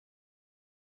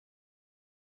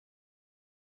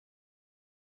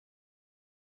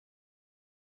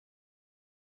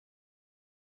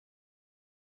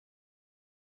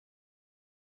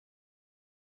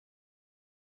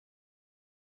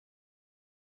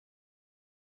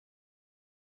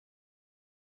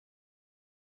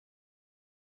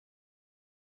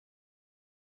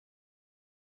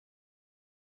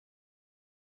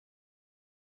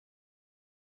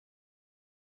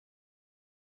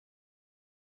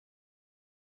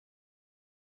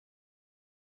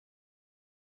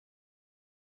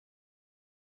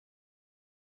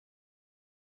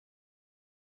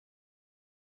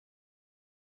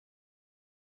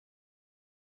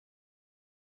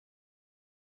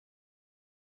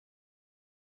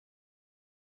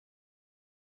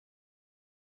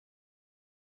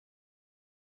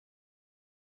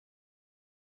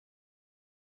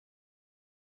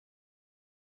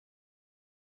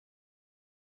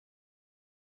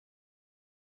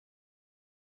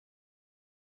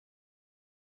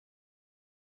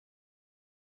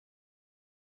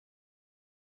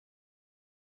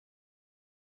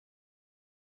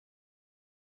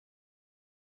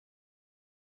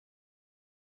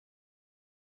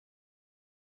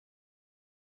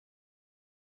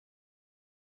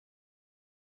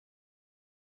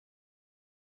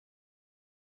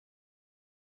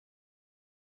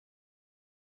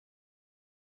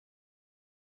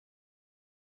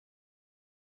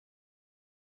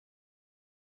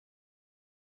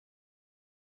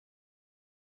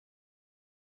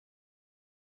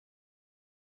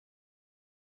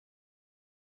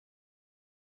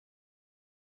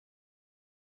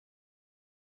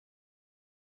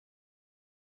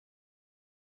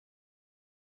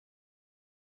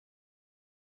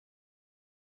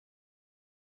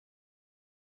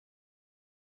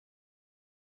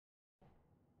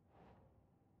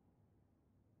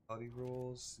Quality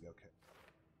rules. Yeah, okay.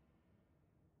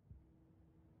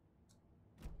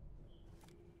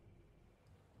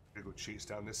 Gotta go chase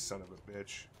down this son of a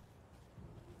bitch.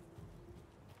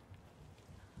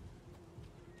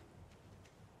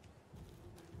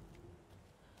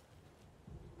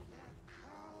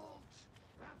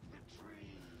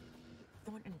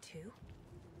 Thornton too?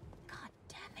 God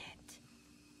damn it.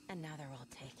 And now they're all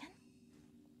taken?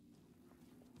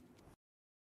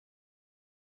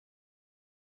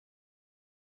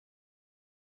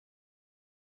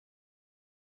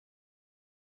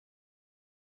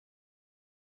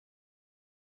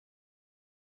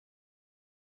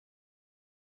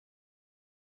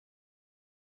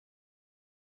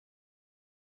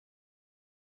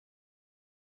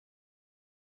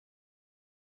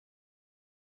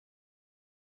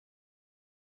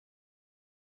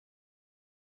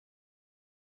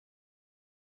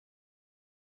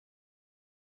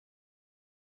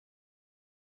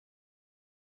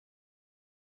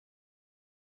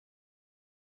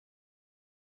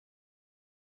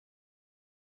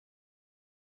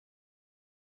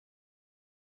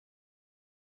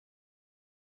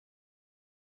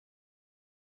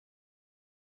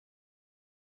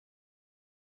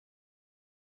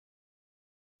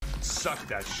 Suck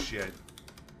that shit.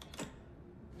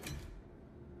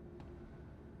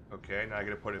 Okay, now I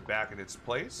gotta put it back in its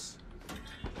place.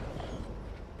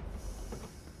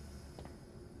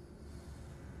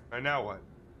 And now what?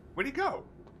 Where'd he go?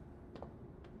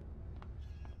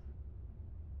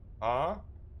 Huh?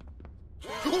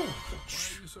 Why are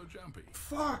you so jumpy?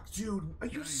 Fuck, dude. Are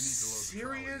you Now you need to load the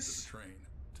trolley into serious? the train.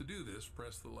 To do this,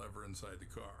 press the lever inside the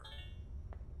car.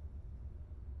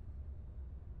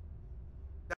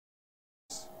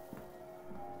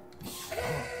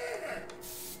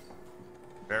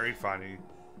 Very funny.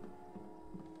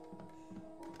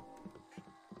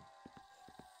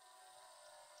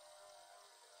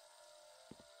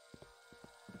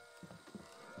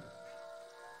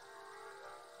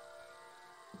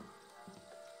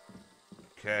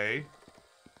 Okay.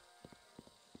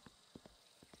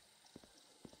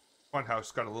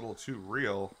 Funhouse got a little too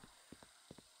real.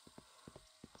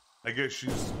 I guess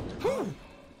she's... What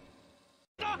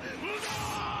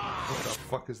the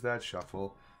fuck is that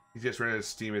shuffle? He just ran out of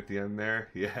steam at the end there.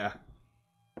 Yeah.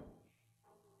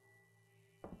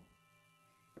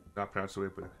 Not pronounced the way,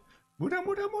 but... Muda,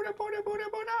 muda, muda, muda, muda,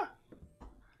 muda.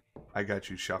 I got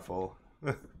you, shuffle.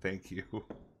 Thank you.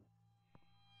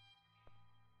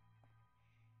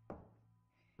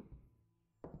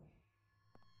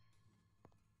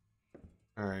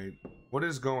 Alright. What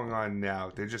is going on now?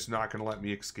 They're just not going to let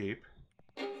me escape?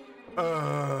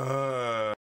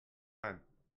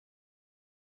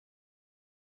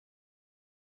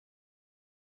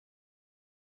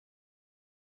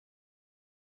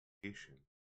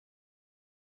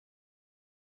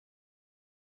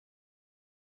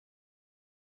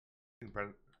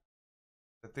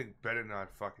 That thing better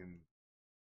not fucking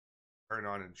turn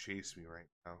on and chase me right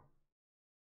now.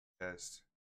 Best.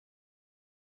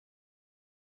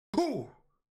 Ooh!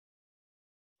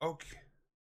 Okay.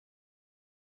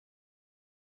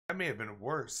 That may have been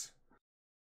worse.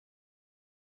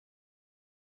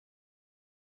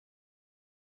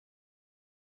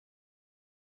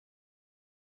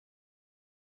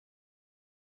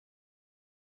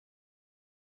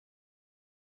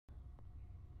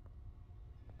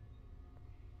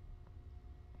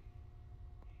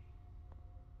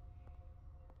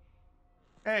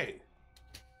 Hey!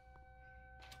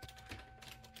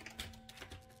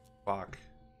 Fuck.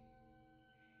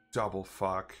 Double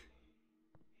fuck.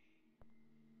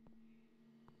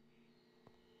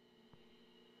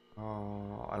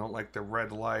 Oh, I don't like the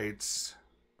red lights.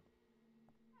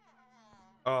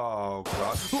 Oh,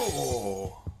 God.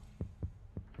 Oh!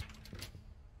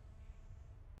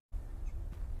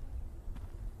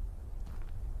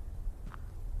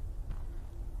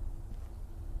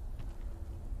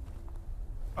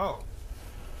 Oh.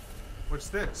 What's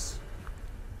this?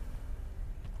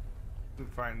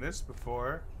 Didn't find this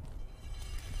before.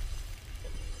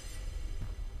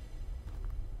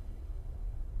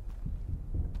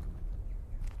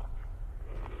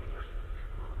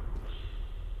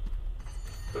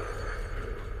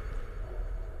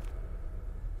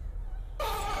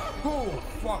 Oh,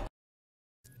 fuck.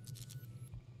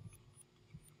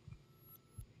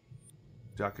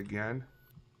 Duck again.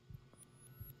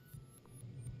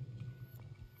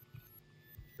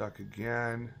 Duck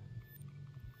again.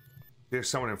 There's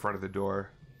someone in front of the door.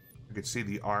 I could see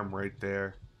the arm right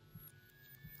there.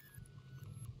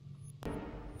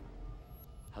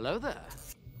 Hello there.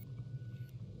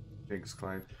 Thanks,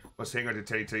 Klein. Let's hang on to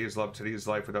Teddy. Teddy is love. Teddy is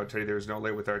life. Without Teddy, there is no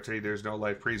life. Without Teddy, there is no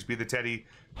life. Praise be the Teddy.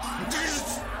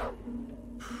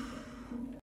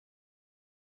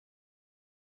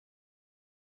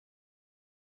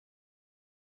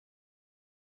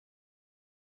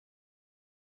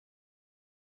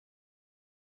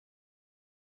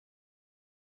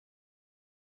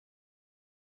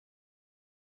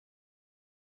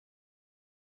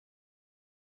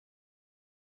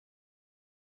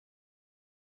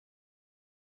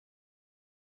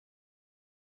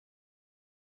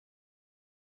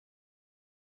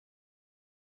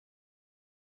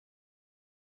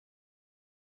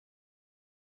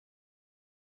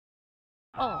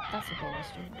 Oh, that's a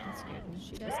banister. That scared me.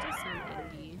 She does still sound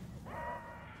indie.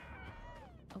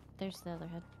 Oh, there's the other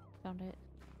head. Found it.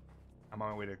 I'm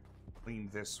on my way to clean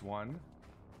this one.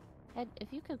 Ed,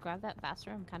 if you could grab that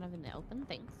faster, I'm kind of in the open.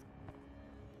 Thanks.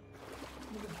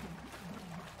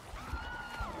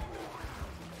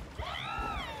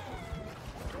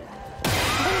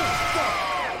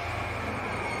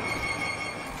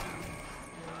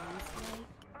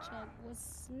 Jugg was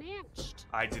snatched.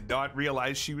 I did not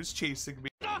realize she was chasing me.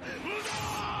 What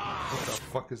the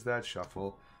fuck is that,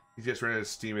 Shuffle? He just ran out of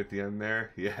steam at the end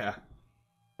there. Yeah.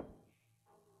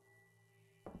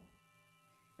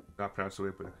 Not pronounced the way,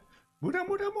 but Muda,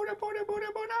 muda, muda, muda, muda,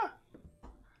 muda.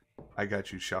 I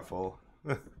got you, Shuffle.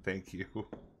 Thank you.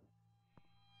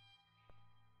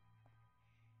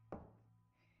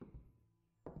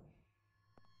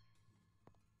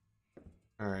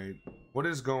 Alright. What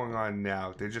is going on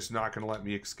now? They're just not gonna let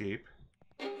me escape.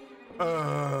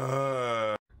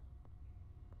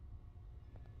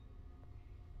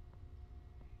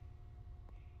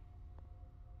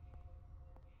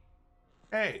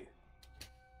 Hey.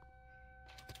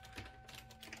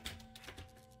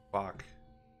 Fuck.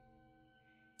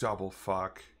 Double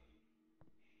fuck.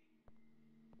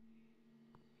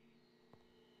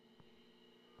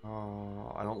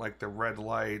 Oh, I don't like the red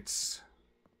lights.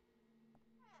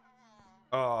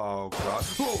 Oh, God.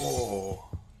 Oh.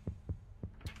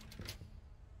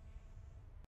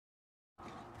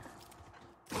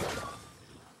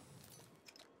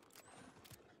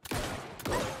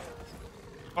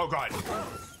 Oh, God.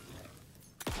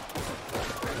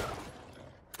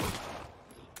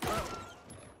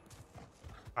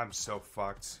 I'm so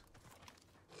fucked.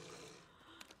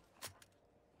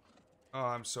 Oh,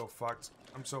 I'm so fucked.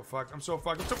 I'm so fucked. I'm so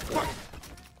fucked. I'm so fucked.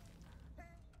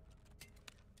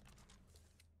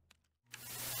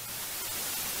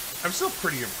 I'm still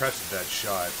pretty impressed with that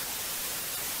shot.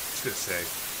 Just gonna say.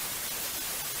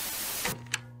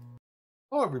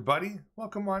 Hello, everybody.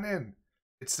 Welcome on in.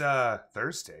 It's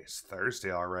Thursday. It's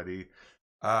Thursday already.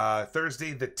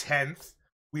 Thursday the 10th.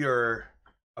 We are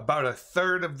about a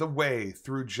third of the way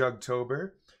through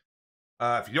Juggtober.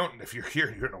 If you're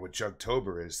here, you don't know what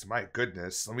Juggtober is. My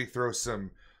goodness, let me throw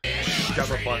some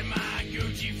stuff up on.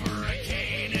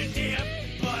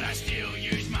 But I still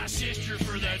use my sister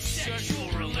for that sexual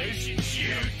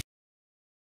relationship.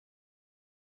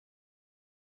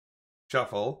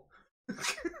 Shuffle.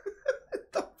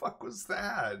 What the fuck was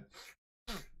that?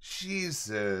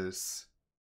 Jesus.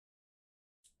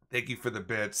 Thank you for the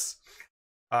bits.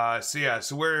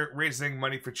 So we're raising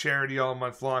money for charity all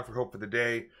month long for Hope of the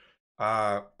Day.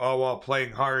 All while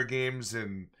playing horror games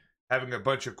and having a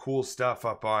bunch of cool stuff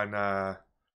up on,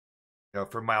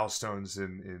 for milestones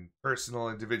and personal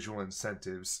individual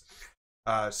incentives.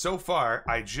 So far,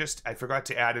 I forgot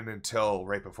to add in until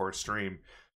right before stream.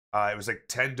 It was like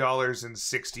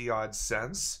 $10.60 odd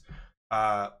cents.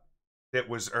 That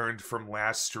was earned from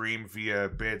last stream via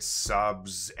bits,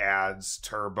 subs, ads,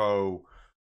 turbo,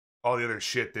 all the other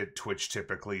shit that Twitch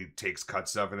typically takes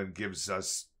cuts of and then gives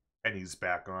us pennies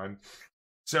back on.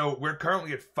 So we're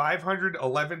currently at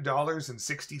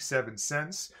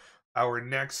 $511.67. Our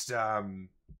next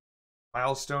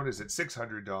milestone is at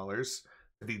 $600.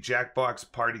 The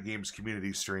Jackbox Party Games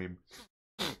community stream.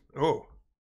 Oh.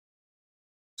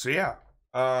 So yeah.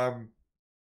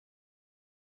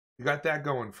 We got that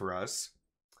going for us.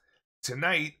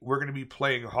 Tonight, we're going to be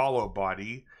playing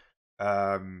Hollowbody,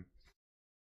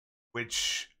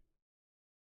 which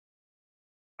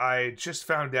I just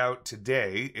found out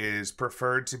today is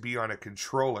preferred to be on a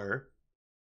controller,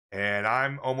 and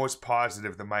I'm almost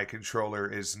positive that my controller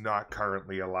is not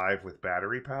currently alive with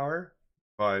battery power,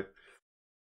 but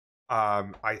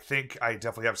I think I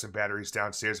definitely have some batteries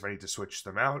downstairs if I need to switch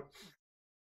them out.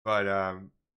 But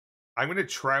I'm going to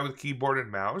try with keyboard and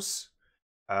mouse,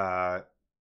 and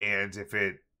if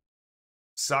it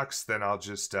sucks, then I'll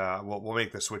just, we'll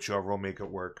make the switch over, we'll make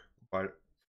it work. But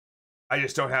I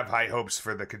just don't have high hopes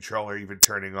for the controller even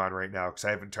turning on right now, because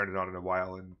I haven't turned it on in a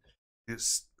while, and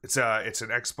it's an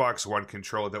Xbox One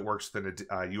controller that works with a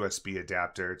USB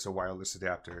adapter. It's a wireless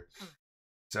adapter.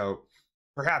 So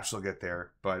perhaps we'll get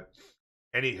there. But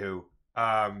anywho,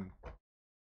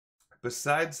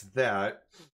 besides that,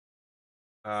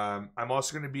 I'm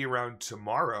also going to be around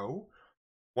tomorrow,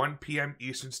 1 p.m.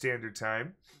 Eastern Standard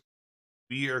Time.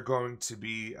 We are going to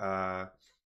be, I'm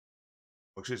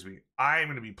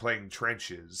going to be playing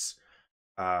Trenches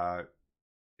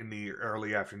in the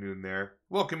early afternoon there.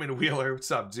 Welcome in, Wheeler.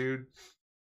 What's up, dude?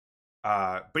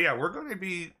 But yeah, we're going to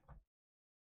be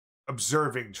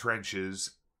observing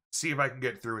Trenches. See if I can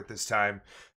get through it this time.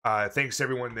 Thanks to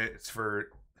everyone that's for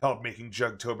help making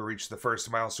Juggtober reach the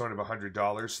first milestone of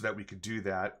 $100 so that we could do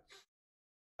that.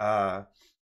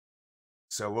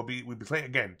 So we'll be playing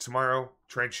again tomorrow,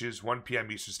 Trenches, 1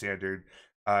 p.m. Eastern Standard.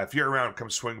 If you're around, come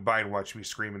swing by and watch me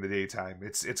scream in the daytime.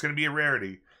 It's going to be a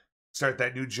rarity. Start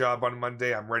that new job on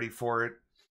Monday. I'm ready for it.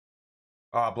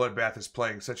 Bloodbath is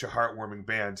playing such a heartwarming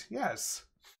band. Yes.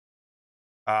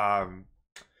 And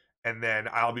then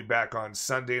I'll be back on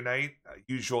Sunday night,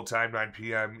 usual time, 9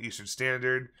 p.m. Eastern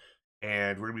Standard.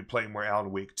 And we're going to be playing more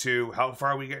Alan Wake 2. How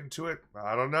far are we getting to it?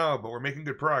 I don't know, but we're making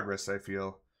good progress, I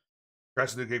feel.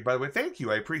 Congrats on the gig, by the way. Thank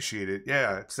you, I appreciate it.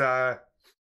 Yeah, it's,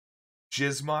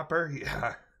 Jizzmopper?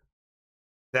 Yeah.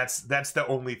 That's the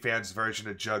OnlyFans version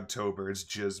of Juggtober. It's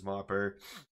Jizzmopper.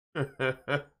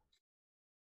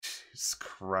 Jesus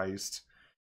Christ.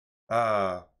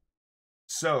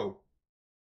 So...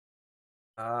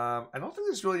 I don't think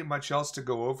there's really much else to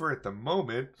go over at the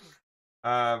moment.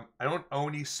 I don't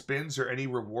own any spins or any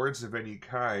rewards of any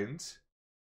kind.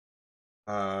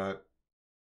 Except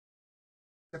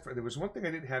for, there was one thing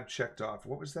I didn't have checked off.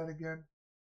 What was that again?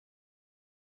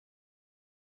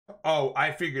 Oh,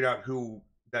 I figured out who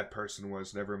that person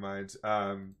was. Never mind.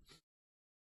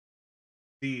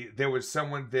 There was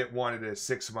someone that wanted a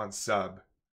 6-month sub,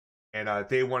 and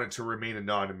they wanted to remain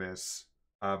anonymous.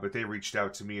 But they reached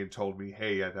out to me and told me,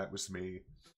 "Hey, yeah, that was me,"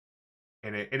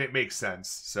 and it makes sense.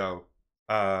 So,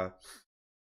 I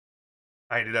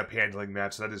ended up handling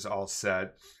that, so that is all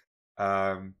set.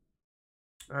 All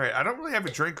right, I don't really have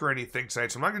a drink or anything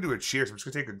tonight, so I'm not gonna do a cheers. I'm just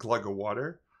gonna take a glug of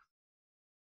water.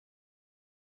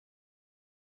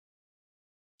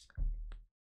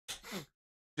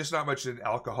 Just not much in an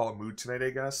alcohol mood tonight,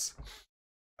 I guess.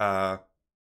 I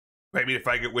mean, if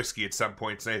I get whiskey at some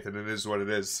point tonight, then it is what it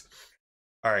is.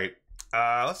 All right,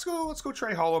 let's go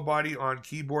try Hollowbody on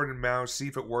keyboard and mouse, see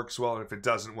if it works well, and if it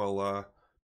doesn't, we'll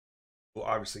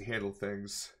obviously handle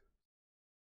things.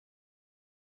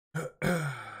 I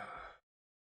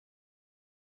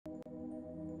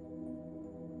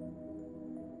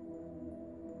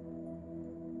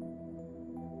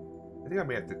think I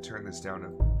may have to turn this down a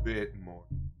bit more.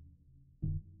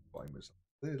 Volume is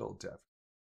a little deaf.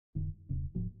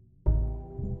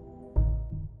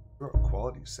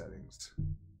 Quality settings.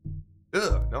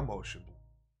 Ugh, no motion.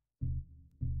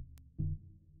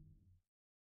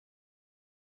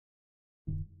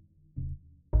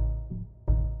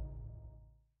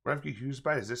 What I'm confused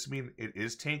by, does this mean it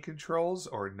is tank controls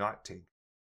or not tank?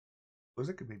 Looks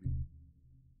like it maybe.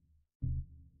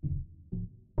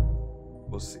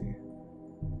 We'll see.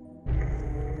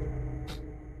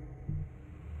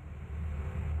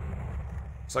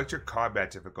 Select your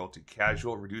combat difficulty.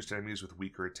 Casual, reduced enemies with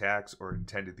weaker attacks, or the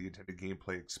intended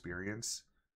gameplay experience.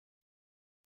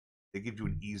 They give you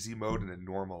an easy mode and a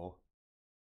normal.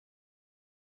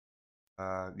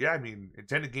 Yeah, I mean,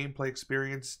 intended gameplay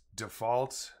experience,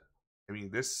 default. I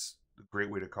mean, this is a great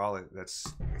way to call it.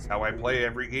 That's how I play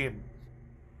every game.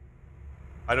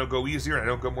 I don't go easier, and I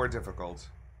don't go more difficult.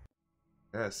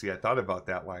 Yeah, see, I thought about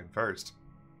that line first.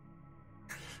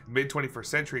 Mid-21st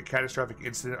century, a catastrophic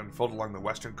incident unfolded along the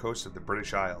western coast of the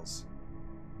British Isles.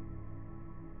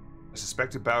 A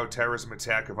suspected bioterrorism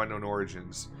attack of unknown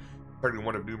origins, targeting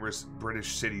one of numerous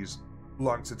British cities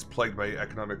long since plagued by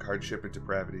economic hardship and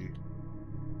depravity.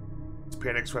 As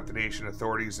panic swept the nation,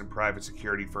 authorities and private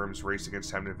security firms raced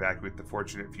against time to evacuate the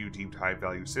fortunate few deemed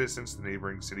high-value citizens to the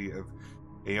neighboring city of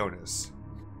Aonis.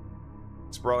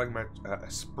 Sprawling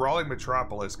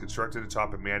metropolis constructed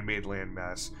atop a man-made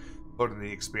landmass floating in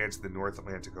the expanse of the North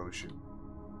Atlantic Ocean.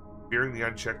 Fearing the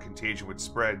unchecked contagion would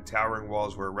spread, towering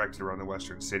walls were erected around the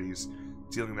western cities,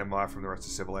 sealing them off from the rest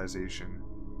of civilization.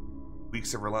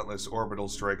 Weeks of relentless orbital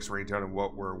strikes rained down on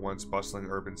what were once bustling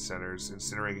urban centers,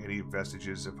 incinerating any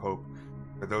vestiges of hope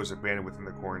for those abandoned within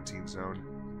the quarantine zone.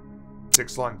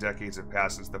 6 long decades have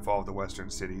passed since the fall of the western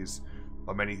cities.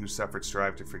 While many who suffered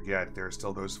strive to forget, there are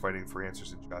still those fighting for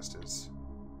answers and justice.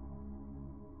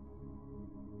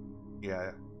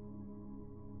 Yeah.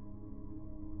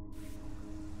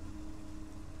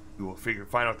 We will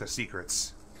find out the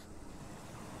secrets.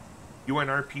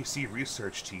 UNRPC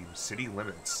research team, city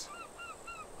limits.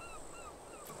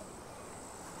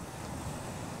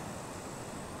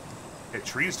 Yeah,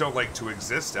 trees don't like to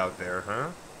exist out there, huh?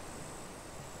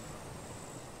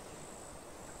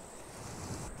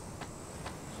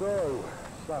 So,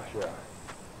 Sasha,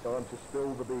 time to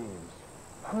spill the beans.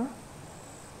 Huh?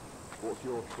 What's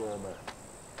your trauma?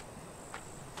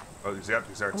 Oh, these are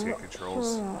tank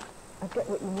controls. Sure, I get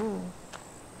what you mean.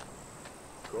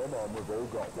 Come on, we've all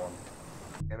got one.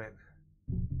 Damn it.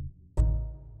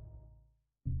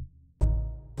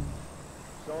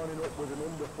 Signing up with an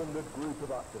underfunded group of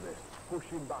activists,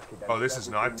 pushing back against Oh, this is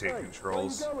not everything. tank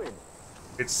controls. Where are you going?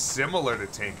 It's similar to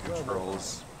tank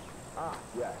controls. Ah,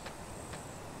 yes.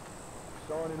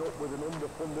 Signing up with an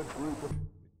underfunded group of...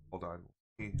 Hold on.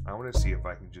 I want to see if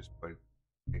I can just put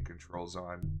tank controls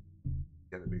on.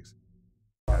 Yeah, that makes it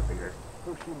happier.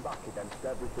 Pushing back against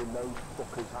everything those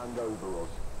fuckers hand over us.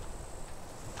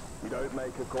 We don't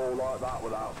make a call like that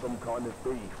without some kind of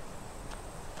beef.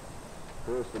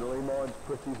 Personally, mine's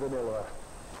pretty vanilla.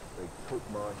 They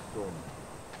took my son.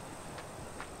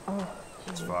 Oh,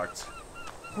 It's gee. fucked.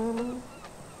 Really?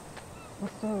 I'm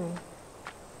sorry.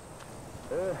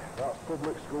 That's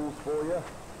public schools for you.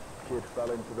 Kid fell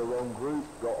into the wrong group,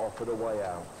 got offered a way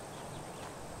out.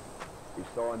 He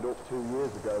signed up 2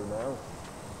 years ago now.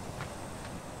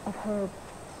 I've heard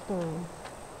stories.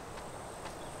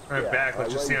 Alright, Yeah, back. Let's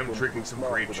I just say raised I'm him drinking to some be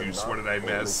grape smarter than juice. that, What did I or at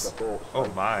least miss? I thought Oh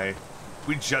so. my.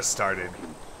 We just started.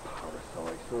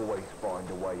 Parasites always find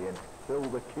a way in. Fill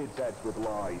the kids' heads with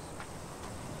lies.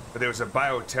 But there was a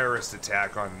bioterrorist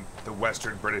attack on the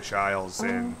Western British Isles,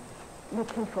 and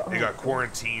Looking for they got answers.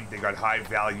 quarantined. They got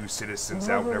high-value citizens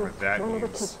out, Mother whatever was that one of the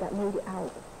kids means. that made it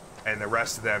out. And the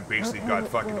rest of them basically got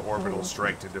fucking orbital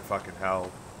striked into fucking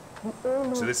hell. We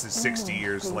almost So this is 60 found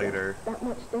years them. later. That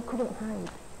much they couldn't hide.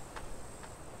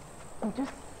 I'm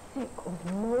just sick of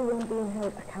no one being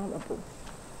held accountable.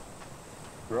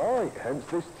 Right, hence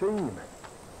this team.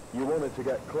 You wanted to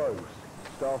get close,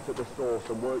 start at the source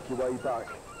and work your way back.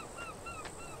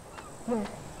 Yes,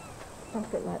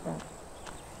 something like that.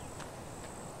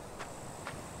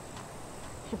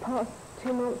 She passed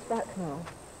 2 months back now.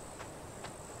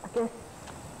 I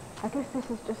guess this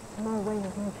is just a small way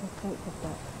of making sense of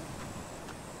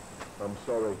that. I'm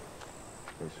sorry.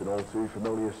 It's an all too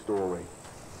familiar story.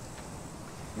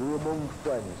 You're among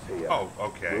friends here. Oh,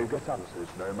 okay. You'll get answers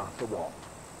no matter what.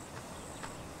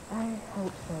 I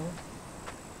hope so.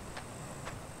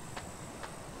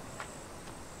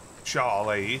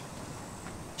 Charlie.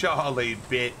 Charlie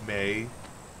bit me.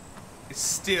 It's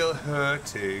still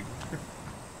hurting.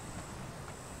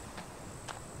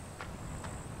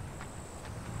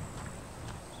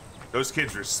 Those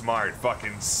kids are smart,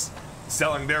 fucking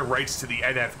selling their rights to the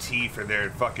NFT for their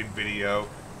fucking video.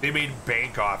 They made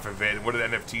bank off of it. What do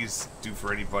NFTs do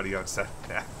for anybody outside of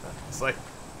that? It's like,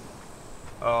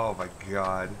 oh my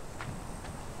god.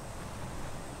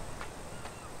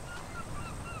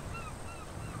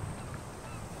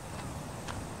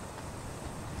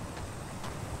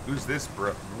 Who's this,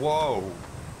 bro? Whoa.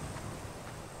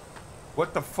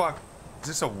 What the fuck? Is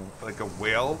this like a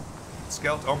whale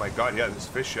skeleton? Oh my god, yeah, there's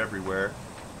fish everywhere.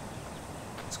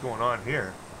 What's going on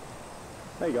here?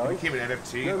 Hey It guys. became an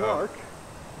NFT? No Oh. Mark.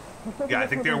 You said Yeah, you I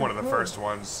think were they were one of the here. first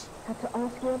ones. Had to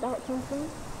ask you about something?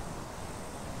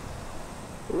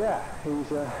 Yeah,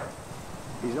 he's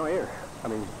not here. I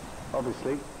mean,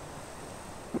 obviously.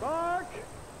 Mark!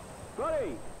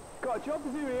 Buddy! Got a job to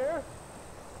do here.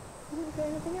 You didn't say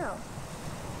anything else?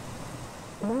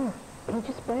 No, he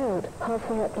just bailed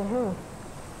halfway up the hill.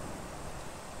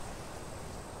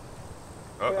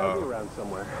 Yeah, I'll be Uh-oh. around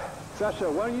somewhere.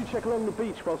 Sasha, why don't you check along the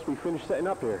beach whilst we finish setting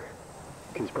up here?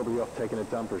 He's probably off taking a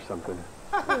dump or something.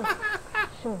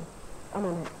 Sure, I'm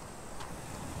on it.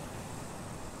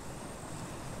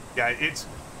 Yeah, it's...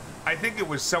 I think it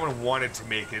was someone wanted to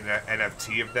make an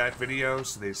NFT of that video,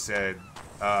 so they said,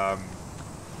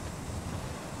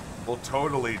 we'll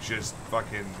totally just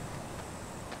fucking,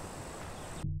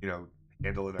 you know,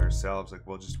 handle it ourselves. Like,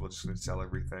 we're just gonna sell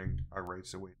everything, our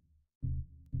rights away.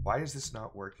 Why is this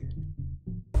not working?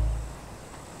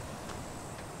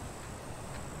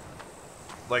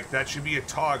 Like, that should be a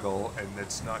toggle, and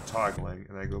it's not toggling.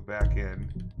 And I go back in.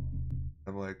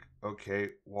 I'm like,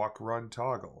 okay, walk, run,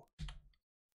 toggle.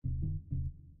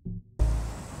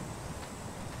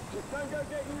 Just don't go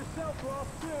getting yourself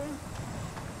lost too.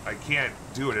 I can't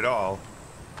do it at all.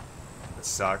 That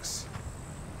sucks.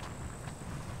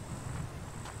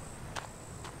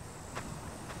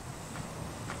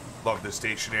 Love the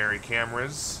stationary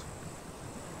cameras.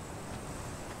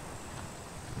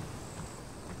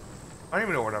 I don't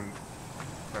even know what I'm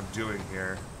doing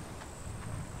here.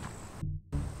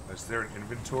 Is there an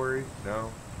inventory?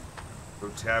 No. Go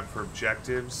tab for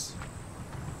objectives.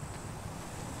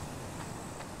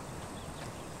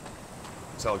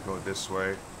 So I'll go this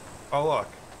way. Oh look,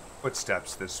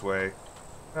 footsteps this way.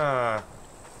 Ah.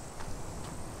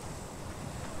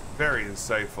 Very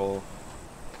insightful.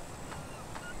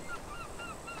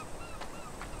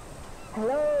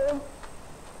 Hello?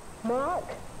 Mark?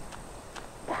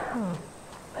 Damn.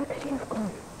 Where could he have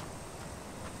gone?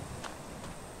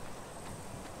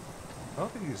 I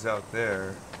don't think he's out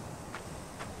there.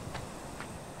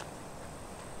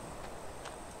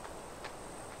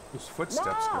 Whose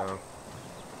footsteps Mark! go?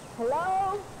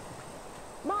 Hello?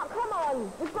 Mark, come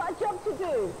on! We've got a job to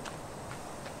do!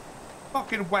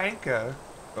 Fucking wanker.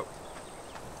 Oh.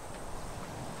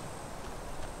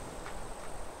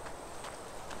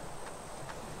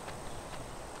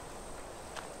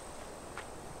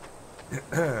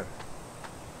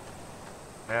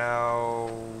 Now...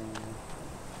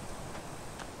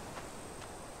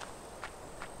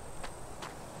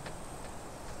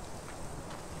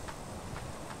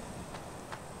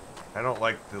 I don't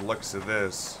like the looks of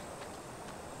this.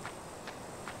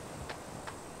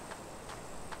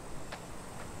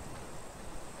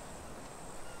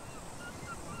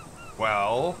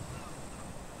 Well...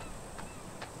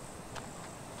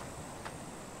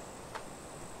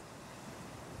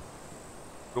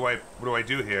 What do I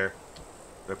do here?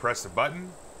 Do I press the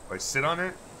button? Do I sit on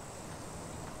it?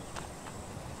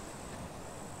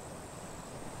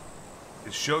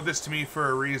 It showed this to me for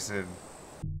a reason.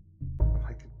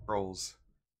 My controls.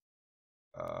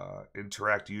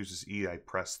 Interact uses E. I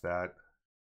pressed that.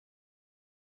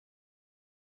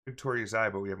 Inventory is I,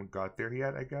 but we haven't got there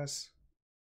yet, I guess.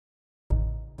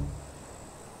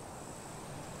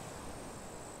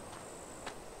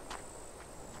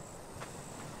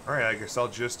 Alright, I guess I'll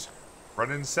just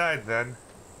run inside then.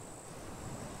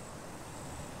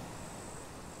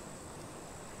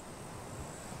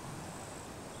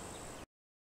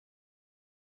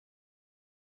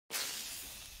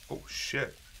 Oh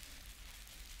shit.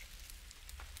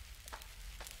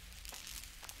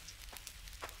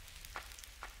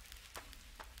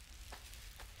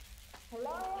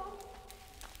 Hello?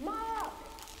 Mark!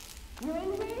 You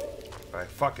in here? I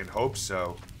fucking hope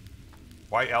so.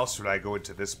 Why else would I go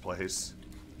into this place?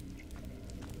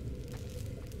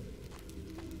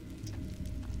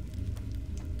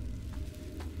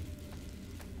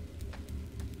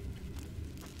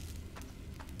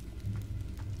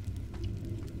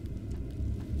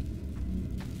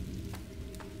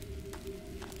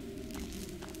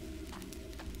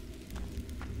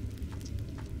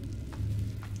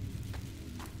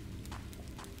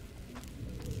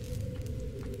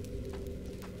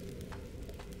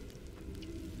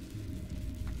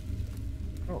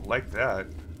 I don't like that.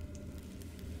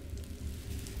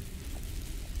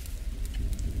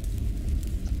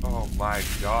 Oh my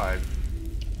god.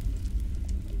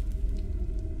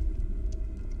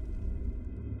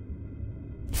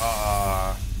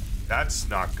 That's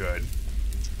not good.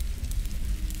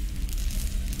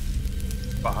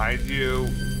 Behind you.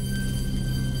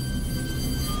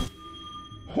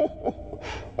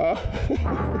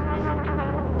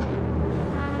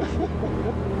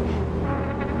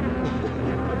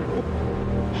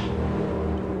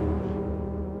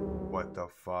 What the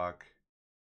fuck?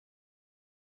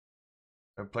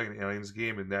 I'm playing an aliens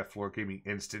game and that floor gave me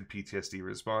instant PTSD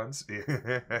response.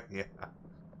 Yeah.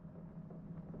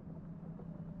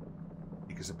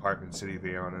 Because apartment city,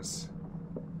 they on us.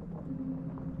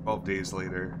 12 days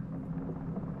later.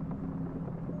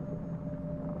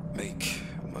 Meek,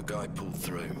 my guy pulled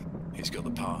through. He's got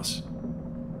the pass.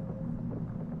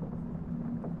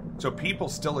 So people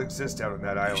still exist out on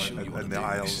that island, sure you in the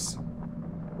Isles.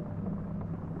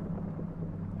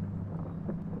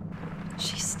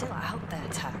 She's still out there,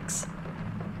 Tax.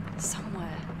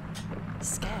 Somewhere.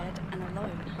 Scared and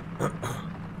alone.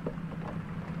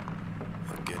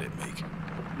 I get it, Meek.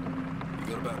 You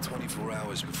got about 24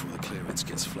 hours before the clearance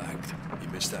gets flagged. You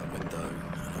missed that window,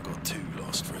 and I got 2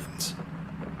 lost friends.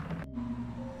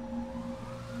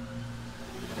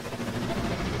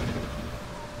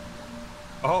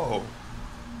 Oh.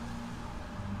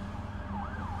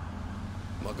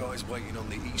 My guy's waiting on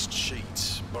the east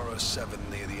sheet, Borough 7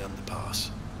 near the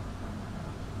underpass.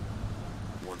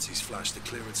 Once he's flashed the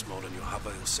clearance mod on your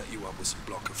hover, he'll set you up with some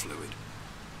blocker fluid.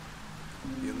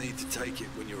 You'll need to take it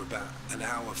when you're about an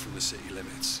hour from the city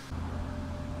limits.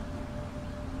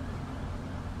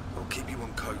 I'll keep you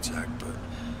on contact, but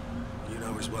you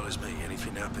know as well as me,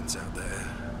 anything happens out there,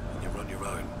 and you're on your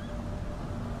own.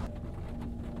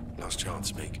 Last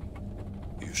chance, Meek.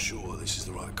 Are you sure this is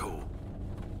the right call?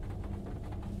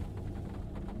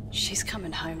 She's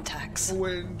coming home, Tax.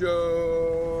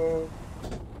 Window.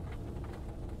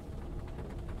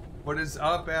 What is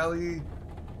up, Allie?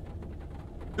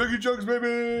 Juggy Jugs, baby!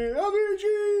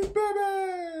 LVG,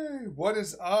 baby! What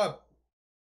is up? What are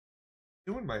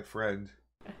you doing, my friend?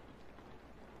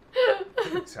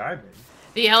 Good timing.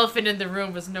 The elephant in the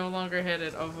room was no longer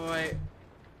hidden. Oh boy.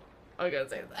 I was gonna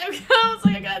say that. I was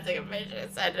like, I gotta take a picture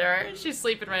and send her. She's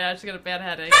sleeping right now. She's got a bad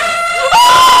headache.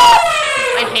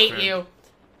 I hate you.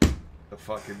 The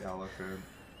fucking elephant.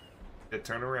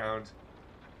 Turn around.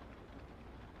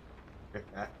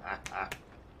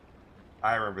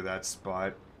 I remember that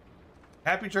spot.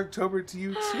 Happy Juggtober to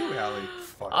you too, Allie.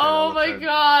 Fuck Oh my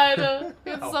god.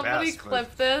 Can somebody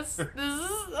clip this? This is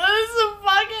a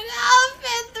fucking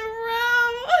elephant in the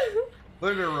room.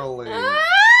 Literally.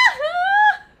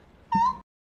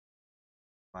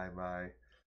 My.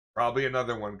 Probably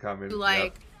another one coming.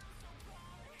 Like.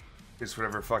 Just for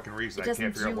whatever fucking reason. I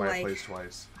can't figure out why I placed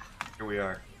twice. Here we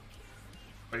are.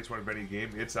 I just want to bet a game.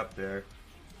 It's up there.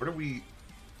 What are we... I'm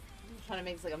trying to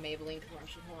make this like a Maybelline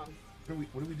commercial. Hold on.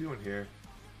 What are we doing here?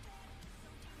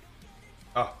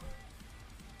 Oh.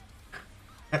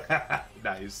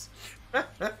 Nice.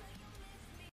 Got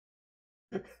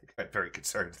very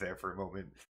concerned there for a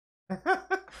moment.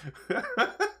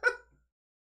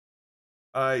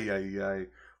 Ay.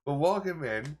 Well, welcome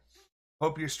in.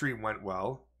 Hope your stream went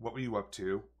well. What were you up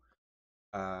to?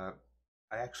 I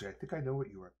think I know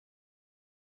what you were. I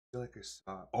feel like I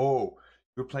saw. Oh,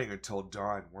 you were playing until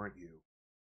dawn, weren't you?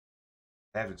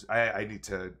 I need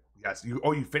to. Yes, you.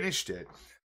 Oh, you finished it.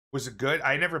 Was it good?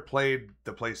 I never played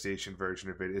the PlayStation version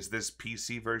of it. Is this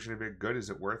PC version of it good? Is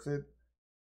it worth it?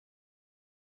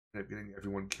 End up getting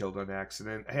everyone killed on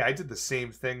accident. Hey, I did the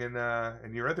same thing in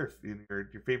your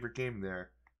favorite game there.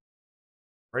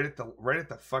 Right at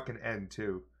the fucking end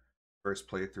too. First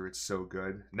playthrough, it's so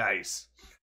good. Nice.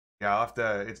 Yeah, I'll have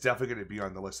to. It's definitely going to be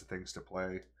on the list of things to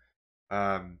play.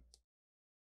 Yeah,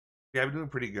 I'm doing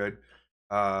pretty good.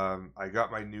 I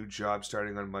got my new job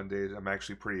starting on Mondays. I'm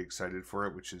actually pretty excited for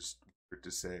it, which is weird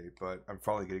to say, but I'm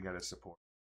finally getting out of support.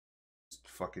 It's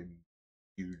fucking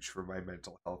huge for my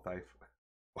mental health.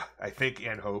 I think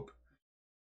and hope.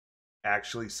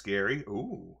 Actually scary.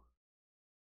 Ooh.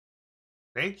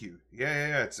 Thank you.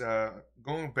 Yeah. It's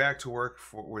going back to work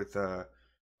with a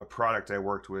product I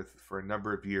worked with for a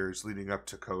number of years leading up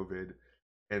to COVID,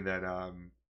 and then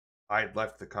I had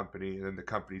left the company, and then the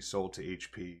company sold to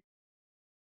HP.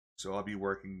 So I'll be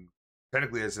working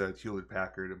technically as a Hewlett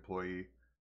Packard employee,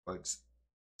 but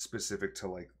specific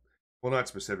to not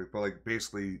specific, but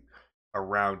basically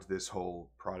around this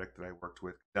whole product that I worked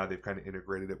with. Now they've kind of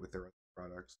integrated it with their other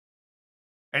products.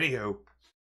 Anywho,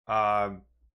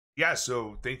 yeah,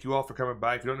 so thank you all for coming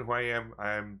by. If you don't know who I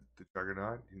am the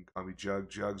Juggernaut. You can call me Jugg,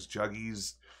 Jugs,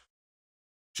 Juggies,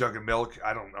 Jug of Milk.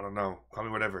 I don't know. Call me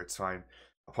whatever. It's fine.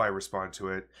 I'll probably respond to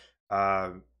it.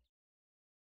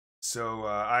 So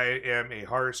I am a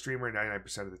horror streamer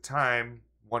 99% of the time.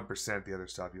 1% the other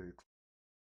stuff,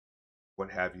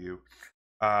 what have you.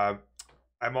 I'm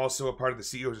also a part of the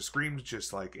CEOs of Screams,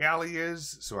 just like Allie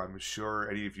is. So I'm sure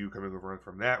any of you coming over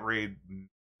from that raid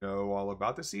know all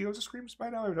about the CEOs of Screams by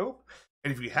now, I would hope.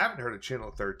 And if you haven't heard of Channel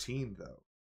 13, though,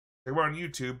 we're on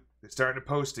YouTube. They're starting to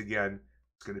post again.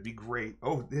 It's going to be great.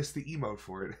 Oh, there's the emote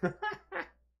for it.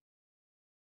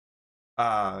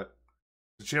 The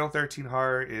Channel 13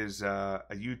 Horror is a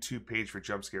YouTube page for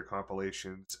jump scare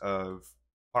compilations of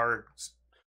horror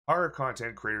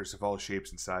content creators of all shapes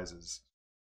and sizes.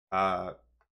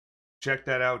 Check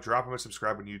that out. Drop them a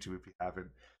subscribe on YouTube if you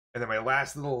haven't. And then my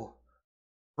last little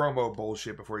promo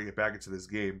bullshit before you get back into this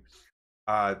game.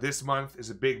 This month is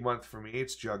a big month for me.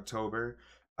 It's Juggtober.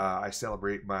 I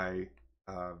celebrate my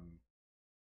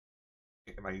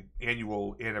my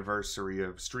annual anniversary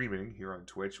of streaming here on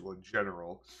Twitch, well, in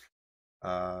general.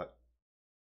 And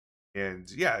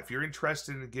yeah, if you're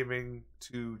interested in giving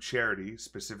to charity,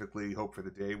 specifically Hope for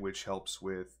the Day, which helps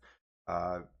with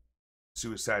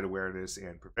suicide awareness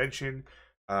and prevention,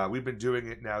 we've been doing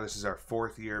it now. This is our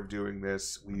 4th year of doing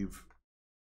this.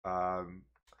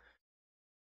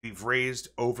 We've raised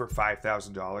over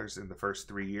 $5,000 in the first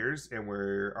 3 years, and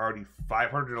we're already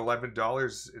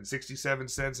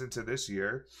 $511.67 into this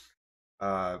year.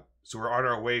 So we're on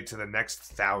our way to the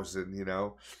next 1,000,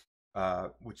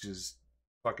 which is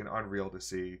fucking unreal to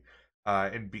see.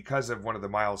 And because of one of the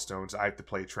milestones, I have to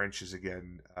play Trenches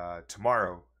again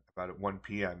tomorrow, about at 1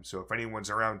 p.m. So if anyone's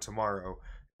around tomorrow,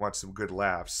 wants some good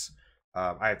laughs,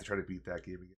 I have to try to beat that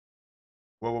game again.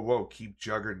 Whoa, keep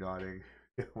juggernauting.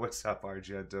 What's up,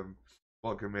 Argentum?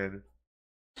 Welcome in.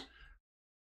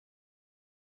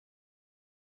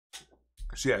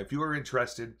 So yeah, if you are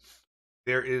interested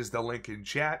there is the link in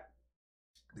chat.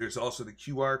 There's also the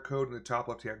QR code in the top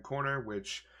left-hand corner,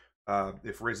 which,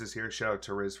 if Riz is here, shout out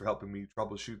to Riz for helping me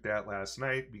troubleshoot that last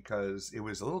night because it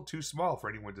was a little too small for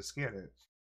anyone to scan it.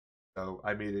 So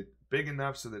I made it big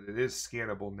enough so that it is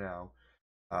scannable now.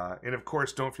 And of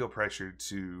course, don't feel pressured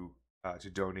to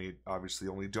donate. Obviously,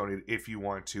 only donate if you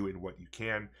want to and what you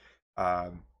can.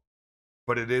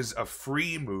 But it is a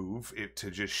free move to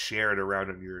just share it around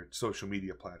on your social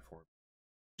media platform.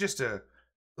 Just a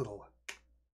little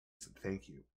thank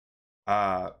you.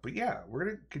 But yeah, we're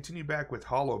gonna continue back with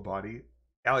Hollowbody.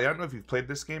 Allie, I don't know if you've played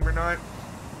this game or not.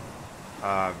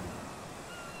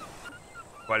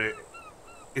 But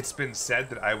it's been said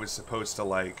that I was supposed to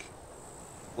like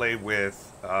play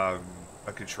with a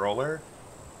controller.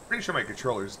 Pretty sure my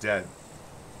controller's dead.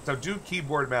 So do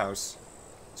keyboard mouse.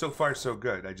 So far so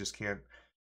good. I just can't.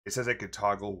 It says I could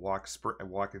toggle walk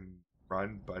and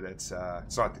run, but it's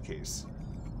not the case.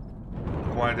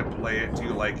 I wanted to play it. Do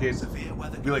you like it?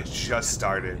 We like just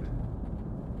started.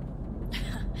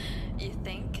 You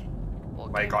think?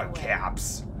 I got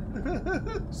caps.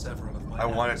 Several of my I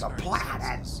wanted to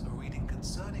planet.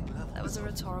 That was a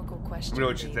rhetorical question. You know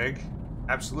what you think?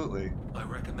 Absolutely. I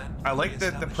recommend. I like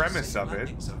the premise of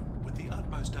it. With the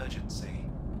utmost urgency.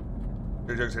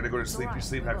 Jug's gonna go to sleep. You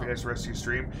sleep. Have a nice rest of your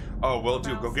stream. Oh, will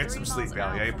do. Go get some sleep,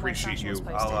 Allie. I appreciate you.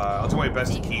 I'll do my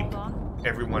best to keep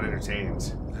everyone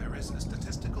entertained. There is a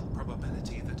statistical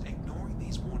probability that ignoring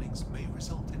these warnings may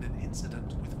result in an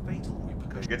incident with fatal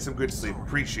repercussions. Get some good sleep.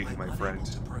 Appreciate you, my friend.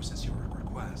 To process your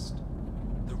request.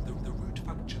 The root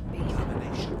function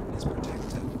termination is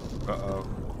protected. Uh-oh.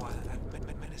 Require an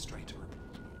administrator.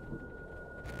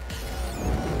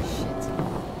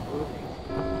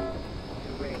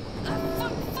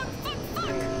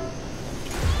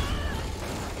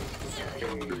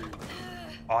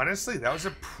 Honestly, that was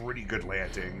a pretty good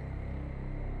landing.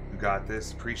 You got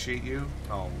this. Appreciate you.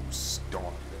 Oh,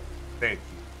 stop. Thank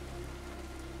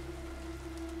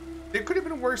you. It could have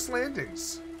been worse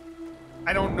landings.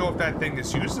 I don't know if that thing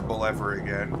is usable ever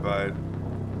again, but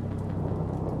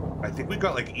I think we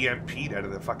got like EMP'd out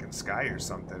of the fucking sky or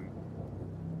something.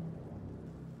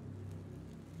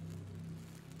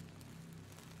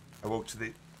 I woke to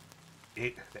the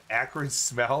acrid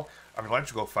smell of an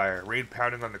electrical fire. Rain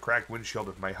pounding on the cracked windshield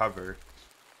of my hover.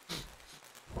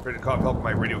 Ready to call help.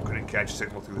 My radio couldn't catch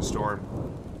signal through the storm.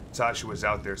 Sasha was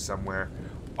out there somewhere.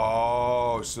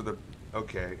 Oh, so the...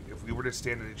 Okay, if we were to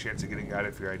stand any chance of getting out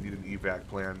of here, I'd need an evac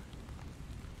plan.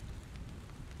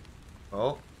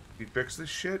 Well, he fixed this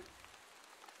shit.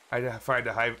 I had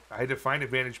to find a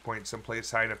vantage point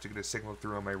someplace high enough to get a signal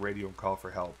through on my radio and call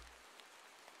for help.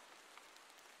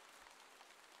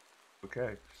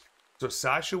 Okay, so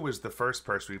Sasha was the first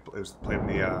person we played in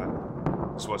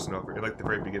the this wasn't over. Like the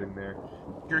very beginning there.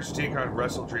 Curious to take on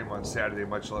Wrestle Dream on Saturday.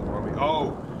 Much love, mommy.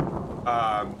 Oh,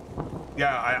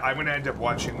 yeah, I'm gonna end up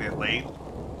watching it late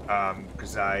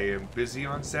because I am busy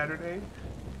on Saturday.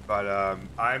 But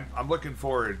I'm looking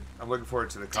forward. I'm looking forward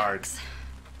to the cards.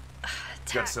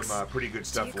 Got some pretty good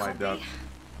stuff lined up.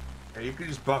 And you can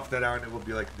just buff that out and it will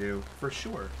be like new for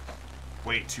sure.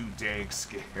 Way too dang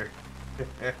scared.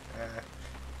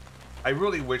 I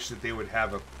really wish that they would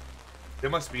have a... There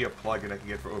must be a plugin I can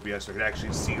get for OBS so I could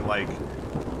actually see, like,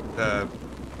 the...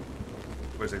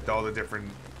 What is it? All the different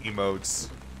emotes.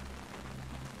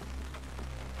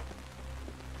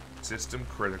 System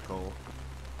critical.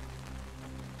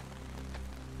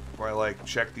 Where I, like,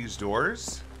 check these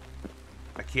doors?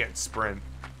 I can't sprint.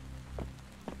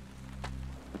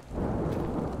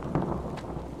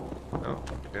 Oh,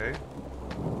 okay.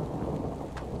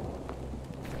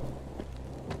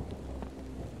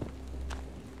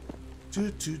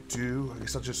 I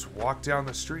guess I'll just walk down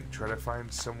the street, try to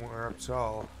find somewhere up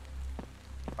tall.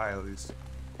 Hi, at least.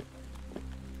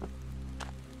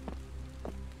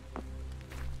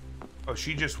 Oh,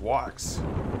 she just walks.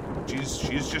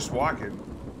 She's just walking.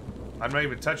 I'm not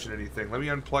even touching anything. Let me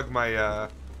unplug my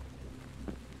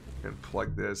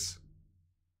unplug this.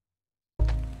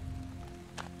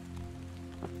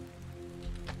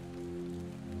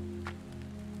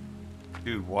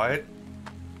 Dude, what?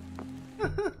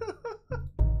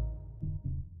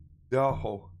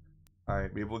 No.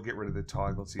 Alright, maybe we'll get rid of the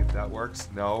toggle, see if that works.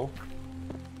 No.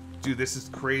 Dude, this is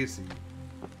crazy.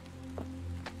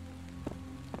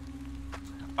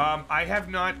 I have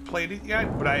not played it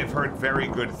yet, but I have heard very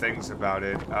good things about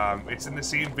it. It's in the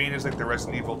same vein as like the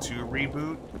Resident Evil 2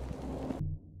 reboot.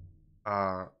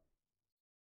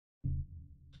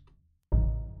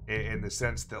 In the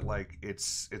sense that like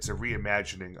it's a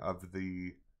reimagining of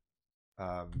the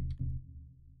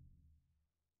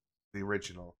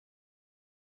original.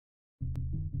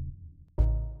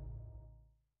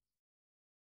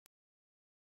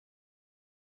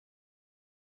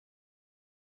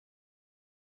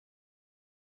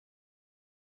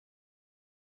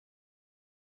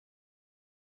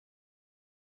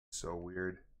 so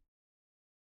weird.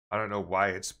 I don't know why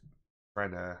it's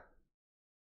trying to...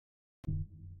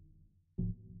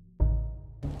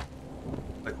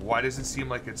 Like, why does it seem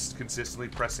like it's consistently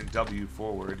pressing W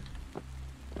forward?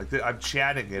 Like, I'm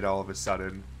chatting it all of a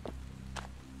sudden.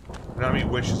 Konami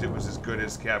wishes it was as good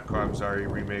as Capcom's RE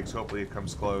remakes. Hopefully it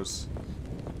comes close.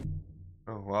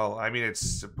 Oh, well, I mean, it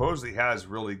supposedly has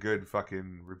really good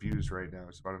fucking reviews right now,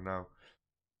 so I don't know.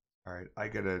 Alright, I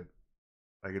gotta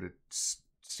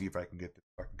see if I can get the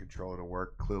fucking controller to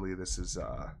work. Clearly this is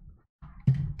a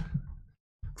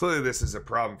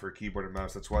problem for keyboard and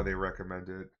mouse. That's why they recommend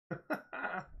it.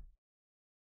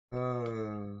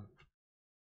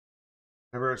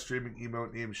 Never a streaming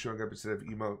emote name showing up instead of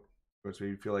emote. Which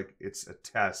made me feel like it's a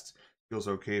test. Feels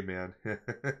okay, man.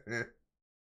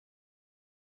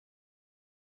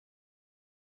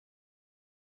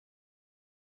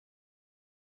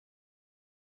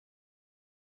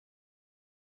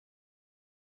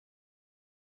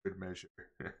 Good measure.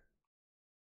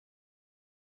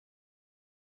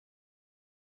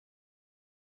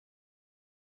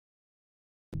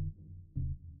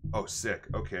 Oh, sick.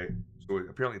 Okay. So it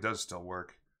apparently does still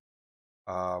work.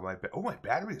 My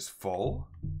battery is full.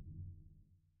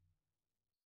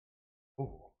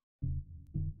 Oh.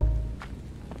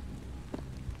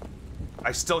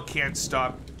 I still can't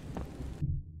stop.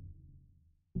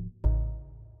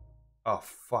 Oh,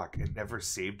 fuck. It never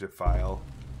saved a file.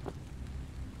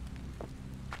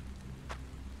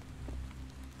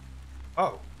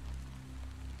 Oh.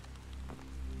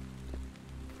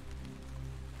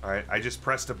 Alright, I just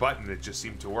pressed a button. It just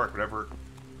seemed to work. Whatever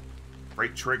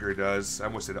right trigger does. I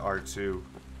almost did R2.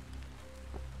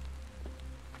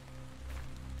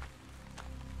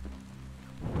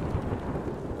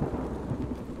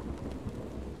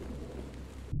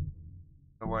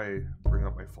 How do I bring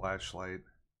up my flashlight?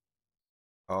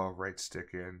 Oh, right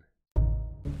stick in.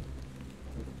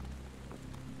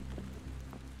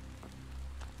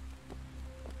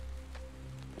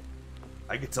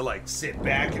 I get to, like, sit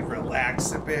back and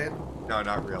relax a bit. No,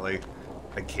 not really.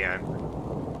 I can't.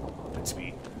 Let's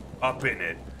be up in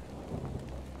it.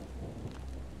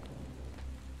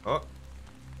 Oh.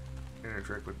 Inner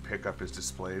trick with pickup is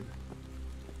displayed.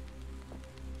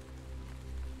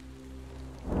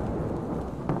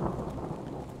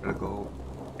 Medical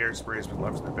hairspray has been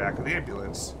left in the back of the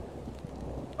ambulance.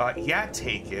 Yeah,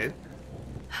 take it.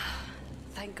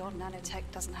 Thank God nanotech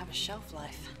doesn't have a shelf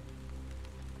life.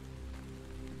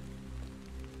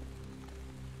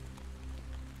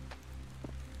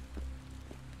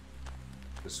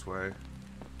 This way.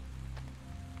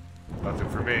 Nothing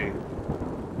for me.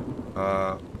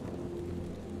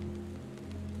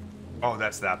 Oh,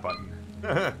 that's that button.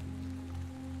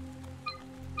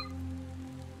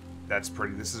 That's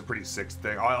pretty. This is a pretty sick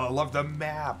thing. Oh, I love the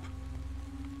map.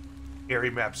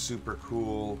 Area map's super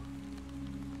cool.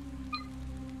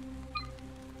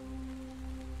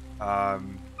 Map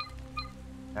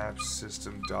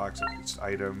system docs. It's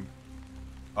item.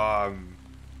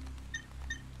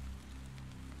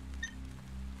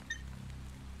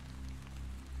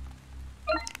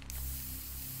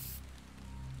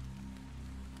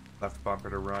 Left bumper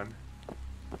to run.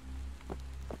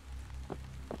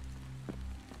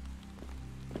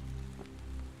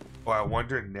 Oh, I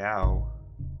wonder now.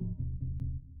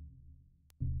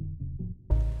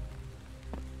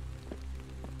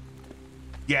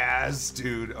 Yes,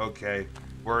 dude. Okay,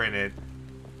 we're in it.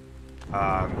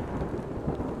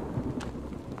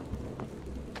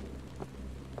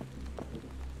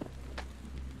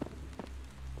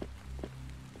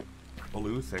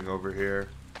 Blue thing over here.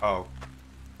 Oh.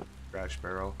 Trash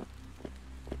barrel.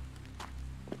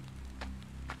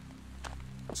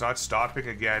 It's not stopping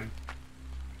again.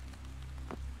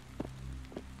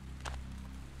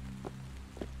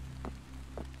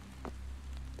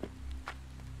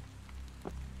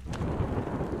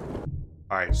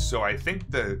 Alright, so I think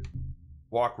the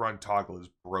walk-run toggle is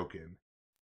broken.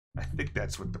 I think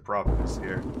that's what the problem is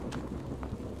here.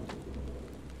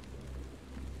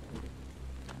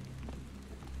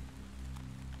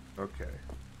 Okay.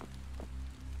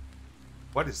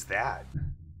 What is that?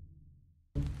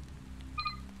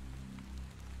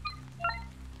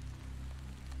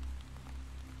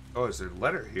 Oh, is there a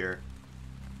letter here?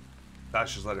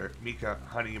 Sasha's letter. Mika,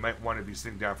 honey, you might want to be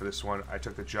sitting down for this one. I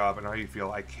took the job. I know how you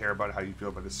feel. I care about how you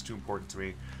feel, but this is too important to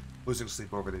me. Losing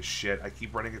sleep over this shit. I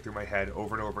keep running it through my head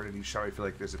over and over, and each time I feel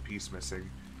like there's a piece missing. You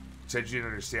said you didn't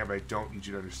understand, but I don't need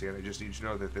you to understand. I just need you to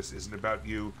know that this isn't about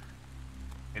you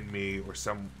and me or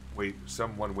some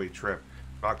one-way trip.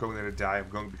 I'm not going there to die. I'm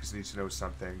going because I need to know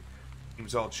something.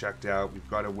 Team's all checked out. We've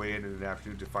got to weigh in an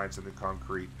afternoon to find something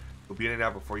concrete. We'll be in and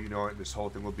out before you know it, and this whole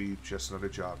thing will be just another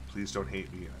job. Please don't hate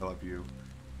me. I love you.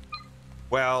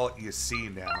 Well, you see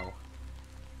now.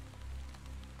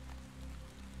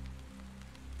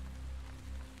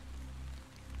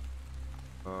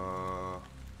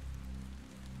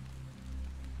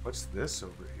 What's this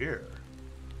over here?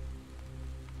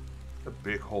 A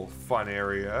big whole fun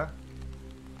area.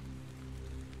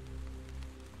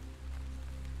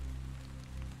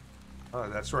 Oh,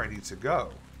 that's where I need to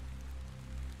go.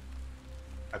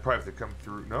 I probably have to come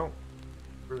through. No.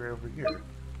 We're over here.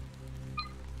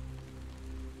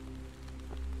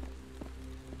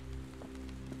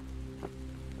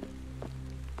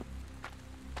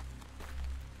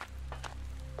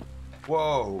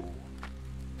 Whoa.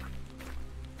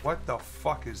 What the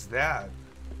fuck is that?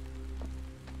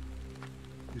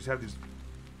 You just have these...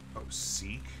 Oh,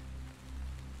 Seek?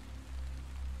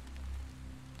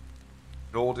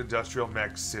 An old industrial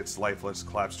mech sits lifeless,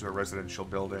 collapsed to a residential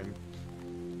building.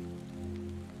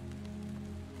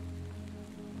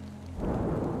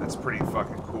 That's pretty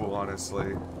fucking cool,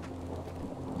 honestly.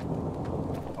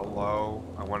 Hello?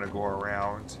 I want to go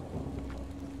around.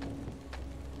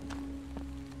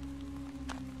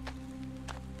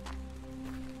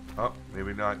 Oh,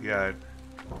 maybe not yet.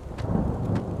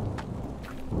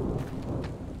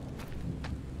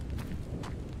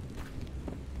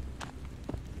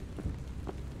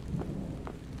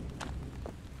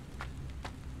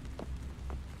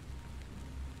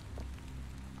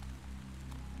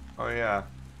 Oh, yeah.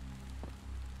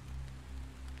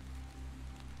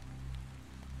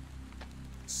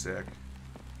 Sick.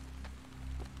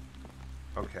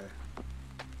 Okay.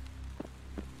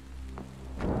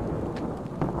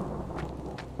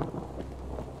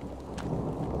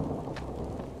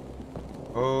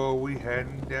 Oh, we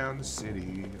heading down the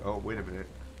city. Oh, wait a minute.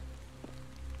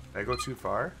 Did I go too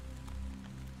far?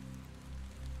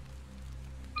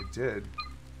 It did.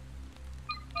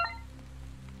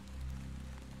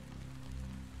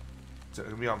 So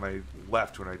it'll be on my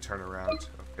left when I turn around.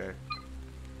 Okay.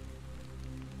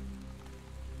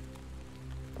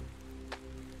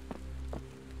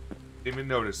 Didn't even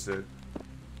notice it.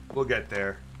 We'll get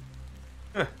there.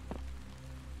 Huh.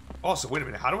 Also, wait a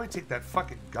minute. How do I take that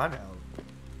fucking gun out?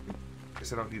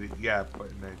 Guess I don't need it yet, but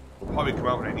it will probably come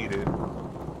out when I need it.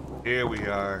 Here we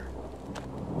are.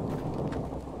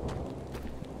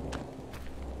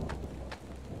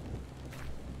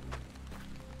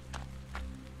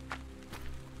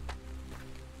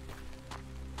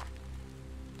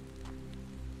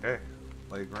 Okay,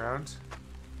 playground.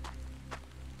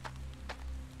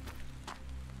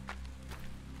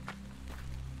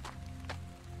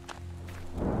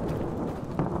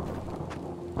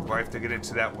 Do I have to get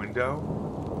into that window?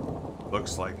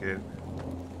 Looks like it.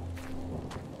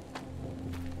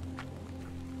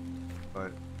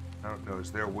 But, I don't know,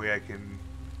 is there a way I can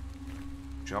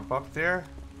jump up there?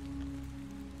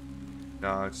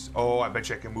 No, it's... Oh, I bet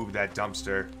you I can move that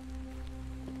dumpster.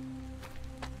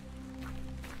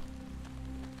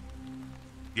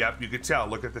 Yep, you can tell.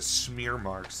 Look at the smear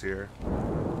marks here.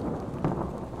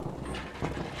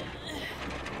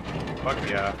 Fuck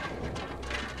yeah.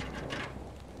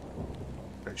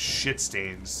 Got shit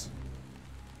stains.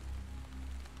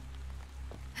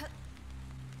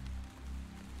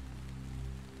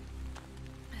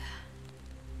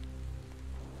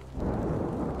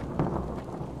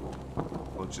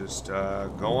 We'll just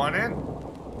go on in.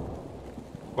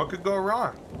 What could go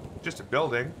wrong? Just a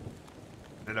building.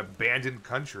 An abandoned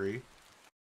country.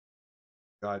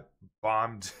 Got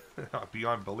bombed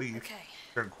beyond belief. Okay.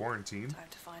 They're in quarantine. Time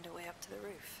to find a way up to the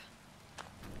roof.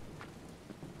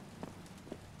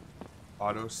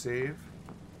 Autosave.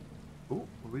 Ooh,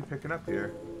 what are we picking up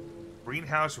here?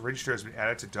 Greenhouse register has been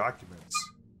added to documents.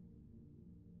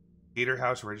 Gator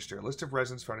House register. A list of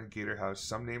residents found in Gator House.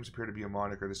 Some names appear to be a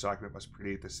moniker. This document must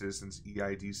predate the citizens'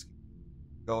 EID scheme.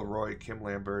 Bill Roy, Kim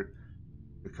Lambert,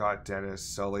 Bacot Dennis,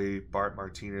 Sully, Bart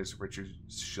Martinez, Richard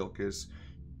Shilkus,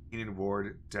 Keenan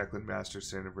Ward, Declan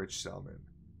Masterson, and Rich Selman.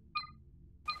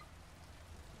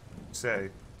 Say.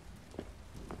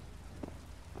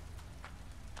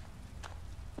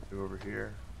 Go over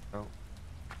here. Oh.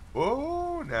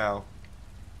 Whoa, now.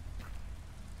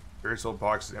 Various old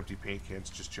boxes, empty paint cans,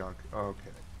 just junk.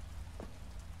 Okay.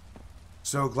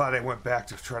 So glad I went back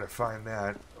to try to find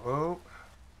that. Oh.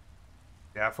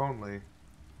 Staff only.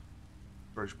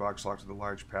 Storage box locked with a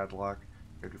large padlock.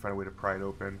 I can find a way to pry it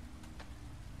open.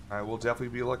 I will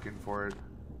definitely be looking for it.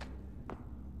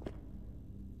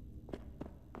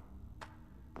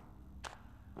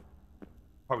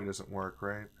 Probably doesn't work,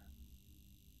 right?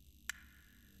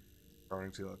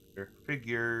 Starting to look here.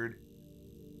 Figured.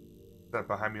 That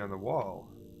behind me on the wall.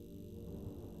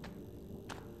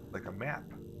 like a map.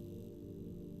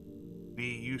 We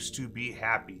used to be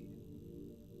happy.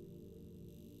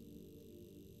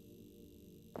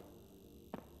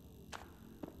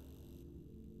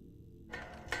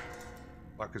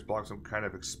 Buckets blocks some kind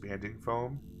of expanding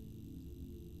foam.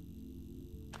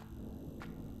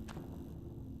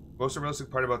 Most unrealistic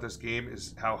part about this game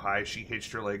is how high she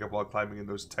hitched her leg up while climbing in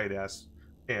those tight ass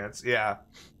pants. Yeah,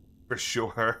 for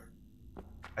sure.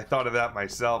 I thought of that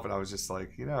myself and I was just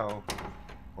like, you know,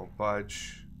 won't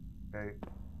budge. Okay.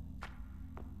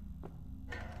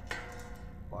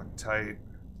 Lock tight.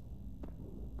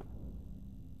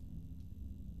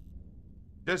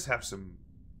 Does have some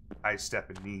high step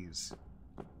and knees.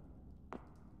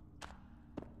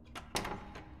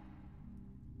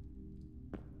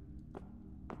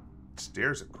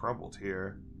 Stairs have crumbled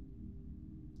here.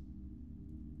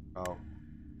 Oh.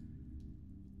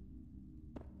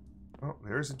 Oh,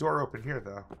 there's a door open here,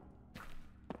 though.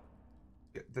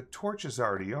 Yeah, the torch is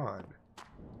already on.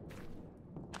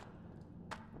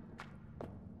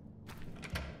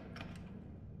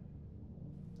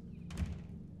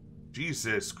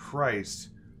 Jesus Christ.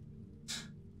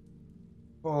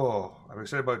 Oh, I'm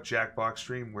excited about Jackbox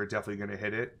stream. We're definitely going to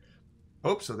hit it.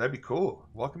 Hope so. That'd be cool.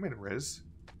 Welcome in, Riz.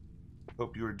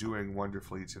 Hope you are doing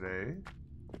wonderfully today.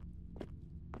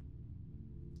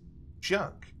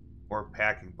 Junk. Or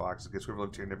packing box. I guess we've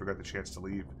lived here and never got the chance to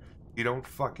leave. You don't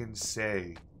fucking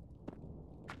say.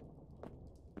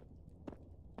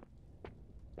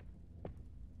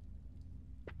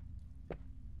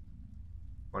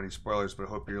 Funny spoilers, but I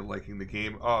hope you're liking the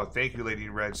game. Oh, thank you, Lady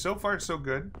in Red. So far, so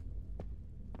good.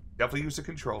 Definitely use a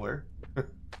controller.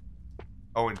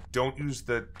 Oh, and don't use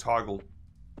the toggle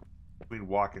between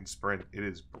walk and sprint. It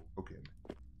is broken.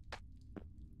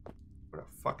 What a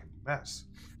fucking mess.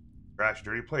 Trash,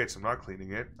 dirty plates. I'm not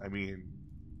cleaning it. I mean,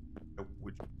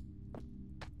 would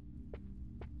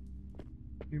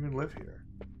you even live here?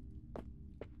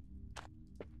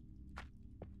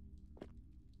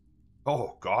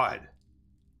 Oh, God.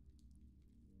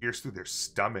 Pierce through their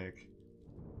stomach.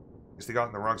 Guess they got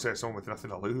on the wrong side of someone with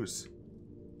nothing to lose.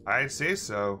 I'd say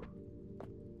so.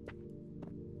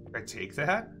 Can I take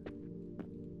that?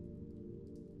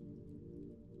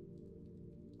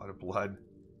 A lot of blood.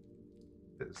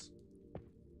 It is.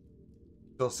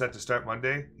 Still set to start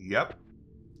Monday? Yep.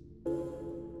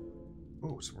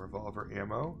 Ooh, some revolver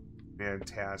ammo.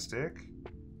 Fantastic.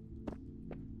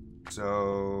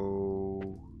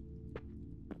 So...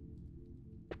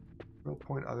 real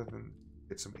point other than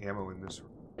get some ammo in this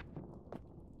room.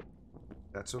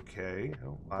 That's okay. I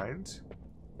don't mind.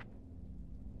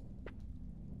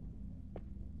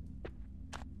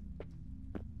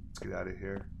 Let's get out of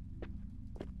here.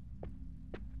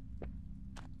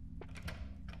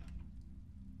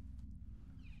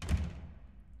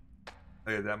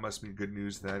 Oh yeah, that must be good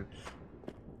news then.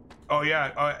 Oh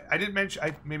yeah, I didn't mention.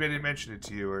 Maybe I didn't mention it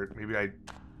to you, or maybe I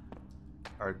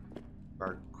are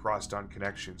crossed on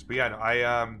connections. But yeah, no,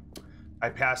 I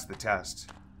passed the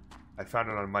test. I found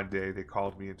it on Monday. They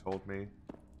called me and told me,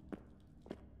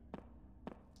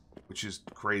 which is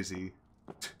crazy.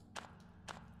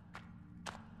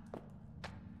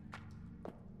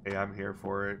 Hey, I'm here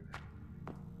for it.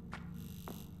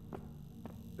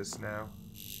 This now.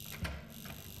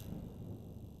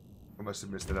 I must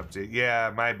have missed that update.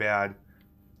 Yeah, my bad.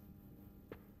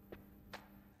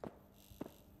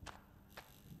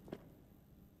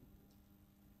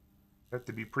 I have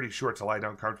to be pretty short to lie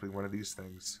down comfortably in one of these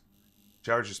things.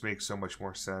 Showers just make so much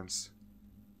more sense.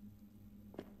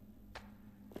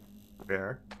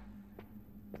 There.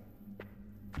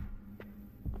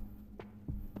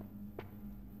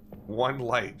 One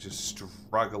light just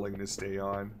struggling to stay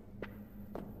on.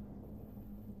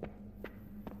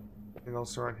 Anything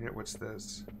else around here? What's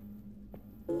this?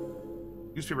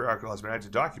 Newspaper article has been added to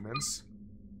documents.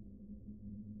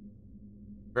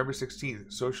 November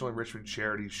 16th, social enrichment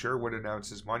charity Sherwood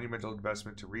announces monumental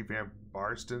investment to revamp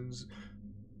Barston's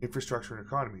infrastructure and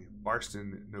economy.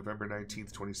 Barston, November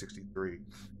 19th, 2063.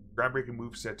 Groundbreaking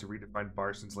move set to redefine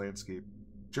Barston's landscape.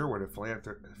 Sherwood, a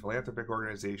philanthropic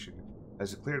organization,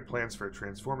 has declared plans for a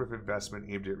transformative investment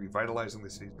aimed at revitalizing the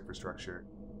city's infrastructure.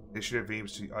 The initiative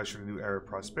aims to usher in a new era of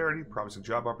prosperity, promising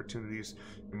job opportunities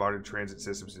and modern transit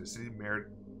systems in a city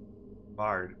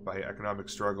marred by economic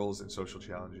struggles and social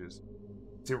challenges.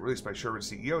 A statement released by Sherwood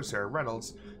CEO Sarah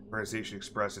Reynolds, the organization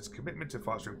expressed its commitment to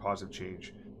fostering positive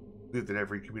change. We believe that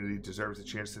every community deserves a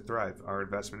chance to thrive. Our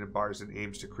investment in Barston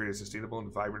aims to create a sustainable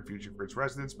and vibrant future for its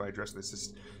residents by addressing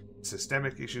the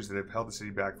systemic issues that have held the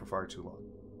city back for far too long.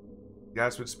 The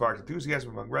announcement sparked enthusiasm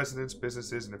among residents,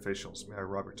 businesses, and officials. Mayor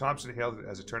Robert Thompson hailed it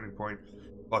as a turning point,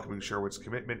 welcoming Sherwood's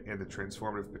commitment and the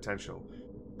transformative potential.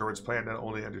 Sherwood's plan not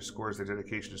only underscores their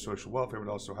dedication to social welfare,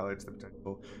 but also highlights the potential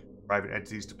for private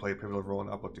entities to play a pivotal role in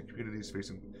uplifting communities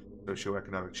facing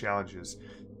socioeconomic challenges.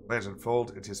 Plans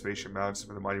unfold, anticipation mounts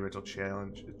for the monumental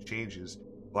changes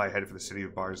lie ahead for the city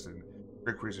of Marsden.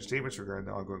 For inquiries or statements regarding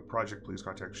the ongoing project, please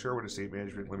contact Sherwood Estate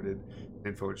Management Limited,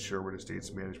 info at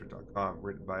sherwoodestatesmanagement.com,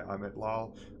 written by Ahmet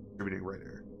Lal, contributing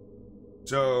writer.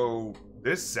 So,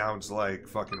 this sounds like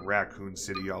fucking Raccoon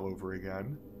City all over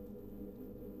again.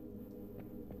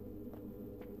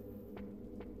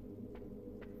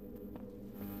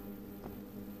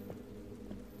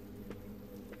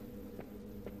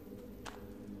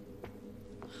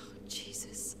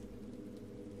 Jesus.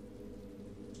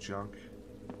 Junk.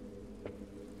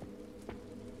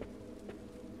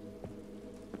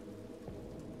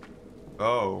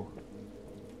 Oh.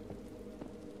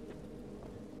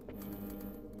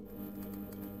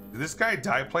 Did this guy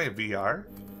die playing VR?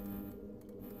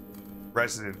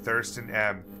 Resident Thurston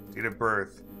M. Date of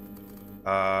birth.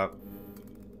 I'm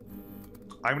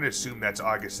going to assume that's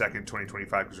August 2nd,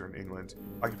 2025 because we're in England.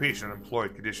 Occupation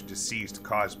unemployed. Condition deceased.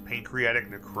 Cause pancreatic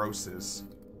necrosis.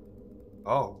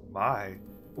 Oh my.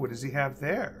 What does he have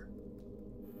there?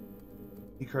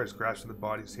 Key card is grasped in the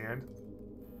body's hand.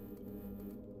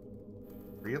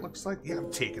 It looks like. Yeah,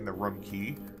 I'm taking the room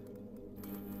key.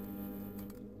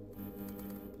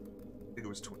 I think it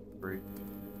was 23.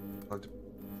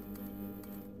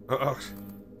 Oh.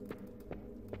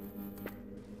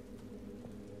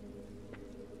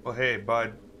 Well, hey,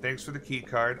 bud. Thanks for the key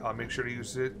card. I'll make sure to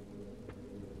use it.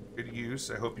 Good use.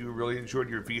 I hope you really enjoyed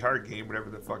your VR game, whatever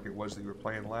the fuck it was that you were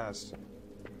playing last.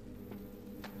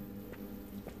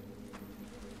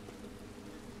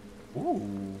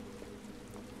 Ooh.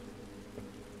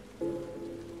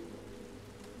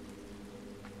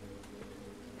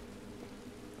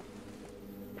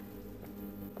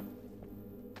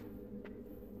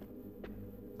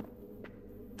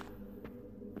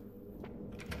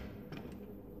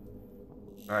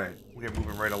 Alright, we're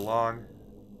moving right along.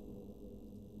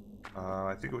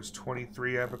 I think it was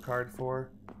 23 I have a card for.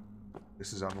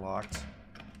 This is unlocked.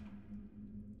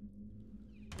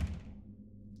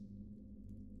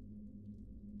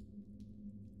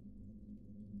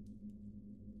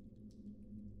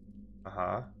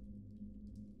 Uh-huh.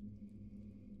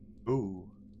 Ooh.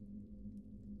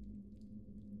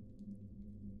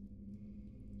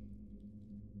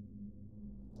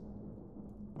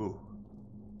 Ooh.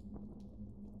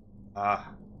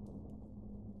 Ah.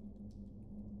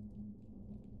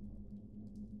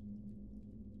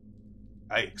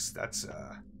 Yikes, that's,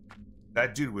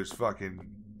 that dude was fucking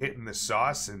hitting the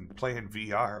sauce and playing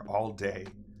VR all day.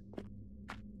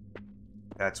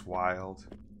 That's wild.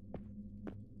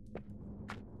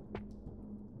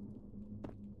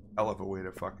 Hell of a way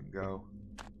to fucking go.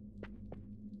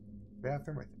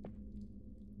 Bathroom, I think.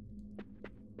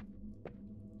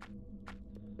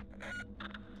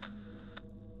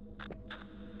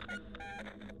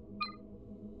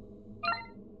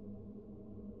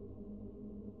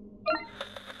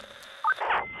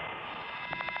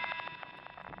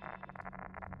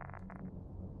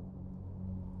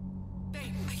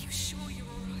 Babe, are you sure you're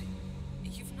alright?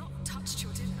 You've not touched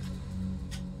your dinner.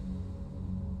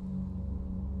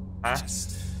 Huh?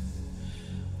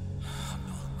 I'm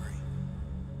not hungry.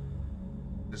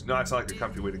 Does not sound like a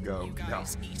comfy way to go. You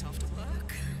guys eat after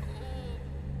work?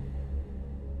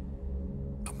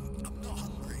 I'm not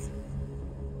hungry.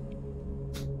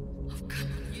 Oh, come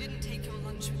on. You didn't take your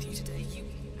lunch with you today. You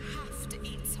have to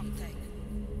eat something.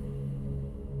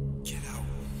 Get out.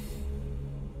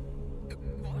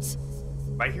 What?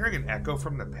 Am I hearing an echo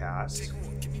from the past? Take a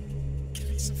walk. Give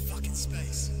me some fucking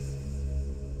space.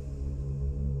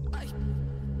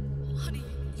 Honey,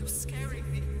 you're scaring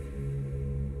me.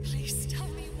 Please tell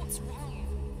me what's wrong.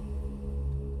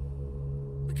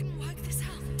 We can work this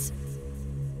out.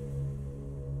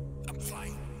 I'm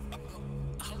fine. I'm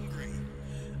not hungry.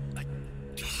 I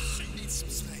need some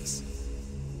space.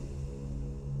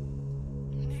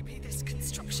 Maybe this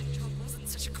construction job wasn't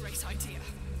such a great idea.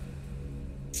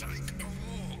 Take a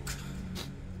walk.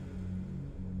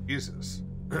 Jesus.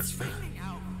 It's raining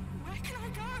out. Where can I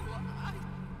go?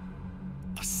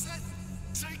 I said,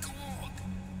 take a walk.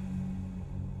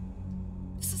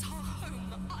 This is our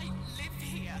home. I live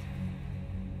here.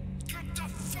 Get the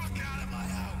fuck out of my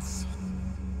house.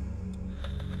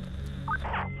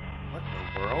 What in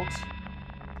the world?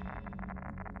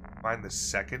 Find the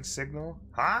second signal?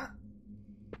 Huh?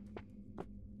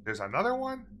 There's another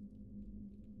one?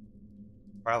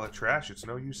 Pile of trash, it's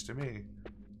no use to me.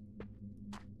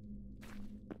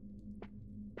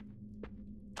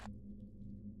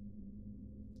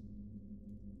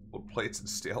 Old plates and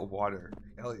stale water.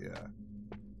 Hell yeah.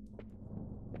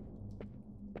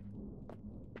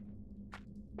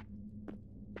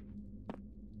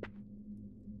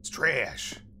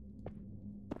 Trash.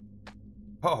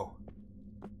 Oh.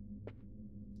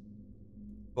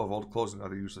 Full of old clothes and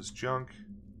other useless junk.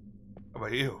 How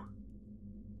about you?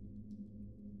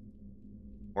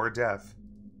 Or death.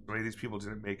 So many of these people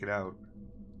didn't make it out.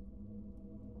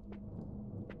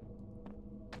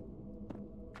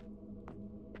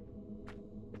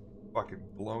 Fucking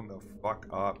blown the fuck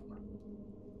up.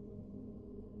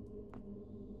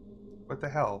 What the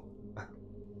hell? I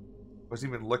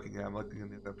wasn't even looking at him, looking in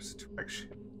the opposite direction.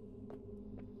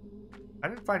 I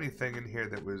didn't find anything in here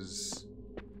that was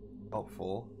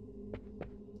helpful.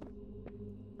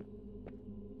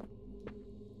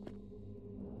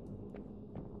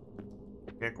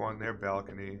 Can't go on their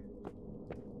balcony.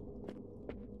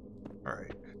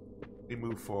 Alright. We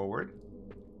move forward.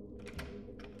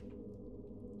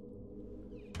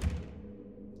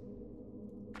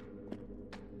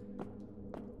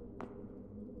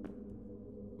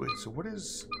 Wait, so what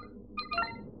is...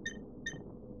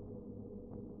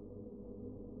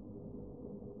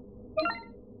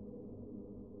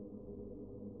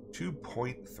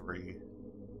 $2.3.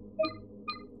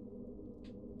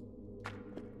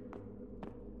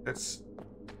 That's...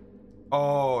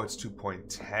 Oh, it's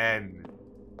 2.10.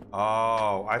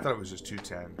 Oh, I thought it was just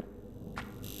 210.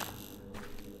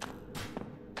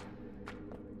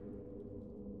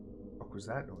 What was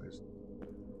that noise?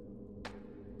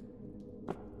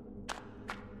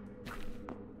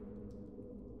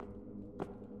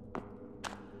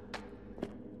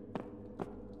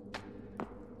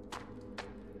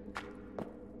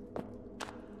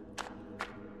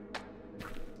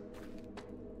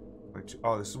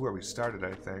 Oh, this is where we started,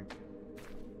 I think.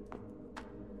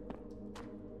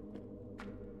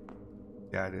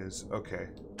 Yeah, it is. Okay.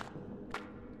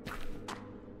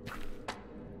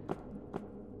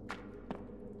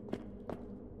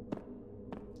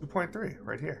 $2.3,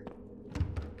 right here.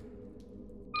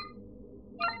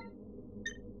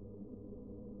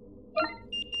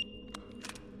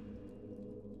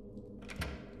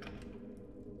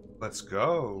 Let's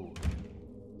go.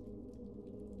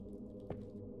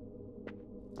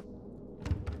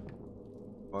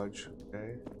 Fudge,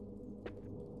 okay.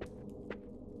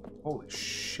 Holy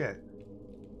shit.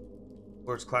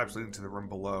 Floor's collapsed leading to the room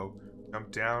below.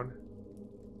 Jump down.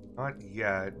 Not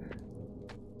yet.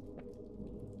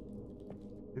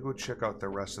 Let me go check out the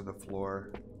rest of the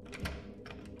floor.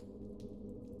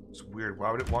 It's weird.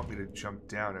 Why would it want me to jump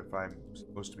down if I'm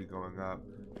supposed to be going up?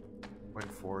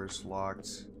 0.4 is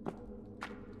locked.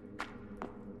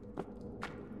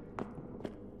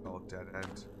 All dead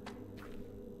end.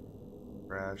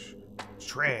 Trash.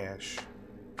 Trash.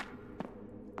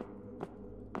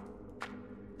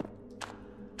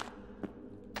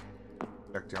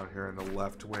 Back down here in the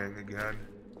left wing again.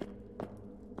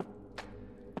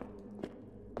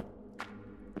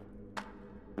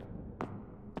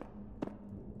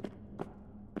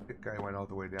 That guy went all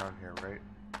the way down here, right?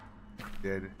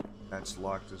 Did. That's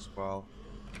locked as well.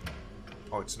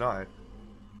 Oh, it's not.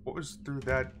 What was through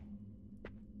that?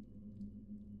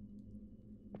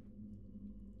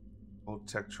 Old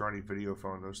Tektroni video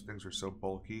phone. Those things are so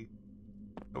bulky.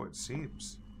 So it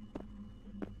seems.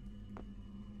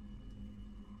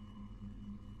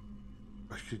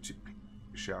 I could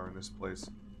shower in this place.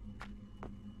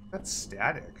 That's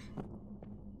static.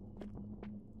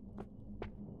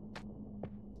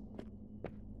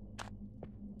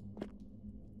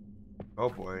 Oh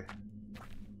boy.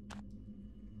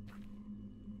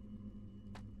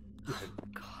 Oh,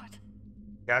 God.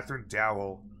 Catherine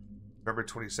Dowell, November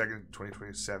 22nd,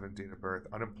 2027, date of birth,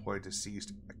 unemployed,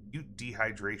 deceased, acute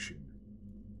dehydration.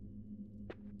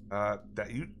 Are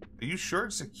you sure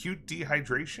it's acute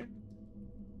dehydration?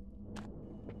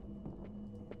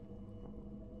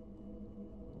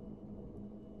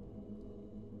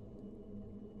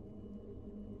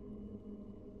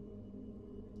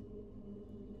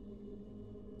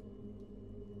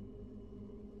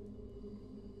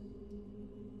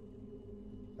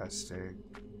 Testing.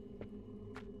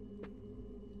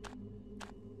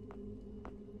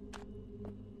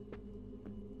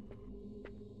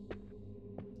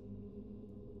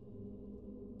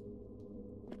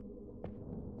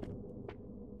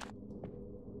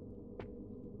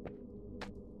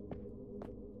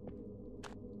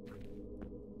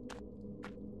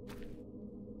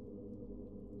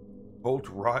 Old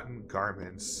rotten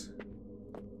garments.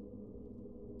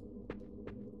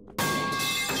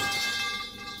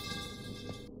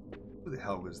 Who the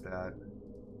hell was that?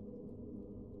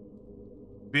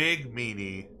 Big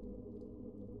Meanie.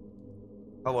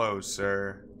 Hello,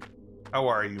 sir. How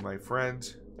are you, my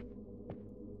friend?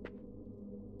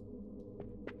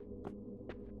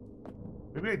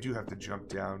 Maybe I do have to jump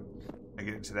down. I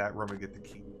get into that room and get the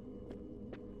key.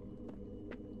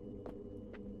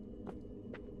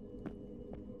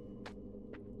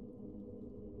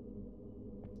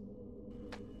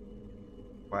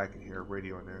 Why I can hear a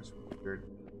radio in there. It's weird.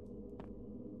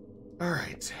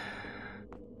 Alright.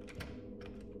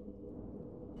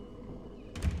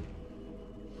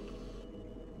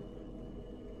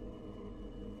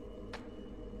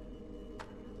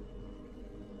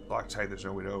 Loctite, there's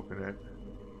no way to open it.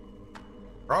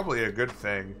 Probably a good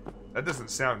thing. That doesn't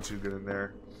sound too good in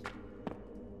there.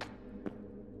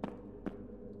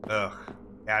 Ugh.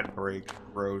 Ad break.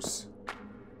 Gross.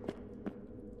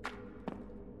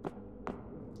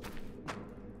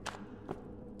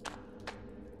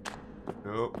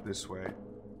 Nope, this way.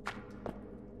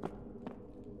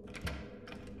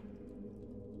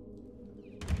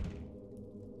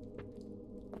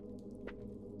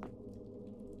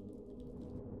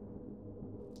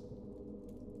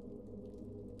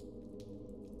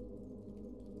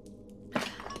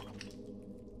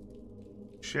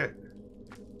 Shit.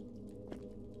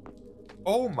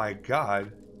 Oh my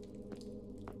god.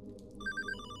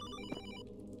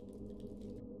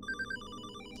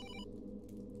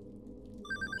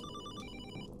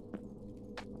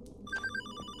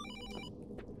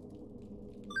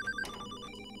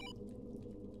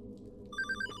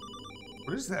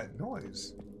 What is that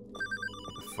noise?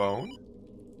 The phone?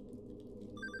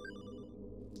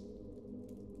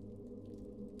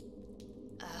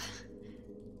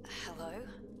 Hello?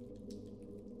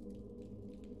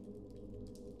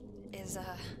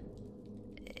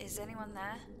 Is anyone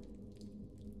there?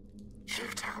 You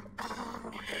don't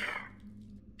belong here.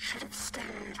 Should have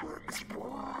stayed where it was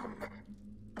warm.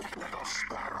 Like little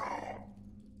sparrow.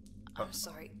 I'm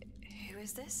sorry, who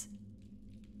is this?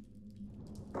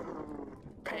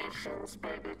 Patience,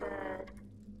 baby bird.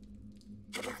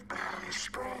 You've barely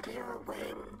spread your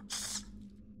wings.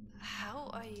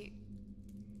 How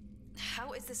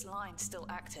is this line still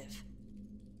active?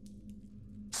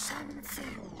 Some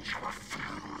things you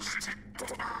refuse to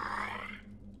deny.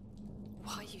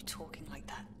 Why are you talking like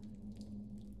that?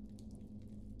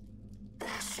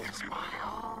 This is my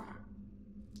home.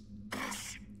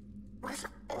 This was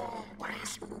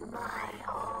always my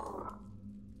home.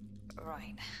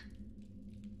 Right.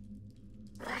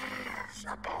 Layers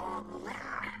upon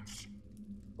layers.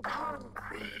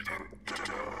 Concrete and dirt.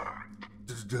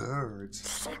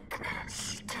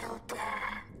 Sickness till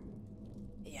death.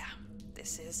 Yeah,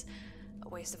 this is a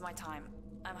waste of my time.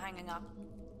 I'm hanging up.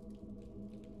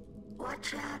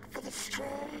 Watch out for the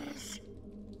strays.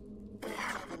 They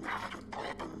haven't had a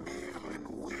proper meal in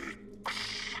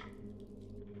weeks.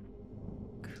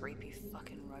 Creepy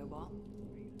fucking robot.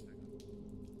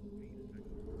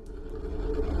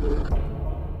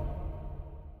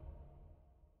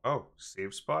 Oh,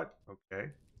 save spot?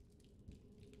 Okay.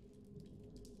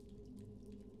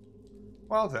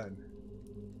 Well then.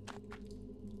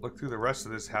 Look through the rest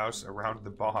of this house around the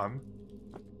bomb.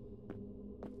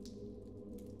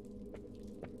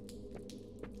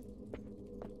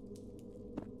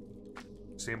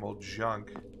 Same old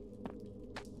junk.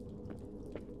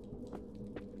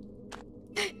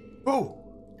 Oh!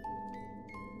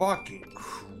 Fucking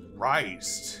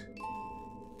Christ.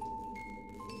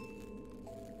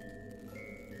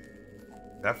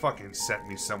 That fucking sent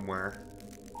me somewhere.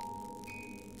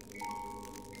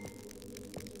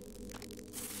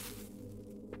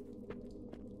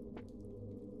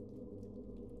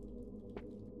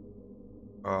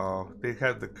 Oh, they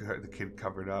had the kid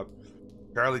covered up.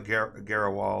 Charlie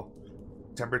Garawal,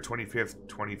 September 25th,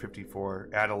 2054,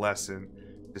 adolescent,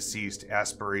 deceased,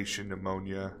 aspiration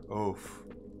pneumonia. Oof.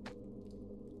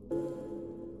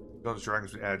 Those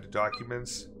drawings were added to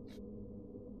documents.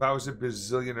 If I was a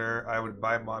bazillionaire, I would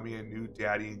buy mommy a new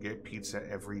daddy and get pizza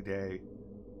every day.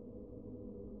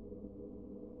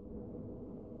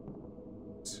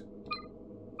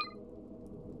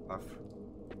 Tough.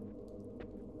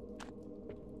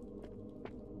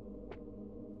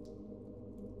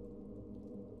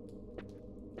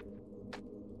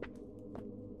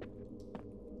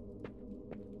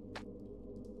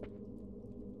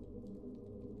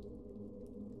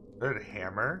 Is that a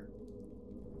hammer?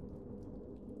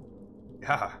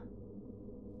 Yeah.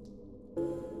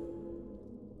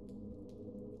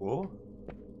 Cool.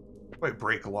 Might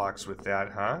break locks with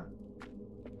that, huh?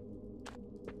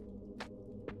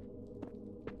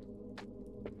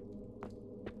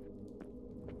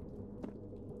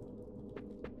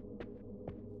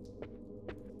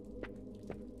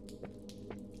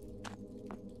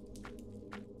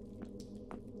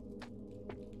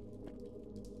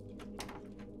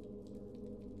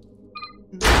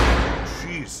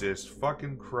 Jesus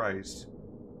fucking Christ.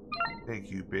 Thank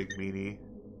you, big meanie.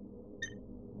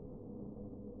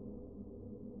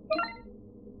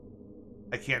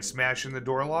 I can't smash in the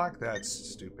door lock? That's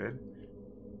stupid.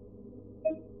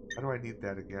 How do I need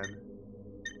that again?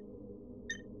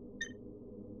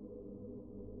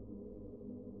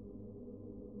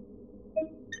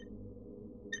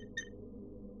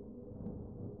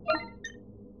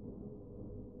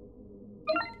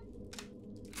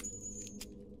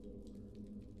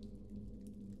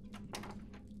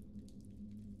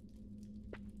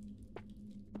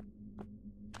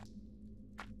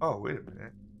 Oh, wait a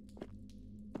minute.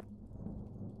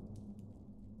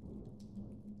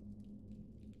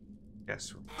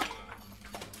 Yes.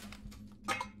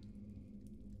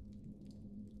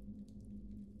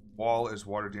 Wall is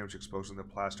water damage exposing the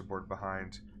plasterboard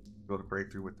behind. Be able to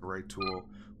break through with the right tool.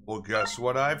 Well, guess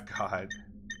what I've got?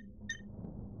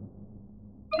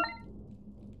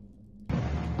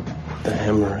 The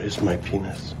hammer is my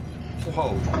penis.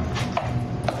 Whoa.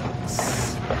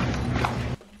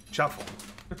 Shuffle.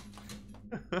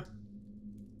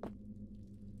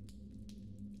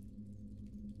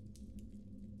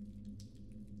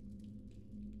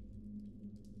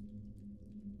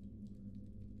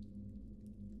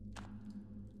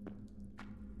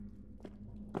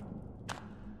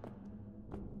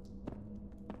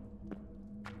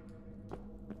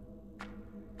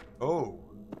 Oh.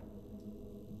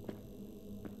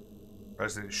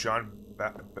 President Sean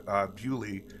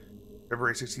Bewley,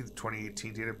 February 16th,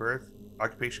 2018, date of birth.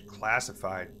 Occupation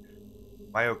classified.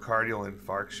 Myocardial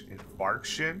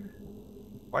infarction?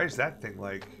 Why is that thing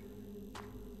like...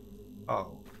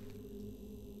 Oh.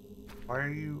 Why are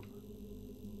you...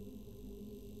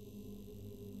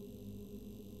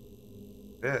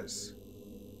 This.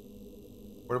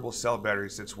 Portable cell battery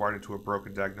sits wired into a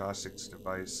broken diagnostics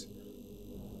device.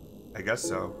 I guess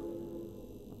so.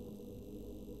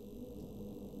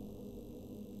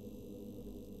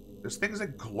 This thing's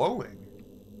like glowing.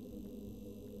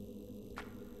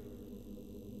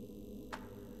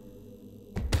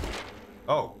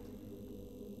 Oh.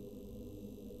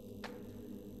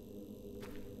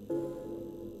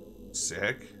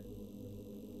 Sick.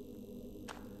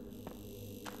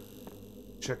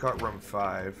 Check out room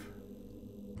 5.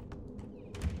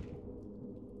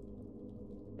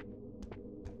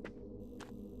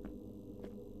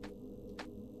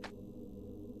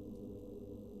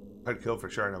 I'd kill for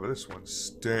sure now, but this one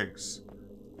stinks.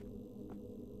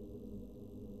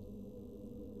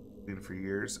 Been for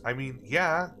years. I mean,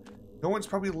 yeah. No one's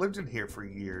probably lived in here for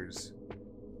years.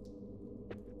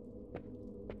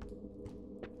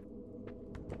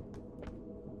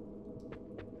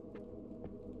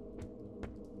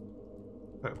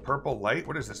 Purple light?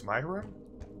 What is this, my room?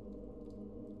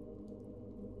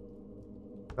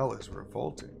 Smell is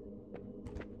revolting.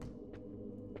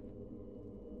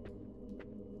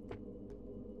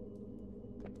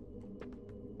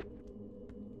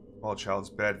 Small child's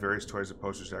bed, various toys and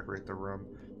posters decorate the room.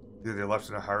 Either they left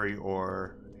in a hurry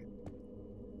or...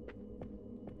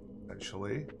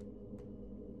 Eventually.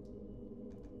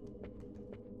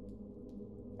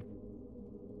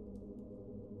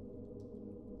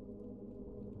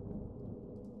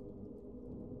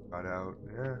 Got out,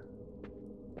 yeah.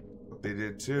 Hope they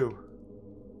did too.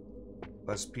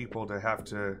 Less people to have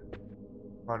to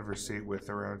conversate with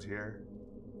around here.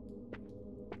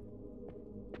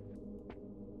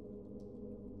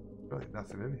 Really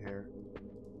nothing in here.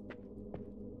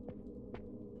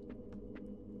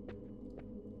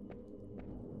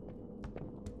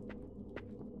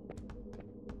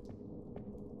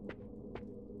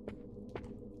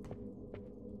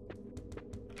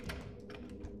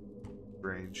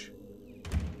 Range.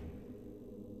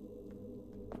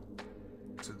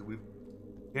 So we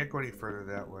can't go any further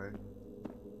that way.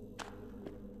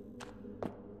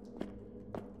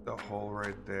 The hole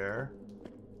right there.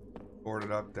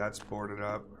 Boarded up, that's boarded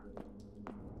up.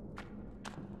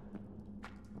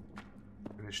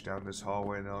 Finish down this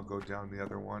hallway and then I'll go down the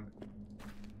other one.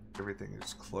 Everything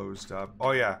is closed up.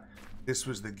 Oh yeah, this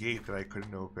was the gate that I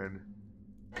couldn't open.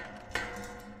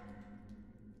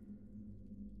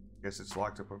 Guess it's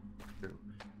locked up too.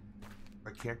 I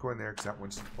can't go in there because that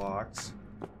one's locked.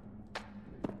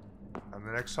 On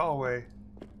the next hallway.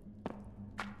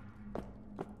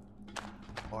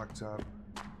 Locked up.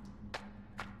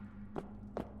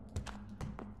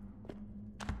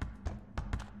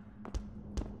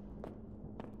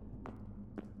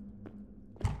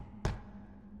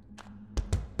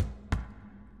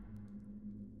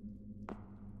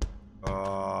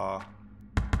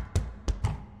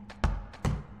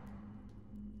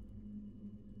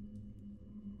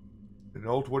 An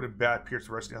old wooden bat pierced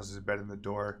the rusty nails as a bed in the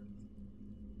door.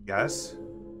 Yes?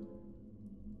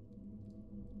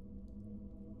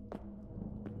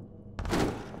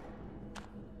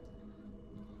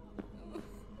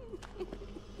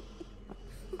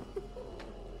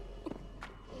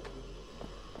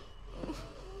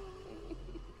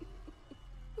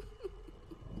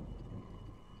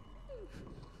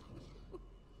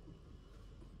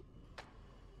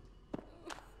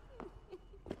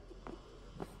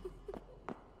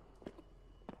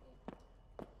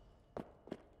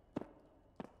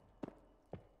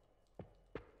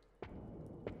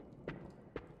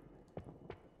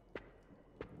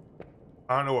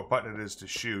 I don't know what button it is to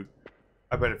shoot.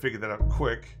 I better figure that out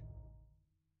quick.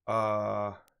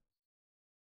 Right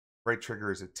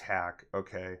trigger is attack.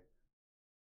 Okay.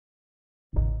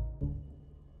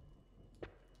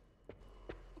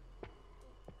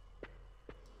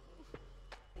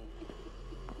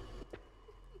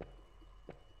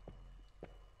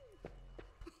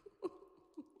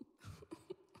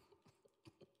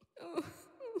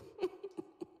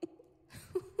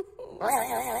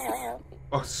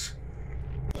 Oh,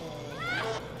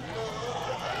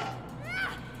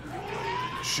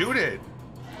 shoot it!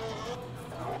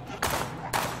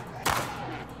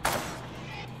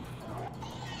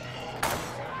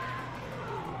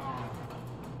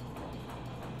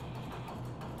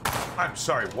 I'm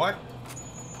sorry, what?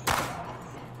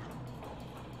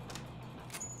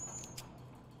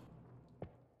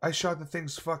 I shot the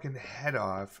thing's fucking head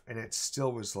off, and it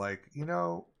still was like, you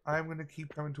know, I'm gonna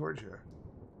keep coming towards you.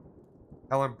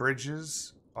 Helen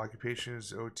Bridges, occupation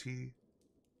is OT.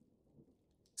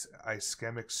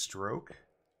 Ischemic stroke.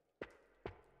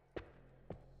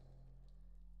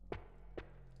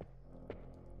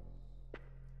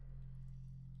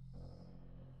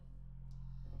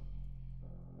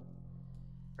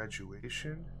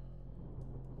 Graduation?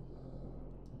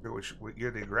 What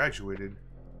year they graduated?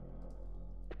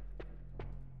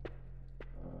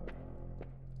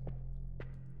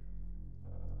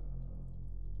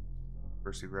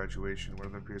 University graduation. One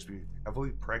of them appears to be heavily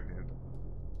pregnant.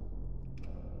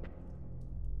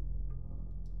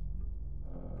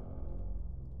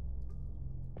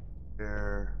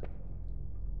 There.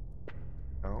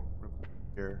 No.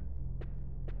 Here.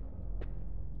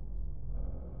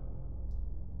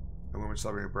 A woman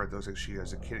celebrating her birthday looks like she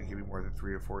has a kid and can be more than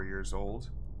 3 or 4 years old.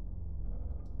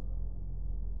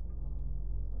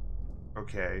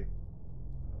 Okay.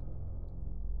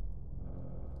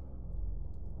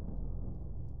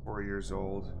 4 years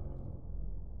old.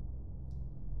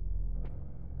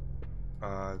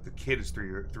 The kid is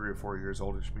 3 or 4 years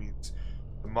old, which means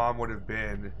the mom would have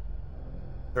been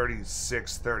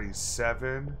 36,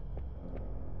 37.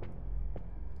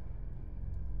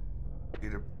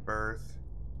 Date of birth.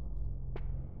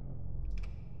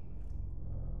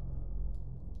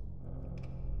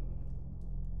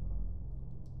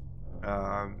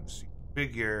 So you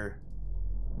figure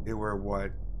they were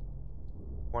what?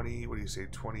 20, what do you say,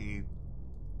 20,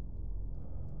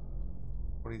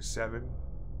 27,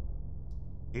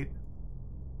 8?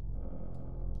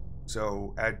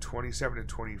 So add 27 to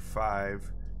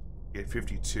 25, get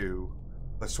 52.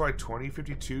 Let's try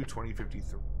 2052,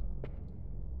 2053.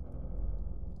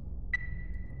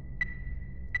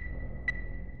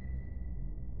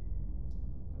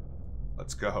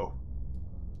 Let's go.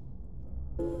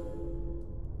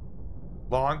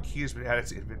 Long key has been added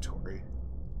to inventory.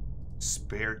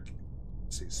 Spare,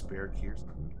 say spare key or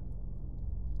something.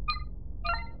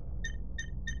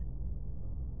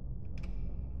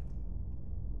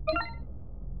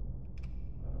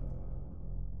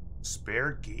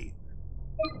 Spare gate.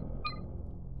 Not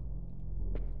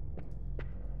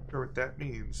sure what that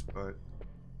means, but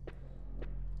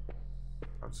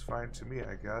sounds fine to me,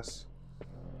 I guess.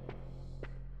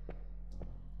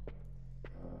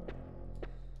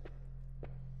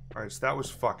 Alright, so that was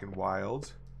fucking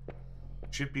wild.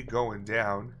 Should be going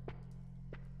down.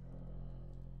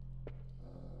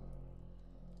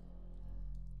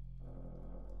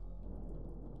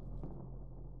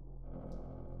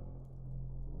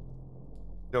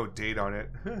 No date on it.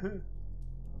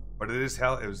 But it is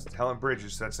it was Helen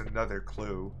Bridges, so that's another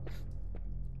clue.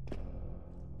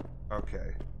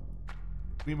 Okay.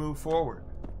 We move forward.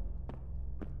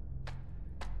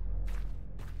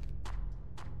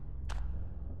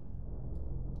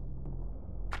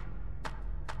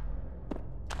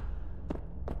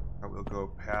 We'll go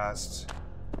past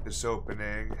this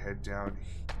opening, head down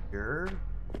here.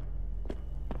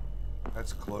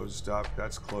 That's closed up,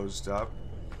 that's closed up.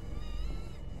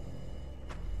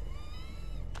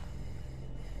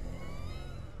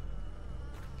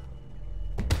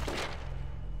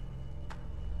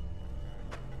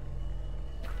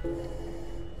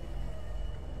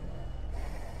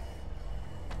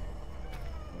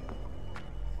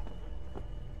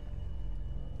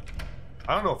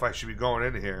 I don't know if I should be going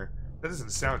in here. That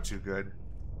doesn't sound too good.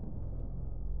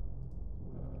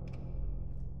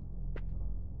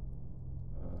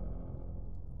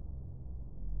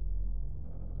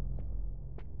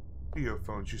 Video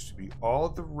phones used to be all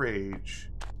the rage.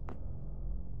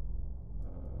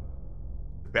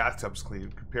 The bathtub's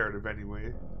clean, comparative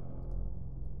anyway.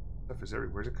 Stuff is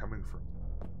everywhere. Where's it coming from?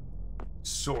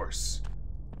 Source.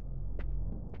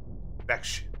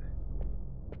 Infection.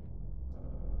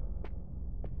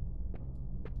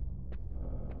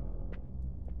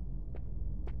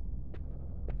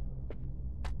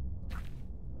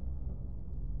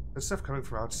 This stuff coming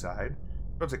from outside?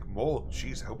 Smells like mold.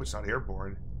 Jeez, I hope it's not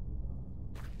airborne.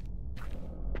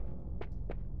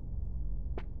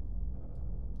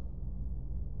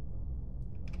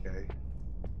 Okay.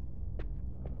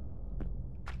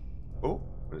 Oh,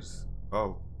 what is...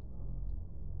 Oh.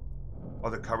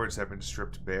 All the cupboards have been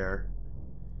stripped bare.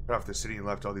 Cut off the city and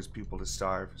left all these people to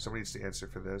starve. Somebody needs to answer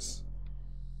for this.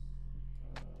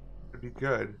 It'd be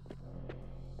good.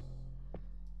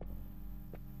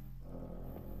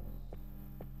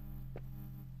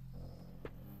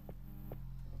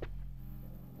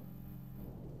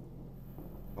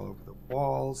 All over the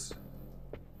walls.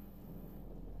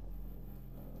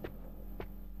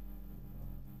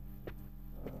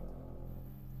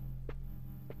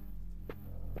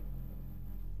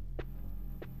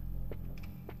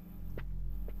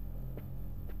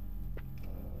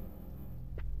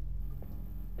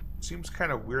 Seems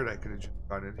kind of weird I could have just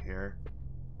gone in here.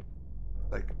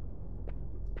 Like,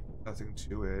 nothing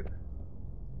to it.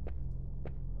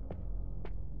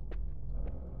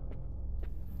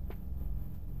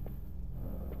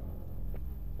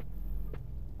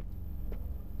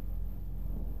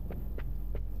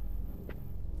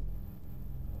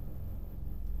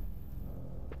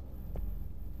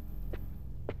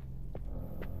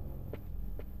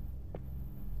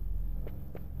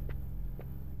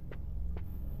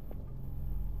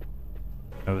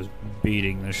 I was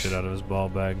beating the shit out of his ball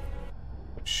bag.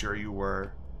 Sure you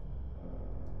were.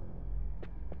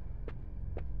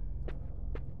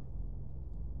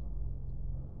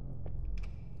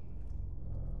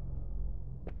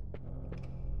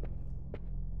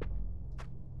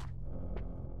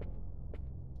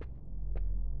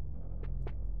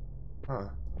 Huh.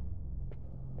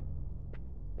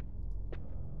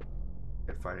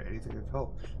 Can't find anything of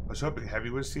help. I was hoping Heavy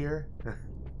was here.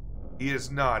 He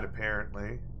is not,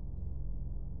 apparently.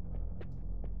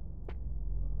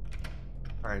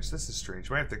 Alright, so this is strange.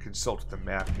 We might have to consult the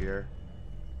map here.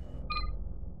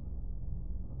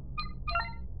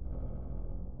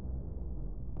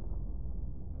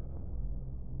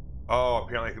 Oh,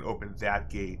 apparently I can open that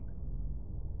gate.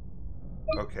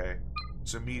 Okay.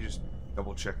 So me just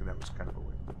double checking that was kind of a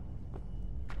weird.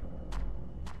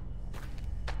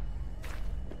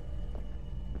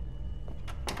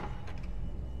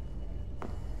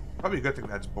 Probably a good thing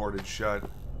that's boarded shut.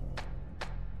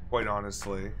 Quite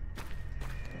honestly.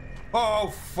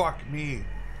 Oh, fuck me.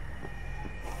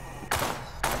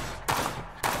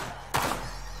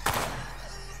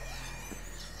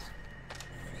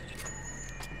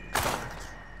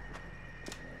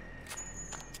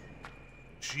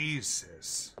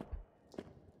 Jesus.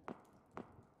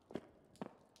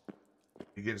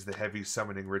 Begins the heavy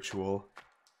summoning ritual.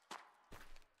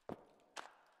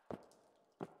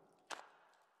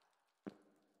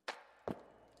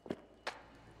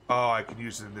 Oh, I can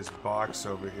use it in this box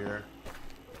over here.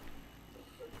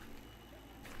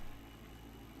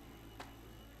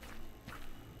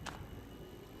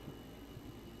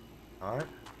 Alright.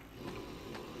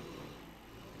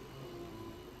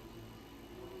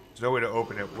 There's no way to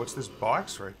open it. What's this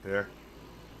box right there?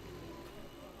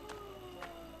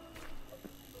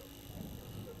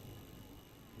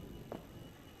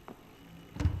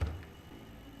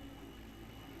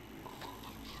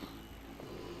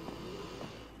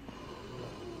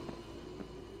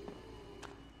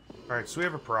 Alright, so we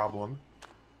have a problem.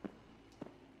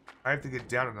 I have to get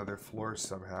down another floor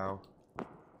somehow.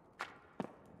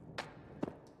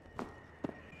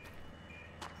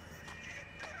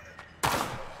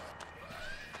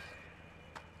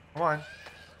 Come on.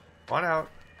 Come on out.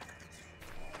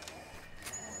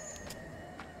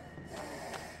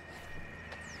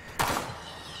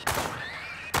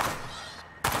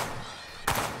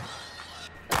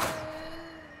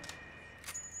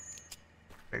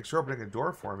 Thanks for opening a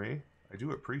door for me. I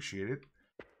do appreciate it.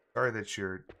 Sorry that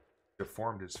you're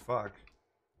deformed as fuck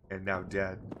and now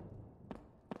dead.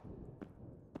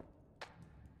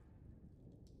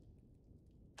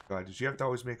 God, did you have to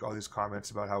always make all these comments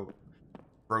about how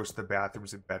gross the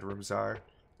bathrooms and bedrooms are?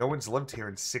 No one's lived here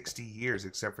in 60 years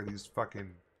except for these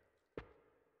fucking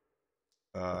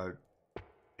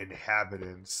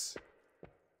inhabitants.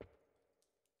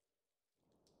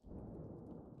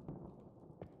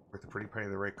 Worth a pretty penny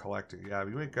of the right collecting. Yeah,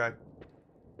 we ain't got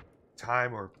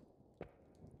time or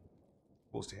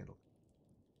tools to handle.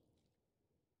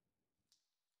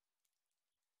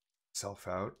 Self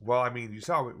out. Well, I mean, you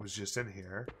saw it was just in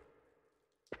here.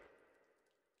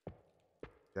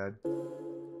 Dead.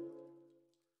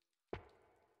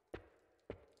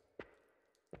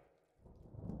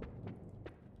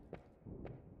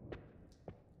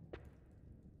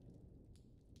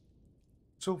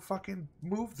 So fucking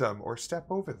move them or step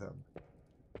over them.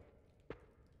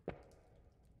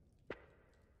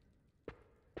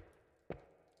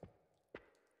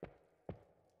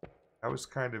 That was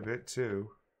kind of it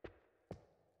too.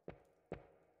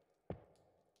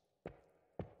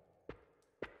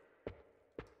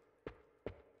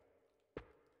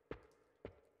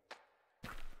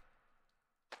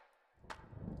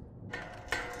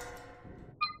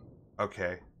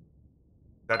 Okay.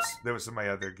 That was my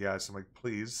other guess. I'm like,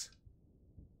 please.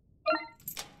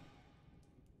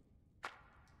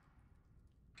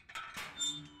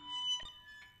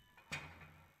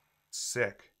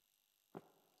 Sick.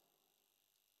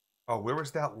 Oh, where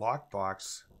was that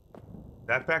lockbox?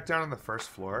 That back down on the first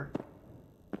floor?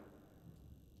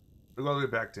 We'll go all the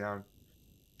way back down.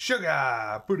 Sugar!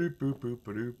 Boop boop boop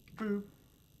boop boop.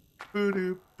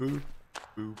 Boop boop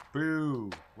boop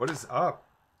boop. What is up?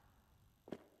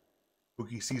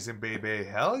 Spooky season, baby.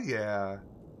 Hell yeah.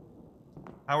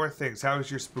 How are things? How is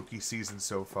your spooky season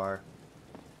so far?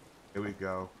 Here we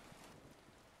go.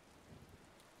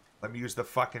 Let me use the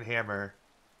fucking hammer.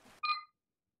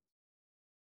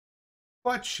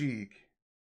 Butt cheek.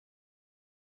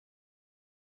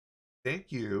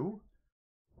 Thank you.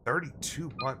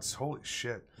 32 months. Holy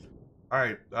shit.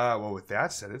 Alright, well with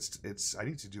that said, it's I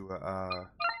need to do a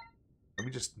let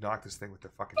me just knock this thing with the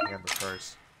fucking hammer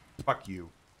first. Fuck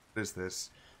you. What is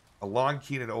this? A long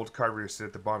key and an old card reader sit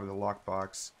at the bottom of the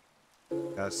lockbox.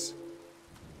 Yes.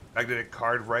 Magnetic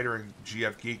card writer and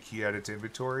GF gate key added to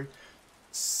inventory.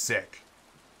 Sick.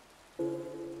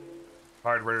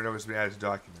 Card writer note has been added to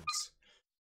documents.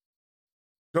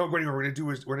 Don't go anywhere. We're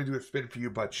gonna do a spin for you,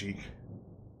 butt cheek.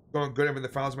 Going good. I'm in the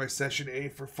files of my session A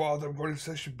for father. I'm going to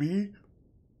session B.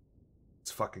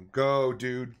 Let's fucking go,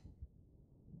 dude.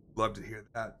 Love to hear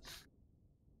that.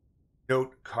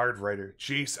 Note, card writer.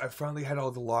 Jace, I finally had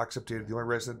all the locks updated. The only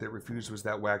resident that refused was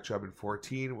that whack job in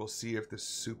 14. We'll see if the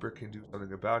super can do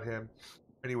something about him.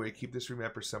 Anyway, keep this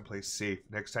remapper someplace safe.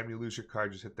 Next time you lose your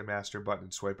card, just hit the master button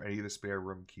and swipe any of the spare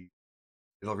room keys.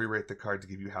 It'll rewrite the card to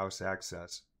give you house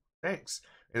access. Thanks.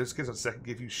 And this gives on second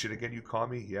give you shit again, you call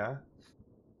me, yeah?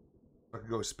 I can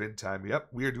go spin time. Yep,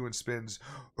 we are doing spins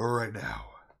right now.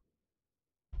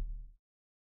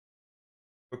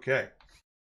 Okay.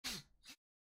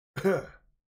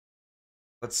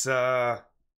 Let's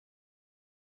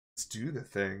do the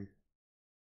thing.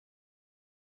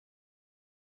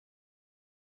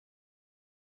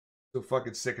 So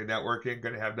fucking sick of networking.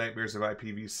 Gonna have nightmares of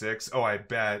IPv6. Oh, I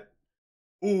bet.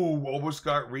 Ooh, almost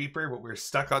got Reaper, but we're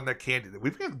stuck on the candy.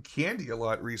 We've gotten candy a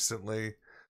lot recently.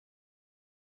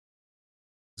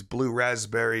 It's blue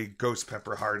raspberry, ghost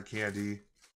pepper hard candy.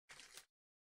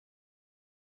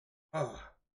 Oh.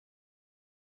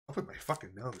 Up with my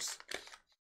fucking nose.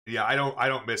 Yeah, I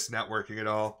don't miss networking at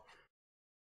all.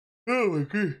 Oh my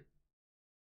god.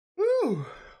 Ooh.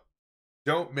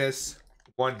 Don't miss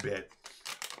one bit.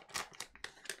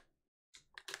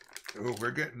 Oh,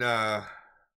 we're getting a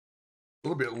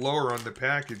little bit lower on the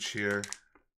package here.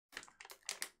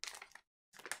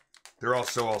 They're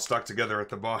also all stuck together at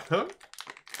the bottom.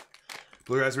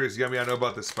 Blue raspberry is yummy. I know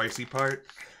about the spicy part.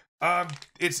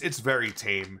 It's very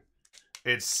tame.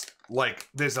 It's like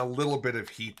there's a little bit of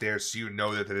heat there, so you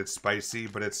know that it's spicy,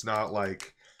 but it's not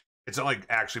like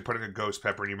actually putting a ghost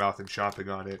pepper in your mouth and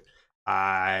chomping on it.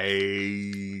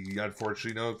 I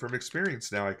unfortunately know from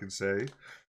experience now, I can say.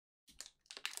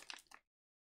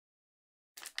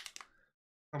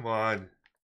 Come on.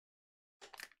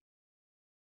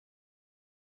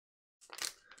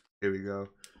 Here we go.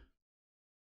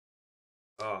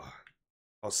 Oh,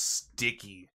 all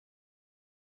sticky.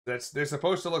 They're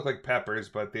supposed to look like peppers,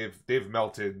 but they've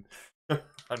melted,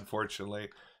 unfortunately.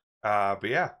 But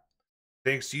yeah,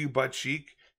 thanks to you, Butt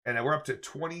Cheek, and we're up to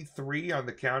 23 on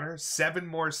the counter. 7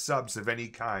 more subs of any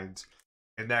kind,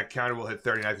 and that counter will hit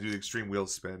 30. And I have to do the extreme wheel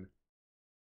spin.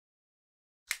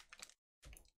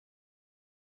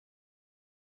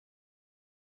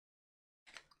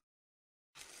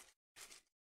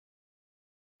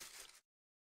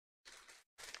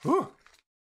 Whew.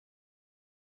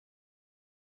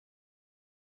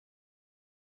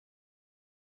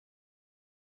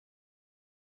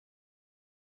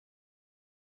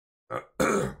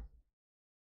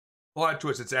 Plot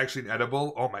twist, it's actually an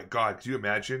edible. Oh my god, do you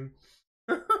imagine?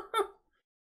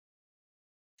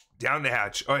 Down the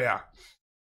hatch. Oh yeah.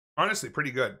 Honestly,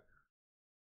 pretty good.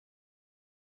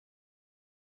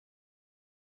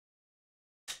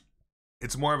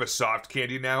 It's more of a soft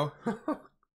candy now.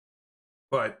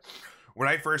 But when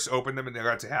I first opened them and I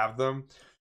got to have them,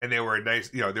 and they were nice,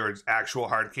 they were actual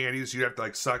hard candies, you'd have to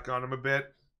like suck on them a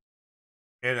bit.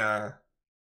 And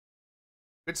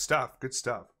good stuff, good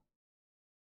stuff.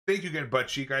 Thank you again, Butt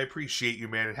Cheek. I appreciate you,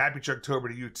 man. And happy Juggtober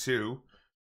to you, too.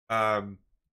 I'm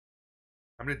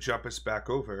going to jump us back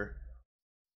over.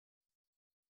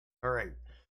 All right.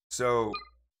 So,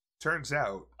 turns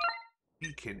out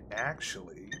we can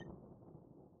actually...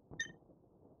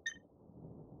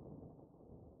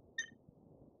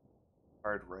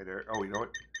 Card writer. Oh, you know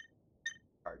what?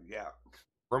 Card, yeah.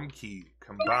 Room key.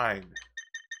 Combine.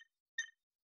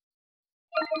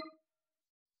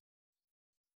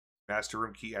 Master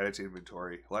room key added to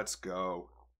inventory. Let's go.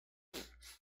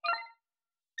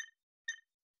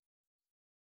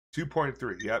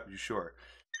 2.3. Yep, you sure.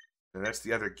 And that's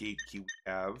the other gate key we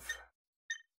have.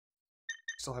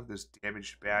 Still have this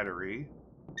damaged battery.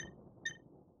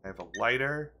 I have a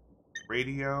lighter,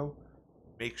 radio,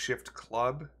 makeshift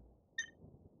club,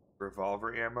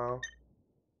 revolver ammo.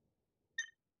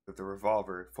 With the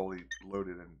revolver fully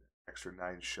loaded and extra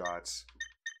 9 shots.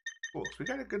 Cool. So we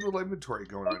got a good little inventory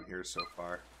going on here so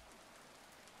far.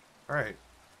 Alright.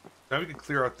 Now we can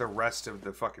clear out the rest of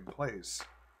the fucking place.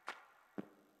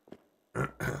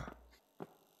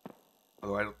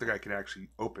 Although I don't think I can actually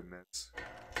open this.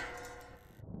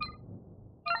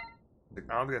 I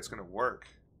don't think that's gonna work.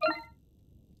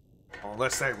 Well,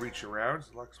 unless I reach around.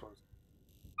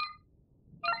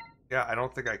 Yeah, I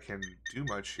don't think I can do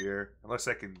much here. Unless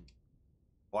I can...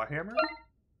 Claw hammer?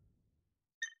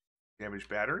 Damaged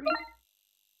battery?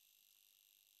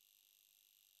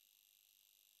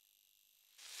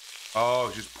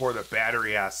 Oh, just pour the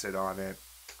battery acid on it.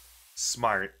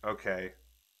 Smart. Okay.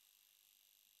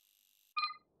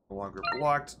 No longer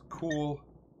blocked. Cool.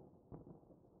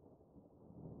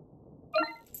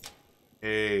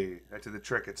 Hey, that did the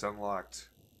trick. It's unlocked.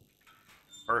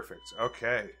 Perfect.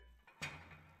 Okay.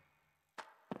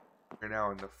 We're now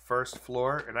on the first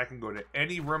floor, and I can go to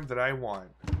any room that I want.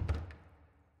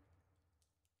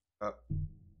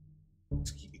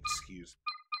 Excuse me.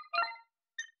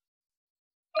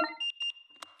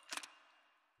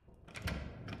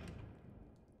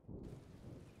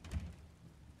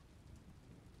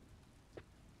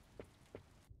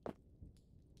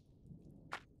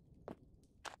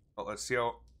 Well, let's see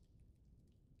how...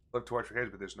 Love to wash your hands,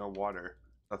 but there's no water.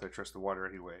 Not that I trust the water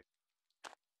anyway.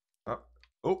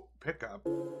 Oh, pickup.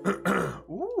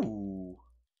 Ooh.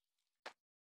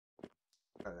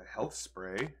 Got a health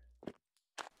spray.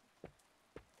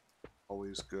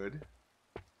 Always good.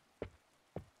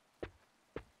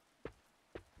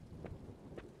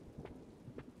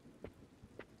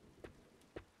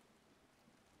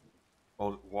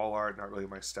 Old wall art, not really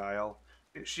my style.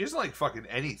 She doesn't like fucking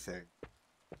anything.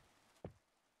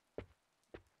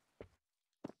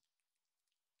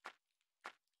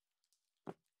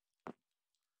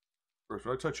 First,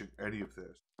 I'm not touching any of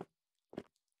this.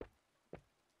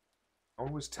 No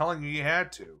one was telling you you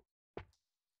had to.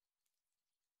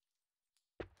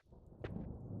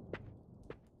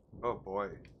 Oh boy.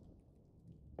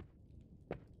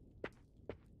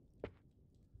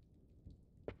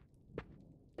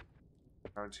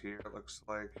 Around here, it looks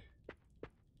like.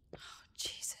 Oh,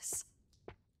 Jesus.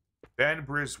 Ben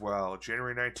Briswell,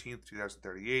 January 19th,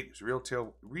 2038. He's a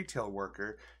retail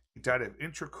worker. He died of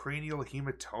intracranial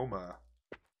hematoma.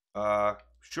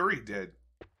 Sure he did.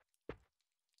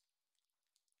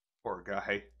 Poor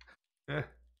guy.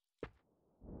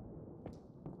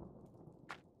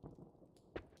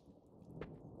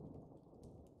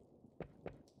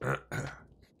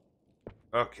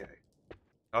 Okay.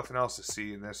 Nothing else to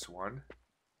see in this one.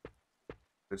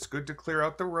 It's good to clear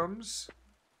out the rooms.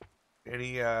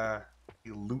 Any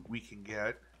loot we can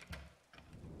get.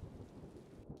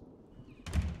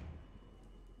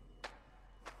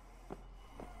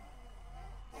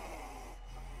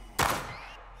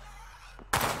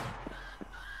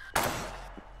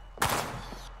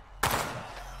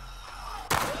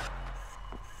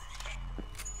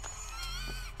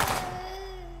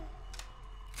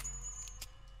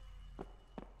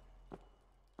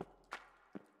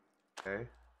 Okay.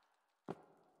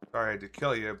 Sorry I had to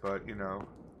kill you, but, you know,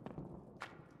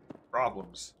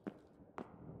 problems.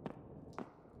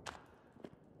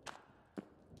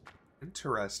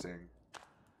 Interesting.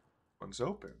 One's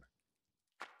open.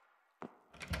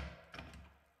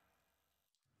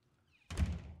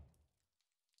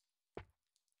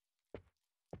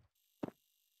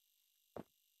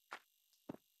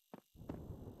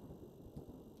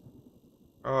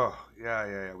 Oh,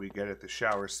 yeah, we get it. The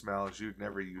shower smells. You'd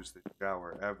never use the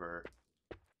shower, ever.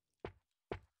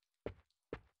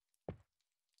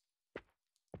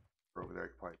 Over there, I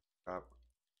can probably pick up.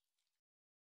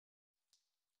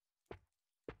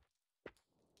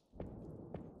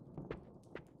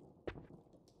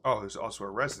 Oh, there's also a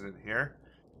resident here.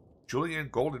 Julian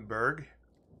Goldenberg.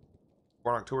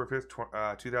 Born October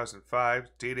 5th, 2005.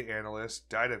 Data analyst.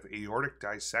 Died of aortic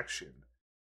dissection.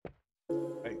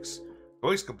 Thanks.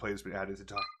 Voice complaint has been added to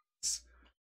documents.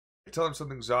 I tell them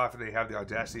something's off and they have the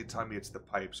audacity to tell me it's the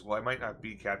pipes. Well, I might not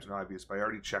be Captain Obvious, but I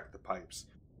already checked the pipes.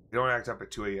 They don't act up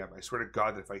at 2 a.m. I swear to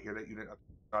God that if I hear that unit up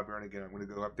here again, I'm going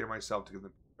to go up there myself to give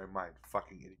them my mind.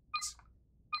 Fucking idiots.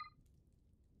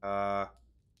 I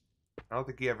don't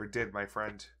think he ever did, my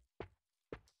friend.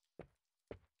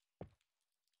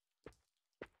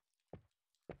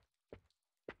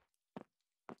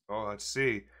 Oh, let's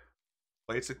see.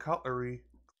 Plates of cutlery.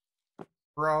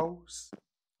 Gross.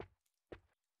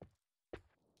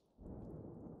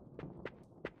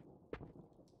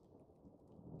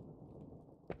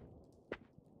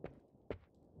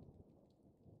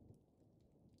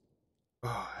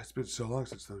 Oh, it's been so long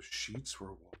since those sheets were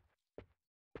worn.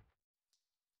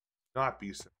 Not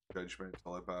be so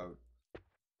judgmental about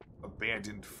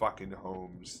abandoned fucking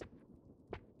homes.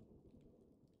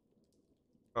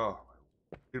 Oh,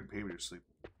 you didn't pay me to sleep.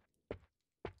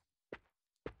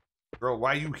 Girl,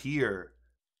 why are you here?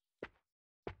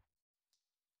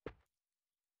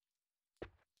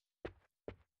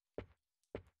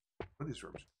 What are these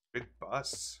rooms? Big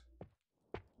busts.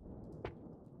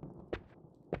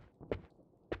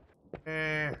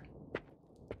 Eh.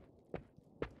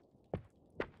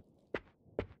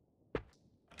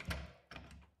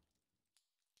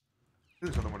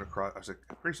 There's another one across. I was like,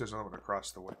 I'm pretty sure there's another one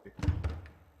across the way.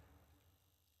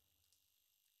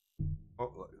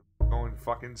 Oh, going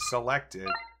fucking selected.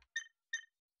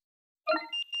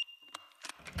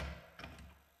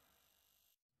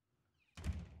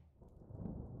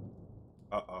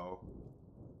 Uh-oh.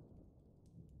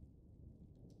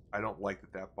 I don't like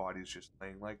that that body's just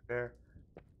laying like there.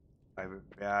 I have a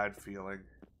bad feeling.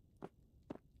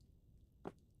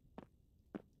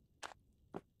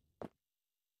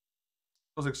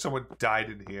 Feels like someone died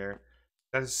in here.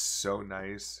 That is so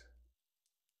nice.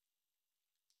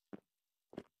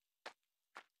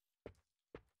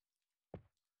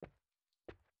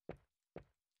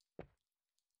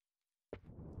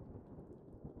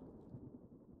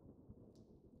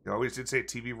 You always did say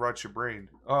TV rots your brain.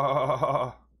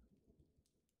 Oh,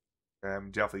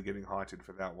 I'm definitely getting haunted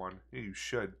for that one. Yeah, you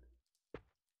should.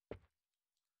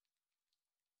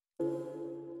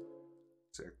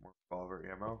 Sick, more revolver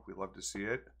ammo. We love to see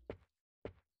it.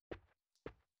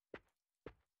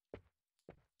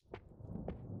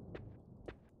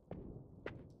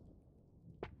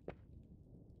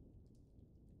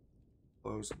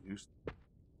 Close use.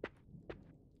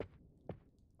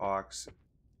 Box.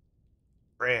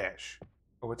 Trash.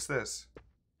 Oh, what's this?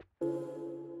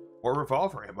 More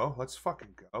revolver ammo. Let's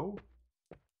fucking go.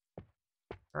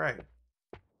 Alright.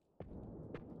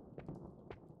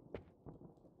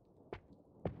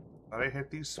 Thought I hit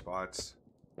these spots.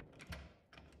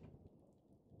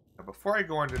 Now, before I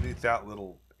go underneath that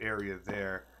little area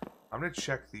there, I'm going to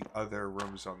check the other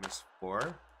rooms on this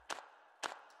floor.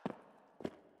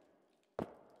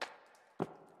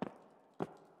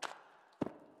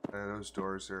 Those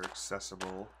doors are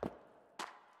accessible.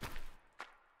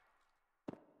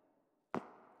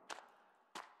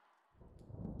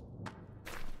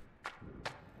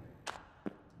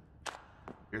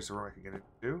 Here's the room I can get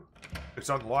into. It's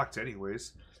unlocked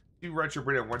anyways. If you rent your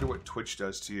brain, I wonder what Twitch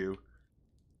does to you.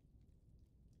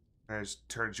 And it just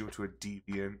turns you into a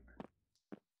deviant.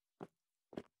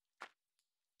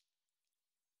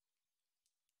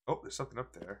 Oh, there's something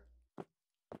up there.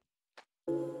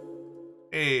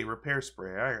 Hey, repair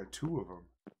spray. I got 2 of them.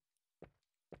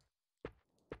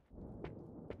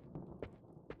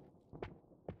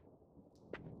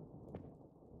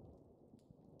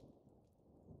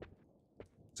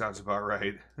 Sounds about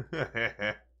right.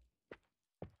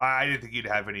 I didn't think you'd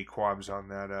have any qualms on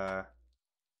that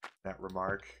that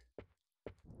remark.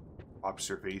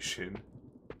 Observation.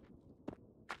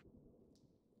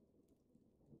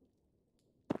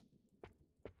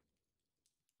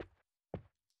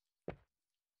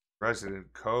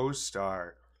 Resident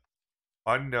co-star.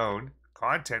 Unknown.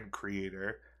 Content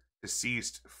creator.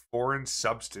 Deceased. Foreign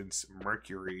substance.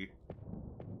 Mercury.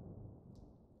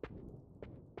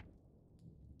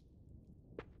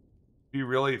 Be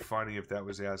really funny if that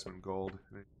was Asmongold.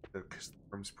 Because the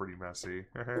room's pretty messy.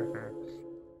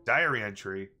 Diary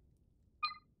entry.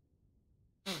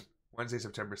 Wednesday,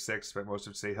 September 6th. Spent most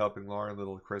of the day helping Laura and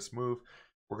little Chris move.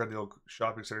 Work on the old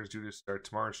shopping center's due to start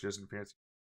tomorrow. She doesn't fancy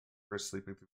Chris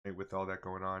sleeping through the night with all that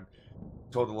going on.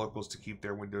 Told the locals to keep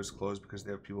their windows closed because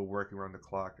they have people working around the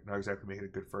clock. Not exactly making a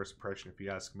good first impression if you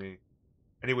ask me.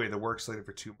 Anyway, the work's slated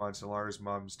for 2 months and Laura's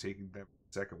mom's taking them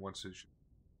second one, so it's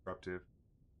disruptive.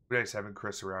 Nice having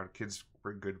Chris around. Kids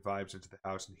bring good vibes into the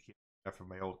house, and he can't enough of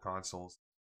my old consoles.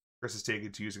 Chris is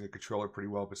taken to using a controller pretty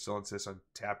well, but still insists on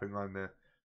tapping on the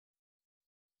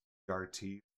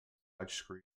RT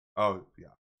touchscreen. Oh, yeah.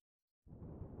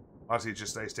 Honestly, it's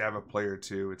just nice to have a player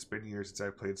too. It's been years since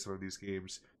I've played some of these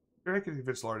games. Maybe I can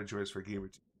convince Laura to join us for a game or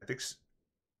two. I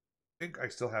think I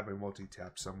still have my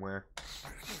multi-tap somewhere.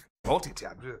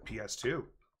 Multi-tap? PS2.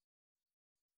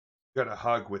 Got a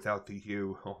hug without the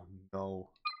U. Oh no.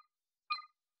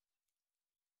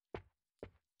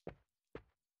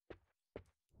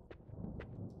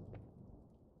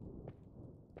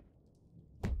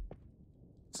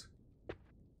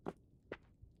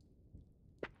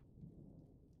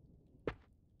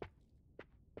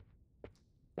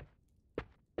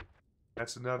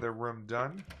 That's another room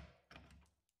done.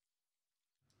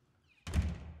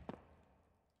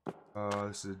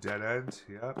 This is a dead end.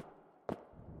 Yep.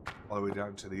 All the way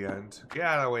down to the end. Get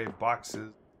out of the way,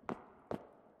 boxes.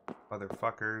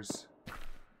 Motherfuckers.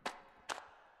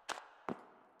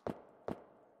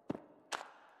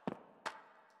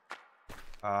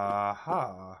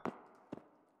 Aha.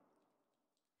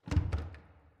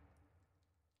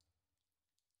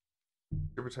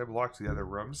 Every time locked to the other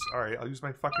rooms. Alright, I'll use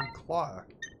my fucking claw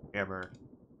hammer.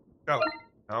 Go.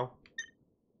 No.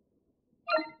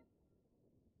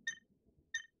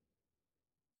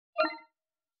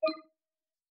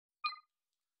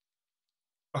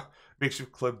 Oh,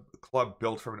 makeshift club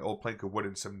built from an old plank of wood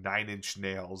and some 9-inch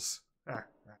nails.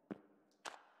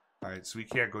 Alright, so we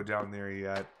can't go down there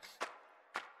yet.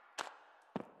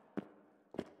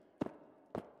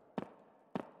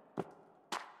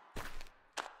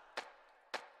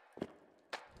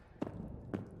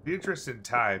 The interest in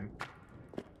time,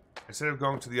 instead of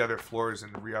going to the other floors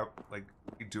and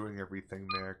redoing everything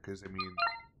there, because I mean,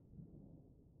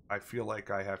 I feel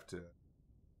like I have to.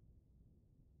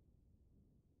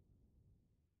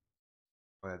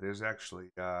 Oh yeah, there's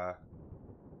actually. I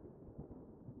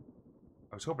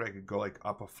was hoping I could go like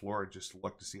up a floor and just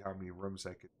look to see how many rooms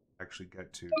I could actually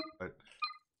get to, but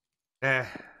let's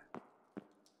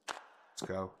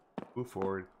go. Move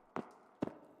forward.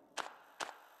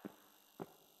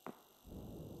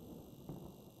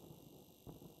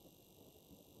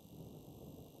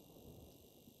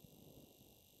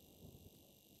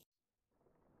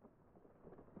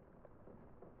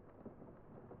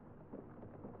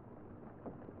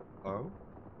 Hello?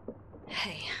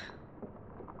 Hey.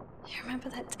 You remember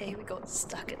that day we got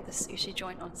stuck at the sushi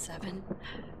joint on 7?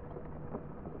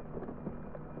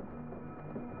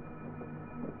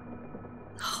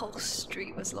 The whole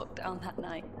street was locked down that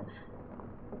night.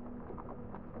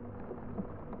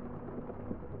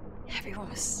 Everyone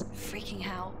was freaking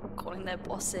out, calling their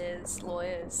bosses,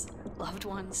 lawyers, loved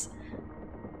ones.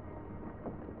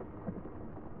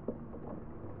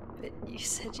 But you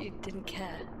said you didn't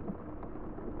care.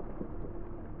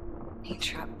 You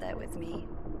trapped there with me,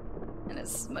 and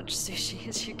as much sushi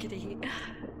as you could eat.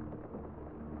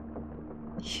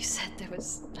 You said there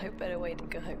was no better way to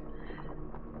go.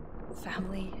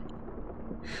 Family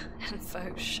and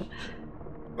Foch.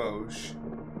 Foch.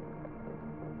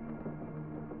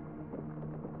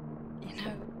 You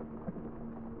know,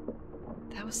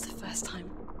 that was the first time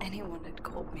anyone had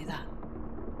called me that.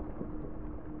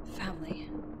 Family.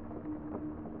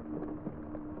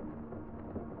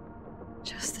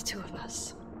 Just the two of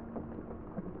us.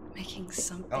 Making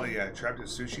something. Oh yeah, trapped at a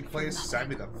sushi place? Sign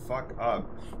me the fuck up.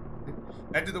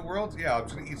 End of the world? Yeah, I'm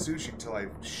just gonna eat sushi until I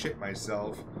shit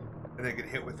myself and then get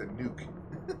hit with a nuke.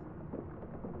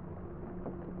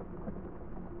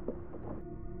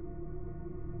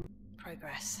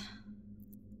 Progress.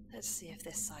 Let's see if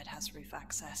this side has roof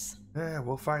access. Yeah,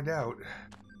 we'll find out.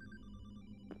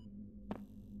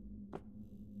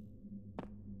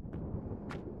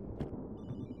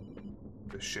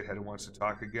 This shithead wants to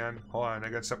talk again. Hold on, I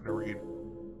got something to read.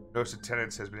 Notice of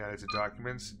tenants has been added to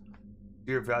documents.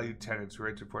 Dear valued tenants, we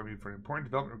write to inform you for an important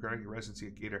development regarding your residency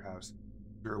at Gator House.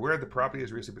 You're aware the property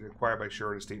has recently been acquired by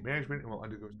Sherwood Estate Management and will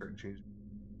undergo certain changes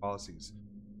in policies.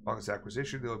 Following its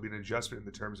acquisition, there will be an adjustment in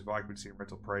the terms of occupancy and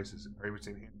rental prices. Agreements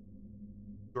in hand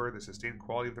to ensure the sustained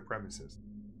quality of the premises.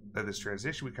 At this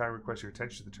transition, we kindly request your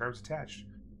attention to the terms attached.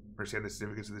 Understand the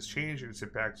significance of this change and its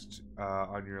impact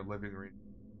on your living arrangement.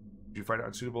 If you find it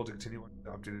unsuitable to continue on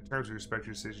updated terms, we respect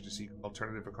your decision to seek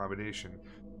alternative accommodation.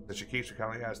 In such a case, we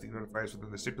kindly ask that you notify us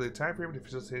within the stipulated time frame to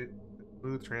facilitate a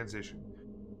smooth transition.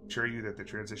 Assure you that the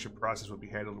transition process will be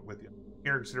handled with the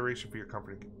care and consideration for your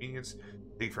comfort and convenience.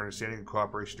 Thank you for understanding and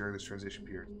cooperation during this transition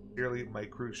period. Sincerely,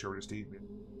 Mike Cruz, Sherwood Estate.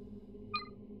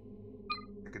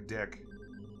 Like a dick.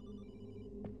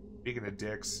 Speaking of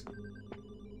dicks.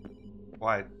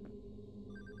 What?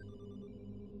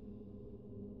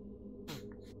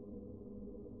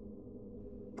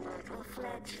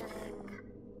 watching.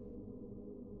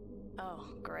 Oh,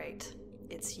 great.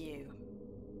 It's you.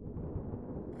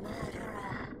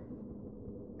 Murderer.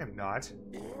 I'm not.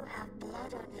 You have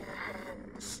blood on your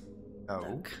hands. No.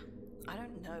 Look, I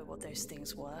don't know what those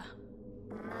things were.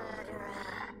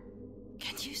 Murderer.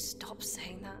 Can you stop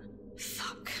saying that?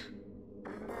 Fuck.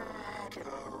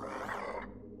 Murderer.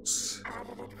 How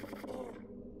did it feel?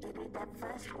 You beat that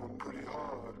first one pretty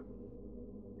hard.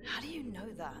 How do you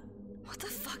know that? What the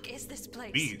fuck is this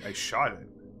place? Beat, I shot it.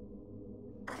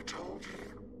 I told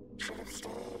you. Should have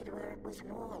stayed where it was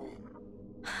warm.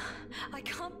 I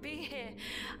can't be here.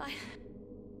 I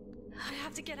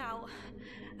have to get out.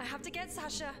 I have to get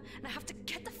Sasha, and I have to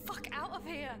get the fuck out of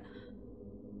here.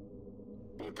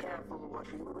 Be careful what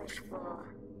you wish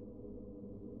for.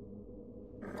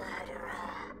 Murderer.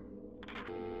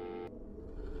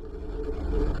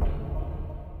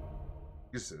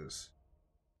 Jesus.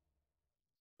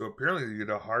 So apparently you get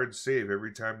a hard save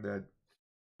every time that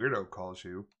weirdo calls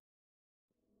you.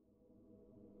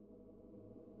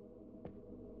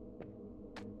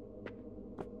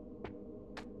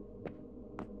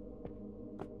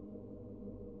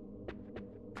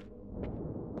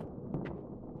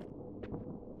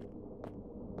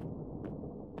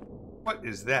 What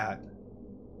is that?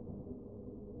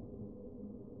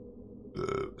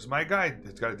 Is my guy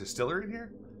that's got a distillery in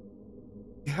here?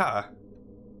 Yeah.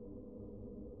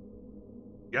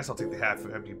 Yes, I'll take the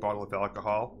half-empty bottle of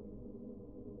alcohol.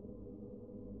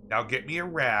 Now get me a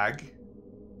rag.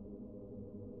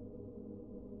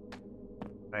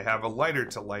 I have a lighter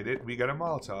to light it. We got a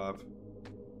Molotov.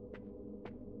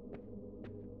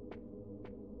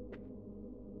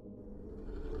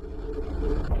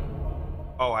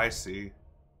 Oh, I see.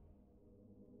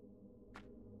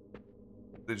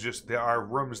 There are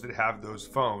rooms that have those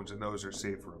phones, and those are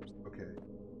safe rooms. Okay.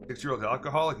 6-year-old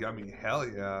alcoholic? Yummy. Hell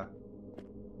yeah.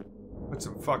 Put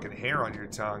some fucking hair on your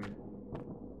tongue.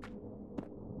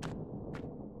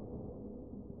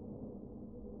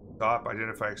 Stop.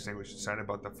 Identify extinguished. Sign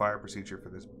about the fire procedure for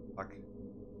this block.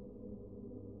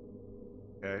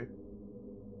 Okay.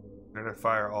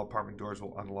 Identify all apartment doors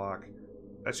will unlock.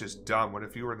 That's just dumb. What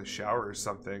if you were in the shower or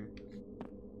something?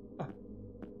 Huh.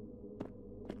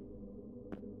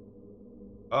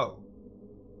 Oh.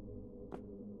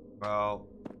 Well,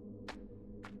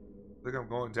 I think I'm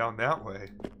going down that way.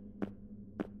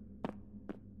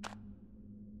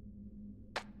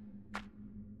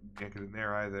 Can't get in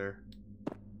there either.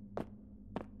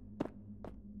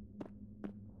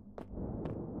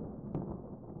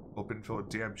 Open full of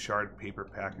damn charred paper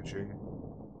packaging.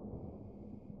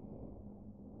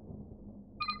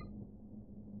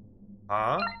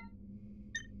 Huh?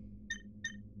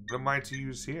 What am I to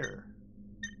use here?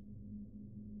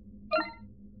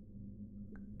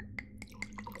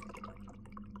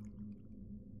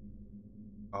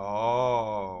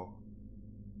 Oh.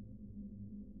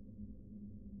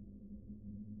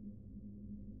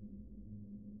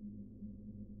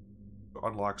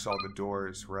 Unlocks all the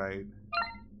doors, right?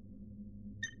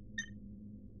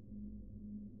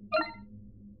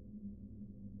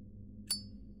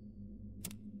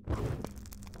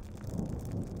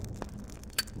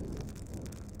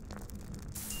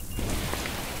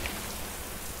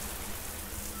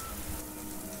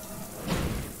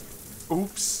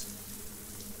 Oops.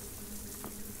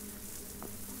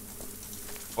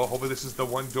 Well, hopefully this is the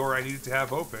one door I needed to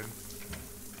have open.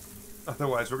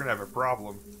 Otherwise, we're gonna have a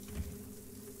problem.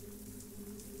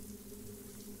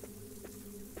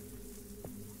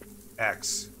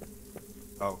 X.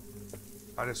 Oh.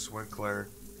 Honda Swinkler.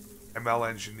 ML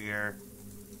Engineer.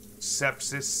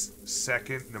 Sepsis,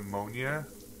 second pneumonia.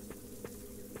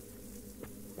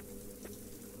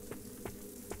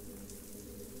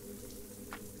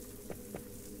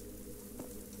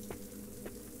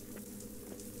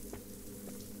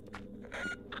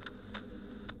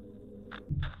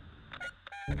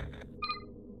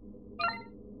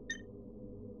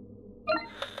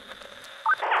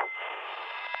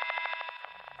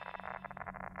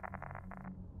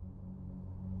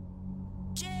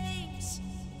 James!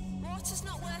 Water's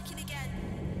not working again.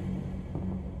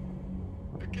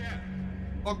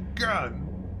 Oh god!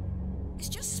 It's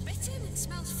just spitting. It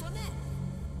smells funny.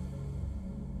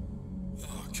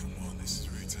 Oh, come on, this is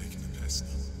really taking the piss.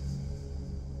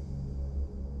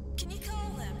 Can you call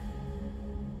them?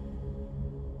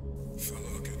 Fella,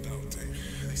 I'll get doubting.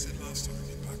 They said last time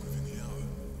we'd be back within the hour.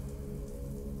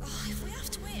 Oh, if we have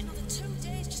to wait another 2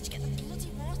 days just to get the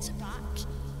bloody water back.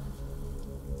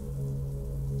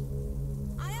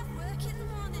 I have work in the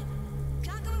morning.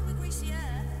 Can't go in with greasy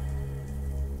hair.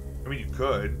 I mean, you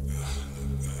could.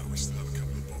 We still have a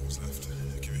couple of bottles left.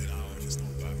 Give it an hour. If it's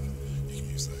not back, you can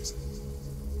use those.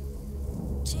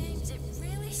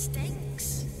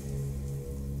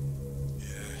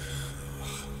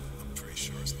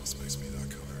 supposed to be that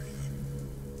colour either.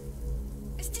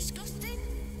 It's disgusting.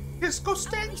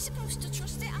 Disgusting. Are we supposed to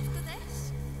trust it after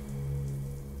this?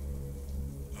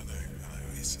 I know,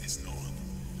 it's not.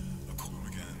 I'll call him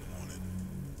again in the morning.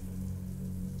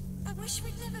 I wish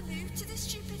we'd never moved to this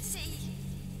stupid city.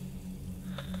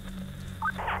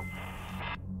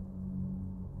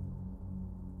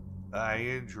 I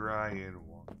am trying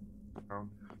one.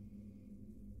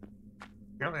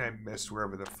 Apparently I missed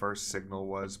wherever the first signal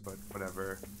was, but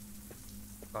whatever.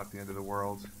 Not the end of the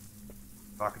world.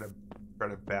 Not gonna try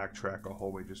to backtrack a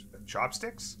whole way. Just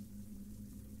chopsticks?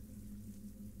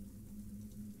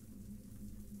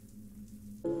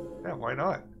 Yeah, why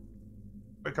not?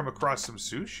 I come across some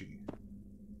sushi.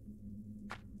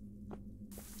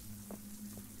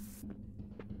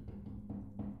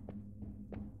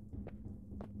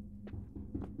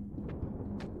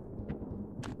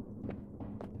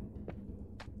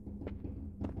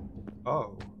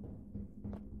 Oh.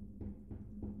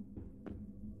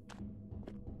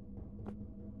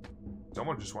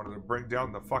 Someone just wanted to bring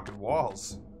down the fucking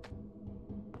walls.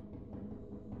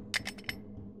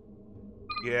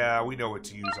 Yeah, we know what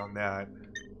to use on that.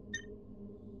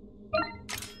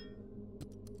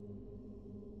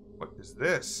 What is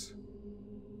this?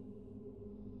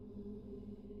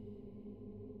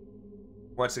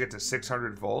 Wants to get to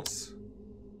 600 volts?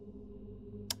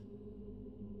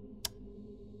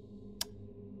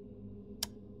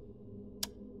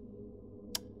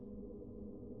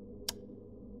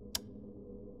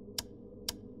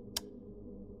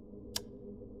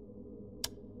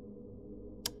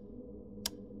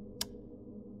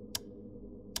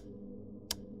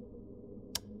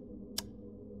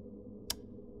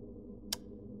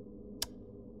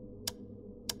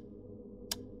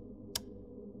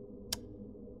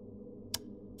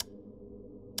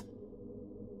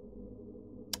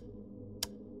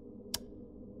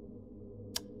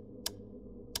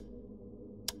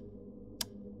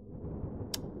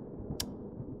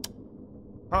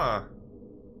 Huh.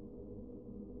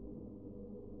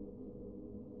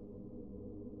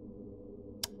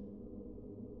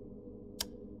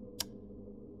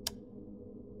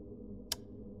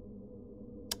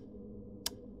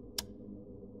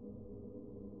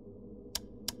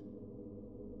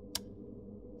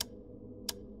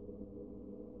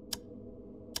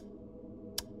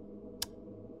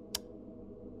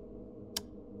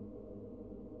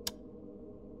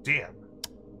 Damn.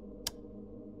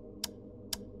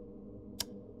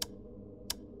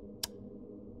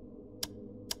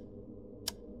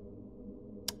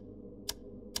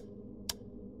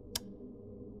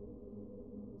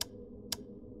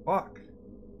 Fuck.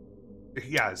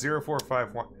 Yeah,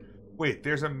 0451. Wait,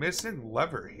 there's a missing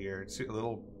lever here. It's a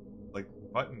little, like,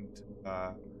 button.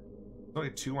 There's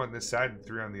only 2 on this side and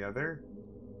 3 on the other.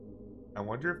 I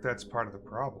wonder if that's part of the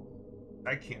problem.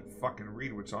 I can't fucking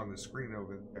read what's on the screen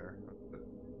over there.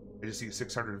 I just see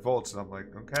 600 volts, and I'm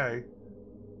like, okay.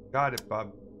 Got it,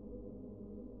 bub.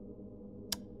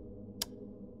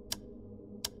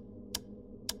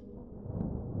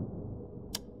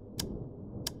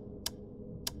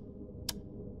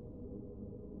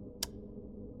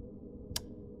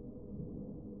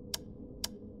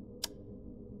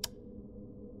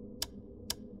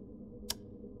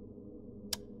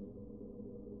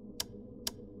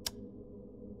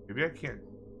 Maybe I can't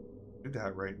do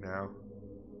that right now.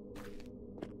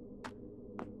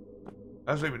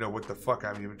 I don't even know what the fuck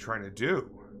I'm even trying to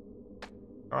do.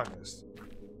 Honest.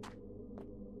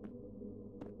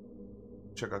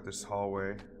 Check out this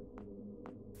hallway.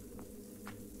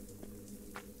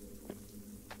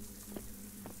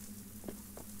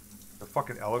 The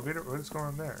fucking elevator? What is going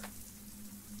on there?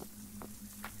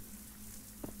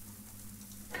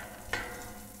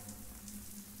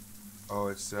 Oh,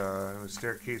 it's a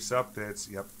staircase up. That's,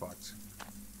 yep, fucked.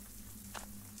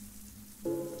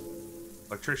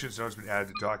 Electrician's note has been added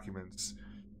to documents.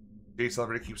 Gates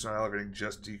elevator keeps on elevating.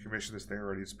 Just decommission this thing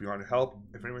already. It's beyond help.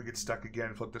 If anyone gets stuck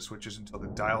again, flip the switches until the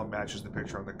dial matches the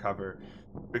picture on the cover.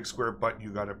 Big square button you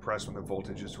gotta press when the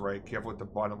voltage is right. Careful with the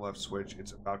bottom left switch.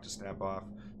 It's about to snap off.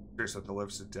 Seriously, the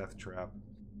lift's a death trap.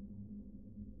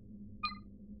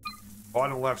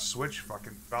 Bottom left switch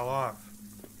fucking fell off.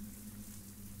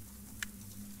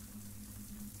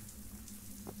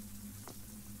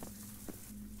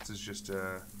 This is just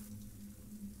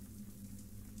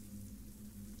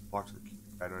locked to the key.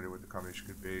 I don't know what the combination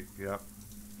could be. Yep.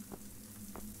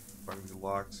 Finally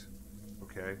locked.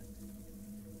 Okay.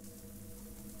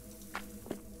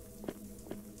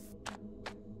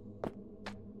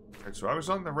 Alright, so I was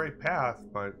on the right path,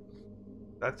 but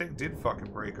that thing did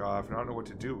fucking break off, and I don't know what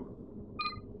to do.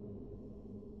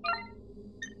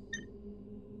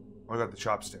 I got the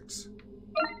chopsticks.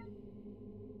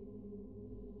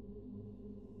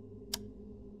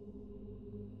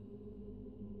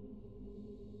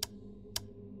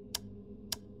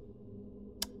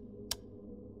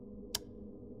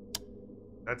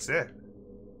 That's it.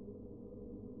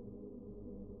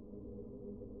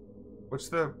 What's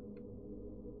the...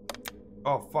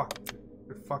 Oh, fuck.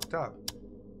 It fucked up.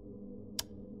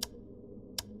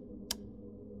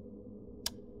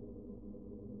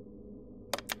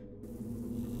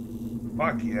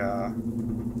 Fuck yeah.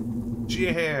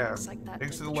 Yeah. Like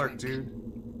Thanks for the lurk, dude.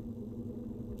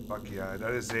 Fuck yeah.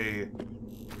 That is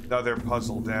another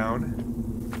puzzle down.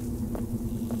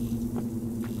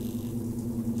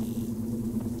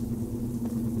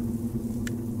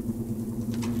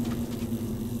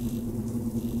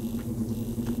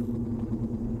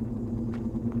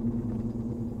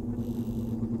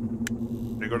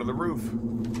 They go to the roof.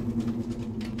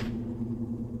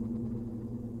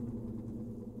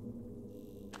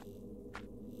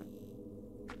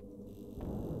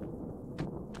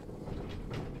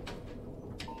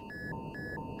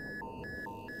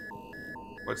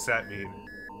 What's that mean?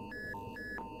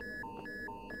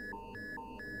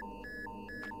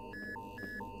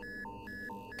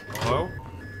 Hello?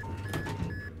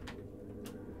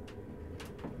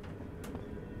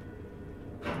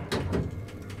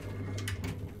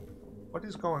 What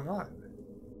is going on?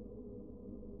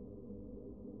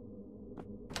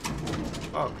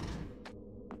 Oh.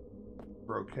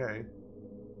 We're okay.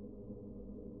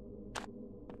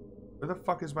 Where the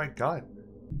fuck is my gun?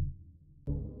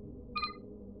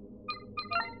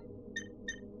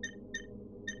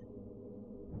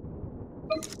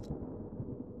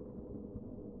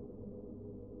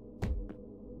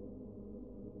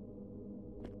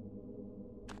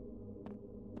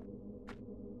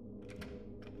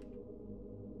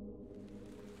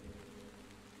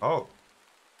 Oh.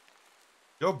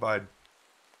 Yo, bud.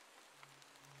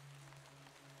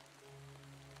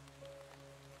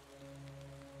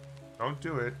 Don't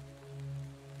do it.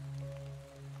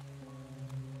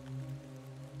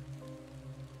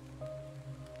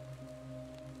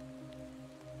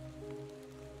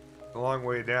 It's a long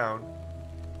way down.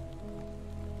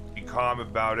 Be calm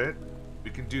about it.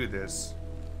 We can do this.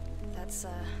 That's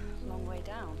a long way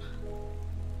down.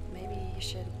 Maybe you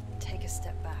should take a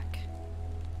step back.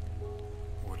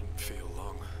 Wouldn't feel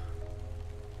long.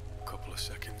 A couple of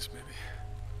seconds, maybe.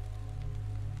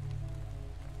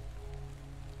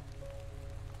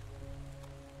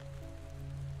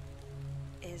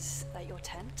 Is that your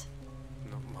tent?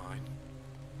 Not mine.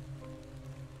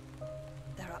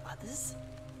 There are others?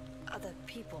 Other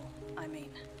people, I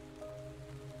mean.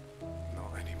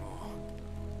 Not anymore.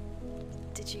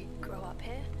 Did you grow up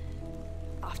here?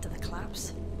 After the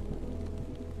collapse?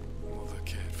 Mother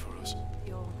cared for us.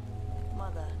 Your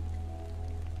mother?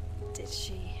 Did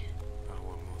she...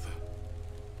 Our mother.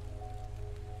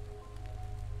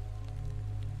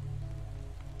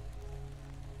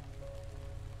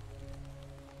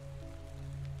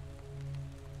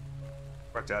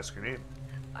 Forgot to ask your name.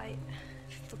 I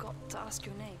forgot to ask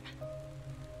your name.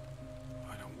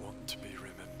 I don't want to be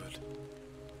remembered.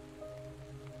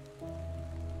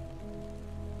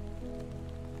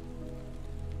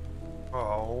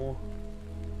 Oh.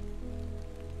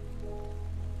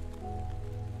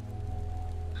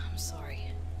 I'm sorry.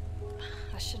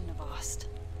 I shouldn't have asked.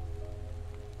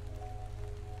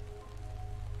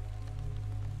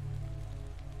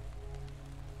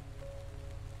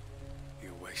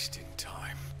 You're wasting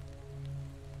time.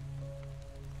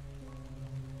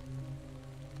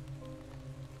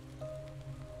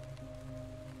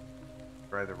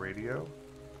 Try the radio.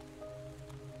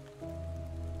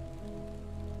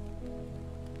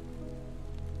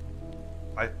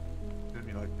 I didn't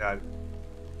mean like that.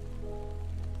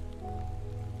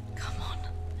 Come on.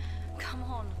 Come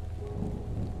on.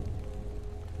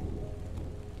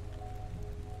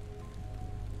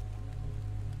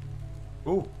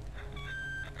 Ooh.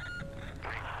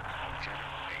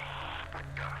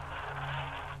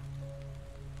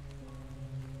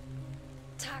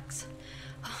 Tax.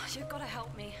 Oh, you've got to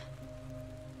help me.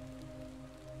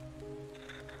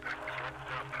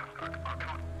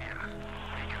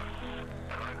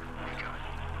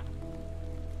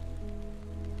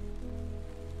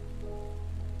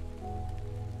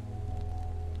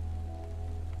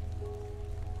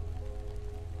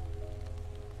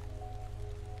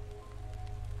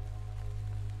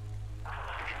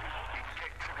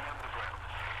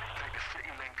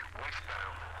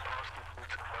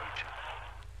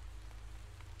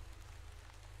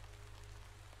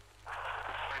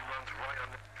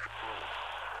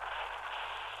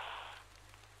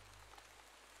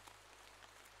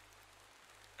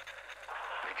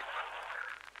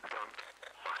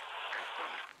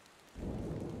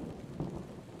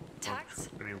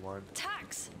 anyone.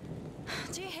 Tax!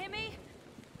 Do you hear me?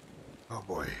 Oh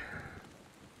boy.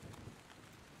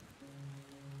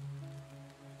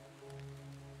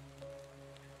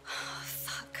 Oh,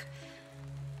 fuck.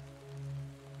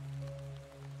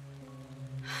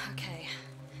 Okay.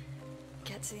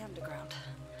 Get to the underground.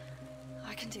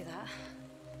 I can do that.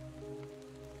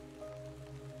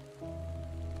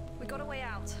 We got a way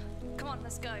out. Come on,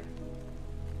 let's go.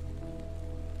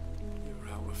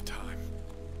 You're out of time.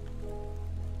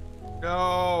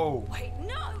 No! Wait,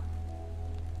 no!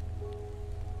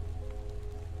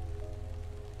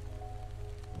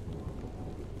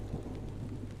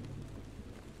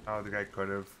 Oh, the guy could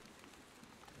have.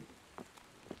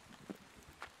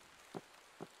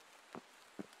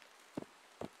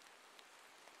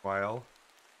 While.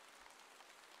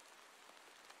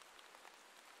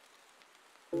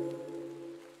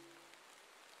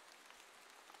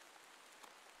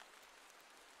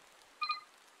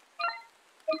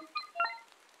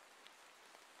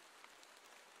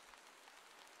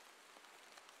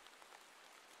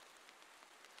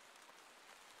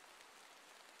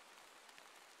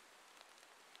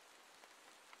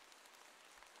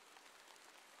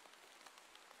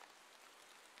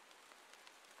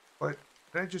 What?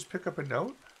 Did I just pick up a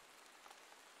note?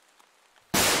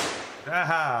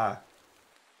 Aha!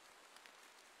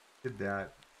 Did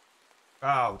that.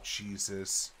 Oh,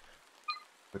 Jesus.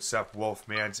 What's up,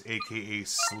 Wolfman's aka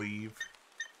Sleeve?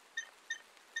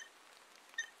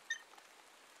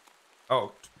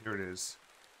 Oh, here it is.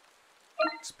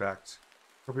 Expect.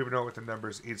 For people know what the